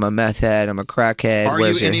AIDS, I'm a meth head, I'm a crackhead,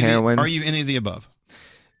 where's your heroin? Are you any of the above?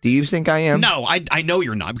 Do you think I am? No, I know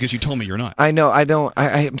you're not because you told me you're not. I know. I don't.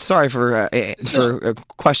 I'm sorry for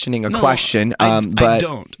questioning a question. I but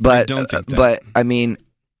don't. But I don't think that. But I mean,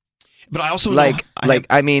 but I also I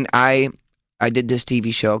did this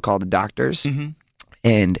TV show called The Doctors,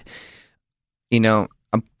 and you know,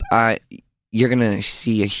 you're gonna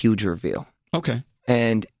see a huge reveal. Okay.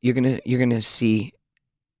 And you're gonna see,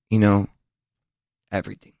 you know,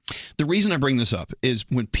 everything. The reason I bring this up is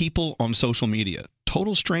when people on social media,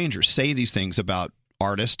 total strangers, say these things about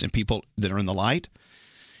artists and people that are in the light,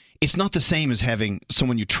 it's not the same as having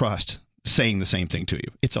someone you trust saying the same thing to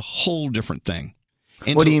you. It's a whole different thing.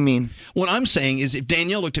 And What do you mean? What I'm saying is if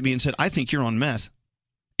Danielle looked at me and said, I think you're on meth,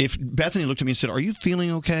 if Bethany looked at me and said, are you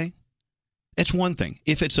feeling okay? It's one thing.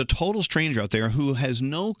 If it's a total stranger out there who has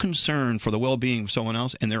no concern for the well-being of someone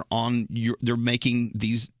else and they're making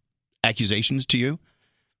these accusations to you,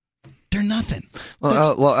 they're nothing.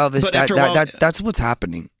 Well, Elvis, that's what's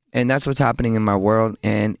happening. And that's what's happening in my world.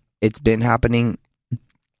 And it's been happening.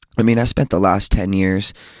 I mean, I spent the last 10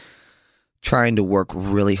 years trying to work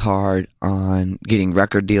really hard on getting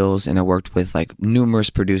record deals. And I worked with like numerous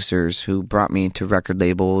producers who brought me to record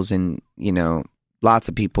labels and, you know, lots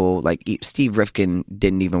of people. Like Steve Rifkin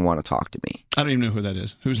didn't even want to talk to me. I don't even know who that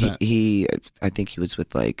is. Who's that? I think he was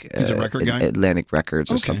with like He's a record guy? Atlantic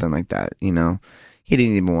Records or something like that, you know. He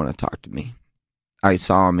didn't even want to talk to me. I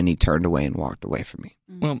saw him and he turned away and walked away from me.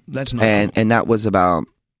 Well, that's not cool. And that was about,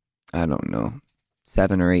 I don't know,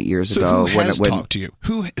 7 or 8 years ago. Who has talked to you?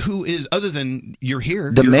 Who is, other than you're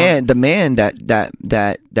here? The man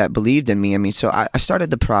that believed in me. I mean, so I started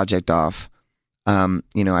the project off.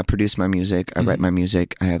 You know, I produce my music. I write my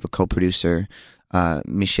music. I have a co-producer,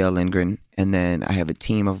 Michelle Lindgren, and then I have a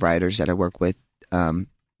team of writers that I work with.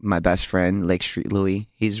 My best friend, Lake Street Louie.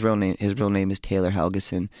 His real name is Taylor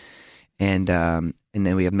Helgeson, and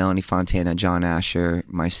then we have Melanie Fontana, John Asher,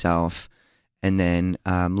 myself, and then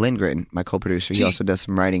Lindgren, my co-producer. He also does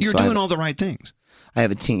some writing. You're doing all the right things. I have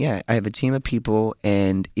a team. Yeah, I have a team of people,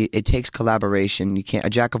 and it takes collaboration. You can't. A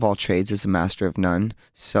jack of all trades is a master of none.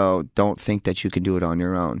 So don't think that you can do it on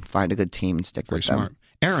your own. Find a good team and stick with them.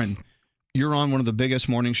 Aaron, you're on one of the biggest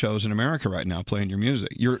morning shows in America right now playing your music.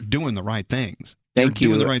 You're doing the right things. Thank You're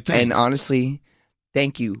you. doing the right things. And honestly,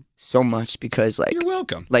 thank you so much because, like, you're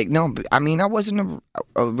welcome. Like, no, but, I mean, I wasn't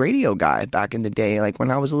a radio guy back in the day. Like,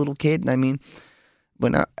 when I was a little kid, I mean,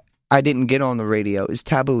 when I didn't get on the radio, it's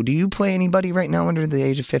taboo. Do you play anybody right now under the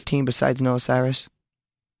age of 15 besides Noah Cyrus?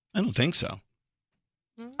 I don't think so.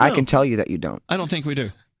 I can tell you that you don't. I don't think we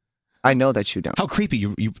do. I know that you don't. How creepy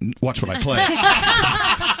you watch what I play.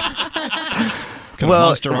 Kind of Well,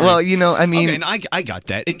 monster, aren't well, you? you know, I mean- okay, and I got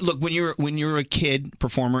that. Look, when you're a kid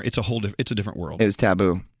performer, it's a different world. It was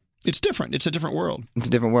taboo. It's different. It's a different world. It's a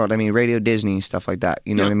different world. I mean, Radio Disney, stuff like that.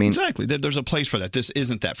 You know what I mean? Exactly. There's a place for that. This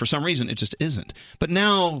isn't that. For some reason, it just isn't. But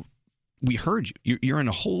now we heard you. You're in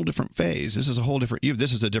a whole different phase. This is a whole different.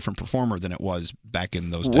 This is a different performer than it was back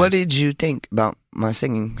in those days. What did you think about my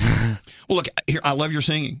singing? Well, look here. I love your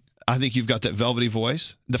singing. I think you've got that velvety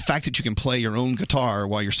voice. The fact that you can play your own guitar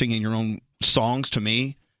while you're singing your own songs, to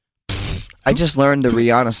me. I just learned the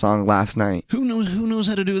Rihanna song last night. Who knows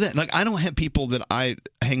how to do that? Like, I don't have people that I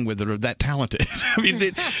hang with that are that talented. I mean,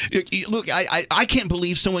 look, I can't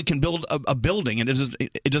believe someone can build a building and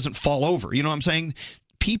it doesn't fall over. You know what I'm saying?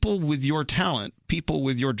 People with your talent, people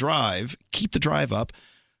with your drive, keep the drive up.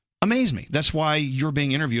 Amaze me. That's why you're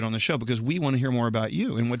being interviewed on the show, because we want to hear more about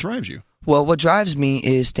you and what drives you. Well, what drives me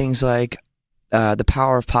is things like The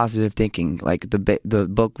Power of Positive Thinking, like the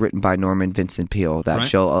book written by Norman Vincent Peale that Right.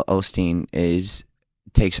 Joel Osteen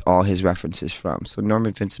takes all his references from. So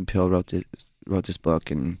Norman Vincent Peale wrote this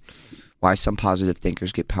book, and why some positive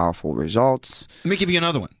thinkers get powerful results. Let me give you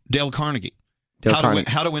another one. Dale Carnegie.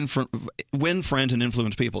 How to win friends and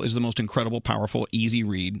influence people is the most incredible, powerful, easy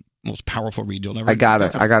read, most powerful read you'll ever. I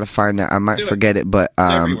gotta find that. I might Do it. forget it, but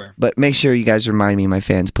everywhere. but make sure you guys remind me, my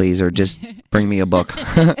fans, please, or just bring me a book.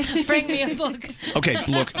 Bring me a book. Okay,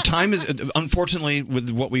 look, time is, unfortunately, with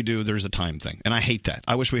what we do, there's a time thing, and I hate that.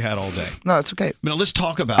 I wish we had all day. No, it's okay. But let's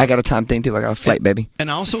talk about. I got a time thing too. I got a flight, baby. And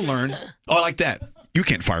I also learned. Oh, I like that. You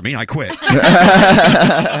can't fire me. I quit.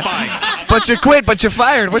 But you quit, but you're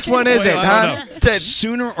fired. Which one is Well, it, I huh? don't know.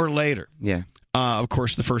 Sooner or later. Yeah. Of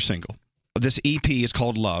course, the first single. This EP is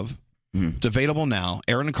called Love. It's available now.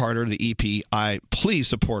 Aaron Carter, the EP. Please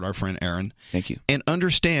support our friend Aaron. Thank you. And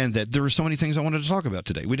understand that there were so many things I wanted to talk about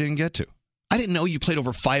today. We didn't get to. I didn't know you played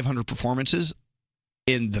over 500 performances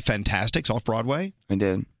in the Fantastics off Broadway. I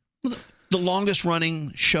did. The longest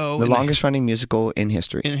running show. The longest running musical in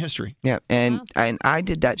history. In history. Yeah, and I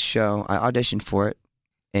did that show. I auditioned for it,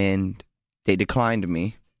 and they declined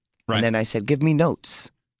me. Right. And then I said, "Give me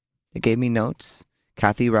notes." They gave me notes.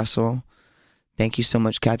 Kathy Russell. Thank you so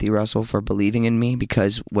much, Kathy Russell, for believing in me,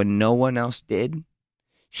 because when no one else did,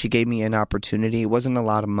 she gave me an opportunity. It wasn't a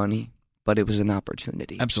lot of money, but it was an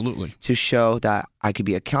opportunity. Absolutely. To show that I could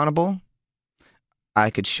be accountable, I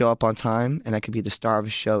could show up on time, and I could be the star of a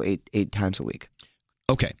show eight times a week.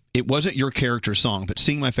 Okay. It wasn't your character's song, but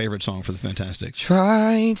sing my favorite song for the Fantastics.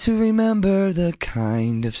 Try to remember the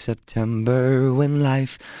kind of September when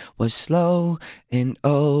life was slow and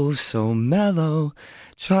oh so mellow.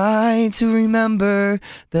 Try to remember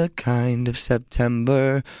the kind of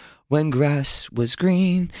September when grass was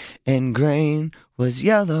green and grain was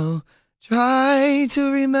yellow. Try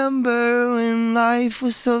to remember when life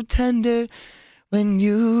was so tender, when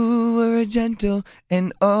you were gentle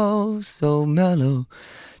and oh so mellow.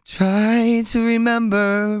 Try to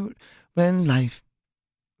remember when life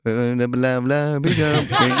and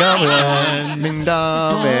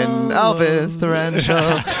Elvis Duran show.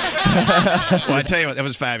 Well, I tell you what, that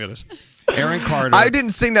was fabulous. Aaron Carter. I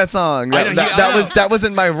didn't sing that song. I know, That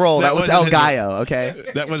wasn't my role. That was El wasn't his- Gallo. Okay.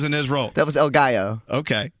 That wasn't his role. That was El Gallo.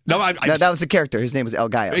 Okay. No, that was the character. His name was El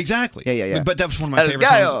Gallo. Exactly. Yeah. But that was one of my El favorite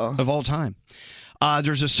Gallo. songs of all time.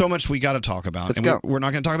 There's just so much we got to talk about. Let's and go. We're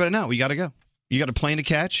not going to talk about it now. We got to go. You got a plane to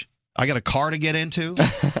catch. I got a car to get into.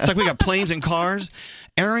 It's like we got planes and cars.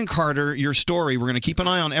 Aaron Carter, your story, we're going to keep an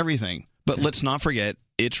eye on everything. But let's not forget,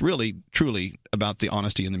 it's really, truly about the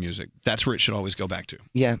honesty in the music. That's where it should always go back to.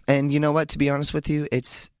 Yeah, and you know what? To be honest with you,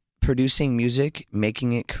 it's producing music,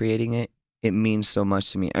 making it, creating it. It means so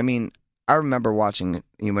much to me. I mean, I remember watching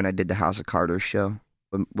when I did the House of Carter show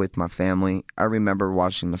with my family. I remember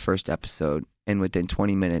watching the first episode, and within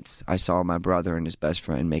 20 minutes, I saw my brother and his best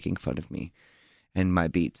friend making fun of me and my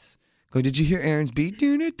beats. Go, did you hear Aaron's beat?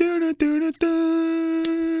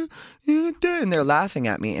 And they're laughing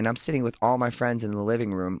at me, and I'm sitting with all my friends in the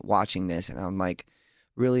living room watching this, and I'm like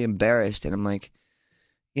really embarrassed, and I'm like,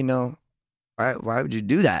 you know, why would you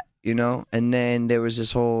do that? You know? And then there was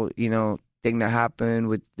this whole, thing that happened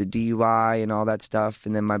with the DUI and all that stuff,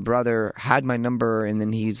 and then my brother had my number, and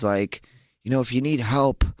then he's like, if you need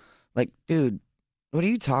help, like, dude, What are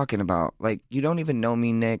you talking about? Like, you don't even know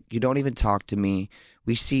me, Nick. You don't even talk to me.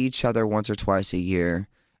 We see each other once or twice a year,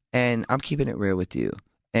 and I'm keeping it real with you.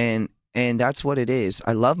 And that's what it is.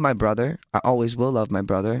 I love my brother. I always will love my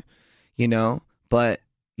brother, you know, but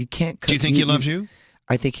you can't. Do you think he loves you?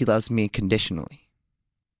 I think he loves me conditionally.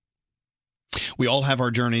 We all have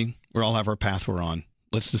our journey. We all have our path we're on.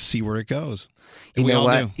 Let's just see where it goes. And You we know all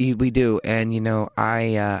what? do. We do. And, you know,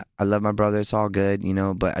 I love my brother. It's all good, you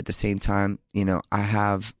know, but at the same time, you know, I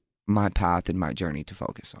have my path and my journey to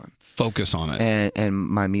focus on. Focus on it. And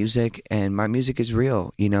my music is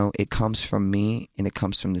real. You know, it comes from me and it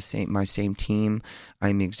comes from my same team.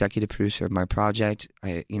 I'm the executive producer of my project.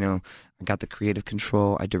 I got the creative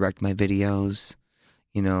control. I direct my videos.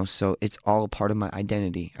 You know, so it's all a part of my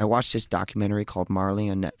identity. I watched this documentary called Marley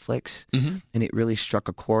on Netflix, and it really struck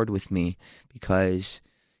a chord with me because,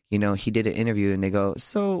 you know, he did an interview and they go,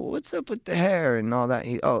 "So what's up with the hair and all that?"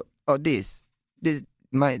 This is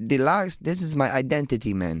my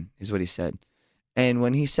identity, man, is what he said. And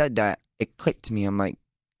when he said that, it clicked to me. I'm like,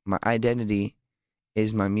 my identity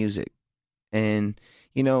is my music. And,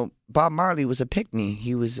 you know, Bob Marley was a pick-me.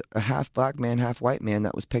 He was a half black man, half white man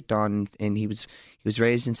that was picked on, and he was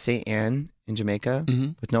raised in St. Anne in Jamaica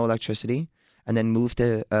with no electricity, and then moved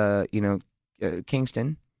to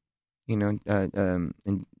Kingston, in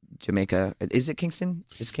Jamaica. Is it Kingston?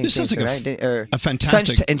 It's Kingston. This sounds like right? a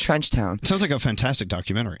fantastic Trenchtown. It sounds like a fantastic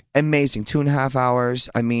documentary. Amazing, 2.5 hours.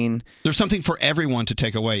 I mean, there's something for everyone to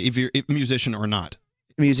take away, if you're a musician or not.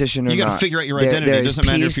 Musician or not, you got to figure out your identity. It doesn't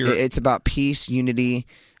matter if you're. It's about peace, unity,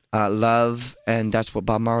 love, and that's what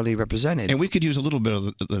Bob Marley represented. And we could use a little bit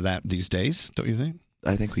of that these days, don't you think?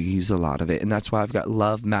 I think we use a lot of it, and that's why I've got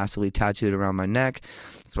love massively tattooed around my neck.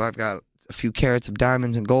 That's why I've got a few carats of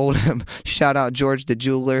diamonds and gold. Shout out George the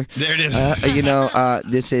jeweler. There it is.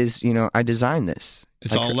 This is, I designed this.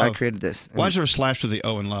 It's all love. I created this. Why is there a slash with the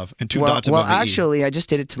O in love and two dots above the E? Well, actually, I just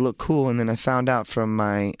did it to look cool, and then I found out from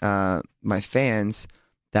my fans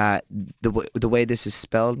that the way this is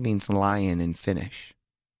spelled means lion in Finnish.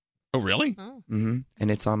 Oh, really? Mm-hmm.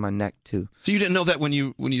 And it's on my neck too. So you didn't know that when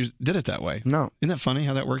you did it that way? No. Isn't that funny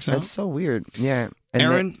how that works out? That's so weird. Yeah. And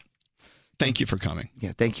Aaron, thank you for coming.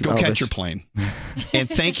 Yeah, thank you. Go Elvis. catch your plane. And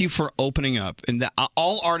thank you for opening up. And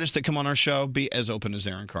all artists that come on our show, be as open as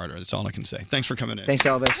Aaron Carter. That's all I can say. Thanks for coming in. Thanks,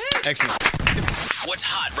 Elvis. Excellent. What's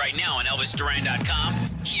hot right now on ElvisDuran.com?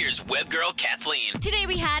 Here's web girl Kathleen. Today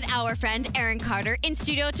we had our friend Aaron Carter in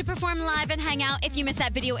studio to perform live and hang out. If you missed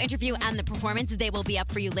that video interview and the performance, they will be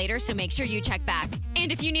up for you later, so make sure you check back.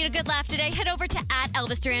 And if you need a good laugh today, head over to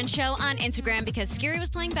 @ElvisDuran Show on Instagram because Scary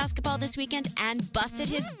was playing basketball this weekend and busted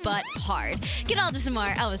his butt hard. Get all this and more,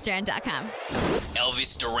 ElvisDuran.com.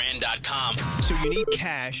 ElvisDuran.com. So you need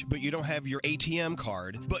cash, but you don't have your ATM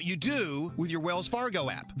card, but you do with your Wells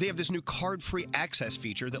Fargo app. They have this new card-free access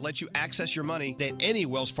feature that lets you access your money at any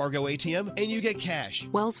Wells Fargo ATM, and you get cash.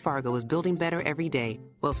 Wells Fargo is building better every day.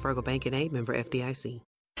 Wells Fargo Bank and Aid, member FDIC.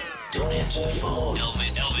 Don't answer the phone.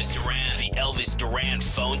 Elvis Duran, the Elvis Duran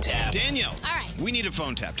phone tap. Danielle. All right. We need a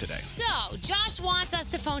phone tap today. So, Josh wants us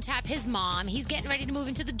to phone tap his mom. He's getting ready to move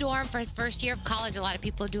into the dorm for his first year of college. A lot of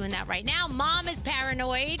people are doing that right now. Mom is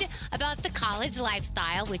paranoid about the college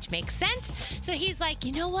lifestyle, which makes sense. So he's like,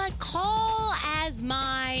 you know what? Call as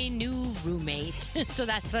my new roommate. So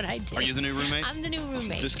that's what I did. Are you the new roommate? I'm the new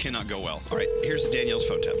roommate. This cannot go well. All right, here's Danielle's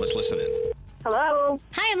phone tap. Let's listen in. Hello.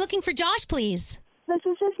 Hi, I'm looking for Josh, please. This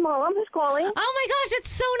is his mom. Who's calling? Oh my gosh,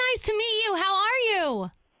 it's so nice to meet you. How are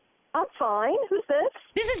you? I'm fine. Who's this?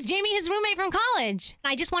 This is Jamie, his roommate from college.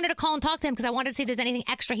 I just wanted to call and talk to him because I wanted to see if there's anything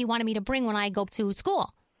extra he wanted me to bring when I go to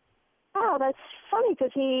school. Oh, that's funny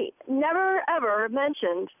because he never ever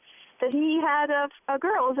mentioned that he had a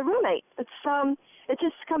girl as a roommate. It's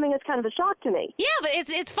just coming as kind of a shock to me. Yeah, but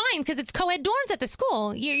it's fine because it's co-ed dorms at the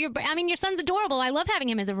school. Your son's adorable. I love having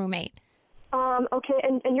him as a roommate. Okay,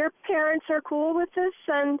 and your parents are cool with this,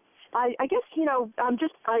 and I guess I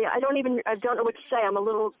don't know what to say. I'm a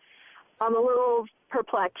little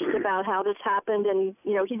perplexed about how this happened, and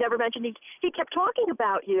he never mentioned he kept talking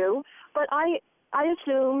about you, but I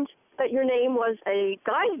assumed that your name was a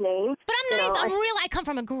guy's name. But I'm nice. I come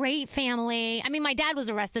from a great family. I mean, my dad was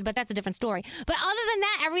arrested, but that's a different story. But other than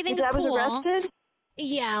that, everything is cool. Your dad was arrested?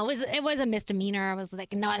 Yeah, it was a misdemeanor. I was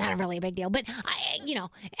like, no, not really a big deal. But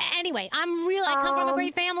anyway, I come from a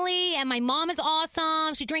great family, and my mom is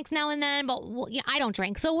awesome. She drinks now and then, but I don't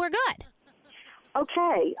drink, so we're good.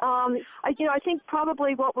 Okay. I think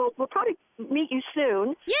probably we'll probably meet you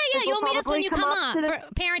soon. Yeah. You'll meet us when you come up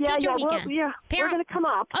for parent-teacher weekend. We're going to come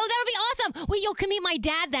up. Oh, that would be awesome. Well, you can meet my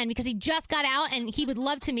dad then because he just got out and he would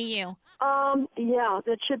love to meet you. Yeah,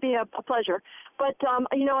 that should be a pleasure. But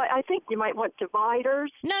I think you might want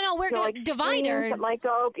dividers. No, we're like good. Dividers that might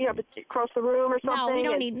go, across the room or something. No, we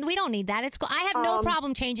don't and- need that. It's cool. I have no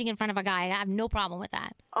problem changing in front of a guy. I have no problem with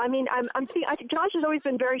that. I mean, I think Josh has always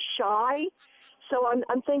been very shy, so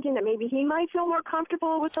I'm thinking that maybe he might feel more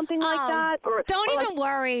comfortable with something like that. Don't even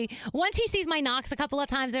worry. Once he sees my knocks a couple of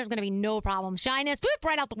times, there's going to be no problem. Shyness, whoop,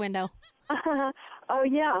 right out the window. Oh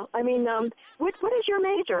yeah. I mean, what is your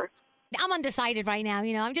major? I'm undecided right now.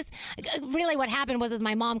 I'm just really what happened was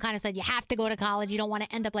my mom kind of said you have to go to college. You don't want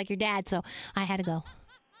to end up like your dad, so I had to go.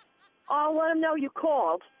 I'll let him know you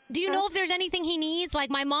called. Do you know if there's anything he needs? Like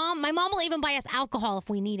my mom will even buy us alcohol if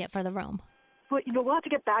we need it for the room. But we'll have to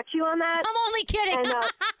get back to you on that. I'm only kidding. And,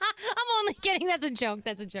 I'm only kidding. That's a joke.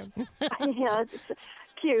 Yeah, it's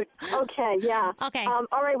cute. Okay, yeah. Okay. All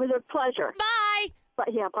right, it was a pleasure. Bye.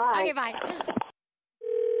 Yeah, bye. Okay, bye.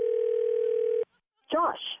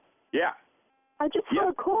 Josh. Yeah. I just had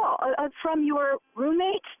a call from your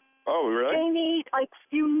roommate. Oh, really? Jamie,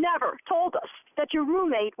 you never told us that your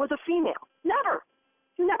roommate was a female. Never.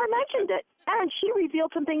 You never mentioned it. And she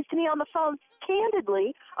revealed some things to me on the phone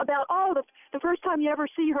candidly about, the first time you ever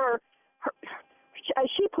see her as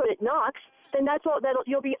she put it, knocks, then that's all.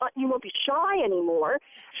 You won't be shy anymore.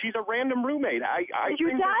 She's a random roommate.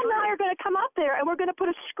 Your dad and I are going to come up there, and we're going to put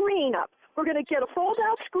a screen up. We're going to get a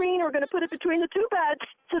fold-out screen. We're going to put it between the two beds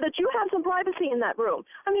so that you have some privacy in that room.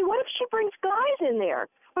 I mean, what if she brings guys in there?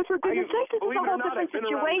 But for goodness sakes, this is a whole different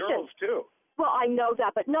situation. Too. Well, I know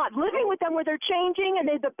that, but not living with them where they're changing and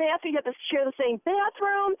the bathroom, you have to share the same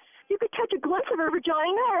bathroom. You could catch a glimpse of her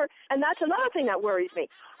vagina, and that's another thing that worries me.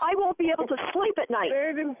 I won't be able to sleep at night.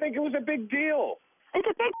 I didn't think it was a big deal. It's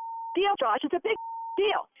a big deal, Josh. It's a big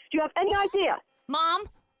deal. Do you have any idea? Mom?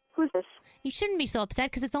 Who's this? You shouldn't be so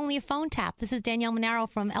upset because it's only a phone tap. This is Danielle Monaro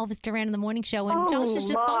from Elvis Duran in the Morning Show, and Josh is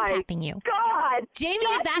just phone tapping you. God! Jamie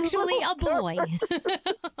is actually a boy.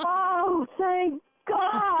 Oh, thank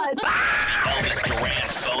God! Elvis Duran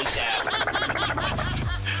phone tap.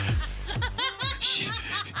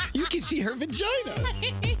 You can see her vagina.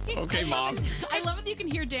 Okay, Mom. I love that you can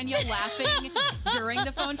hear Danielle laughing during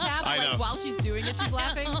the phone tap. I know. Like while she's doing it, she's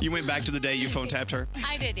laughing. You went back to the day you phone tapped her?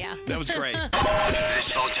 I did, yeah. That was great.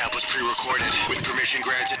 This phone tap was pre-recorded with permission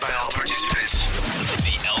granted by all participants.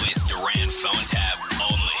 The Elvis Duran phone tap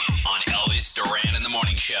only on Elvis Duran in the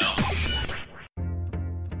Morning Show.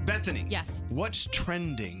 Bethany. Yes. What's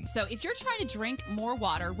trending? So if you're trying to drink more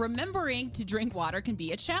water, remembering to drink water can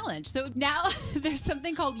be a challenge. So now there's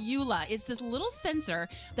something called Eula. It's this little sensor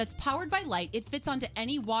that's powered by light. It fits onto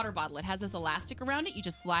any water bottle. It has this elastic around it. You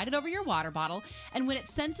just slide it over your water bottle. And when it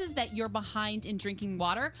senses that you're behind in drinking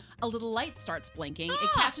water, a little light starts blinking. It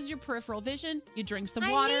catches your peripheral vision. You drink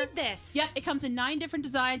some water. I need this. Yep. It comes in 9 different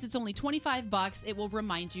designs. It's only $25. It will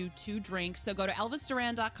remind you to drink. So go to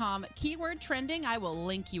elvisduran.com. Keyword trending. I will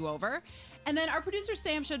link you over. And then our producer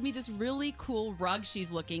Sam showed me this really cool rug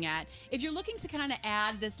she's looking at. If you're looking to kind of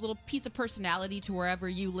add this little piece of personality to wherever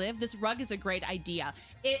you live, this rug is a great idea.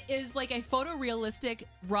 It is like a photorealistic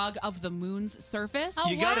rug of the moon's surface.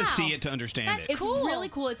 You got to see it to understand it. It's really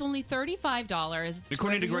cool. It's only $35.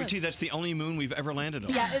 According to Greg T, that's the only moon we've ever landed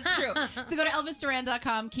on. Yeah, it's true. So go to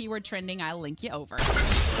elvisduran.com, keyword trending. I'll link you over.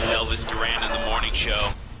 Elvis Duran in the Morning Show.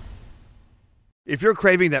 If you're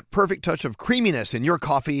craving that perfect touch of creaminess in your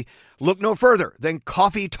coffee, look no further than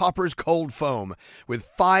Coffee Topper's Cold Foam with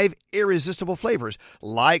 5 irresistible flavors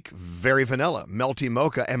like very vanilla, melty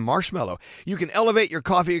mocha, and marshmallow. You can elevate your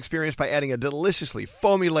coffee experience by adding a deliciously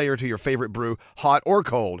foamy layer to your favorite brew, hot or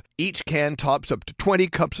cold. Each can tops up to 20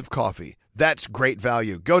 cups of coffee. That's great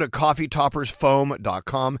value. Go to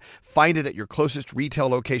coffeetoppersfoam.com, find it at your closest retail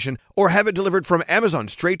location, or have it delivered from Amazon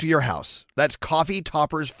straight to your house. That's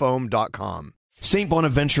coffeetoppersfoam.com. St.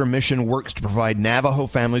 Bonaventure Mission works to provide Navajo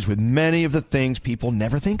families with many of the things people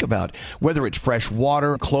never think about. Whether it's fresh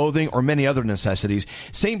water, clothing, or many other necessities,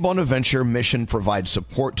 St. Bonaventure Mission provides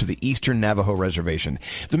support to the Eastern Navajo Reservation.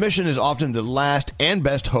 The mission is often the last and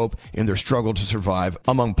best hope in their struggle to survive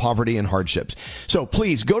among poverty and hardships. So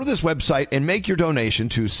please go to this website and make your donation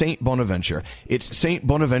to St. Bonaventure. It's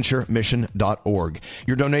stbonaventuremission.org.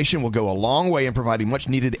 Your donation will go a long way in providing much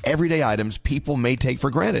needed everyday items people may take for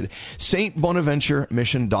granted. St. Bonaventuremission.org.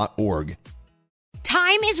 Time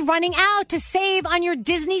Time is running out to save on your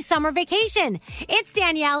Disney summer vacation. It's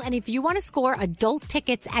Danielle, and if you want to score adult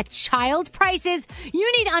tickets at child prices,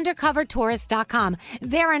 you need UndercoverTourist.com.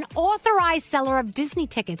 They're an authorized seller of Disney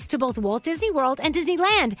tickets to both Walt Disney World and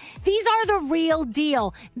Disneyland. These are the real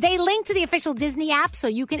deal. They link to the official Disney app so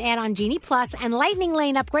you can add on Genie Plus and Lightning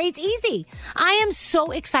Lane upgrades easy. I am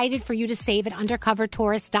so excited for you to save at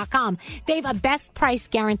UndercoverTourist.com. They've a best price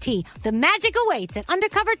guarantee. The magic awaits at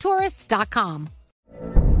UndercoverTourist.com.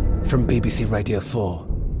 From BBC Radio 4,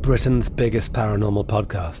 Britain's biggest paranormal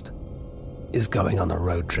podcast is going on a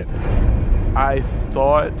road trip. I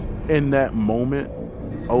thought in that moment,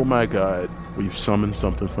 oh my God, we've summoned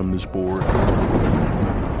something from this board.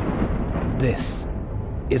 This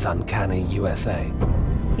is Uncanny USA.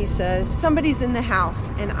 He says, somebody's in the house,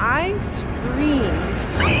 and I screamed.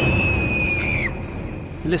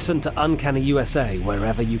 Listen to Uncanny USA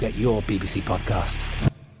wherever you get your BBC podcasts,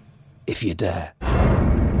 if you dare.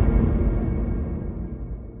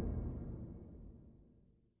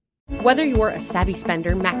 Whether you're a savvy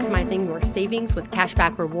spender maximizing your savings with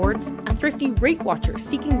cashback rewards, a thrifty rate watcher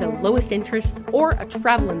seeking the lowest interest, or a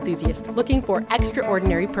travel enthusiast looking for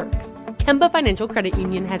extraordinary perks, Kemba Financial Credit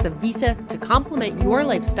Union has a visa to complement your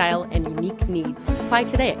lifestyle and unique needs. Apply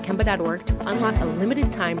today at Kemba.org to unlock a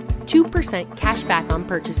limited-time 2% cash back on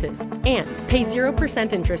purchases and pay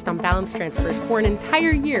 0% interest on balance transfers for an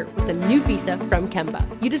entire year with a new visa from Kemba.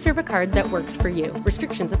 You deserve a card that works for you.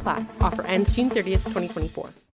 Restrictions apply. Offer ends June 30th, 2024.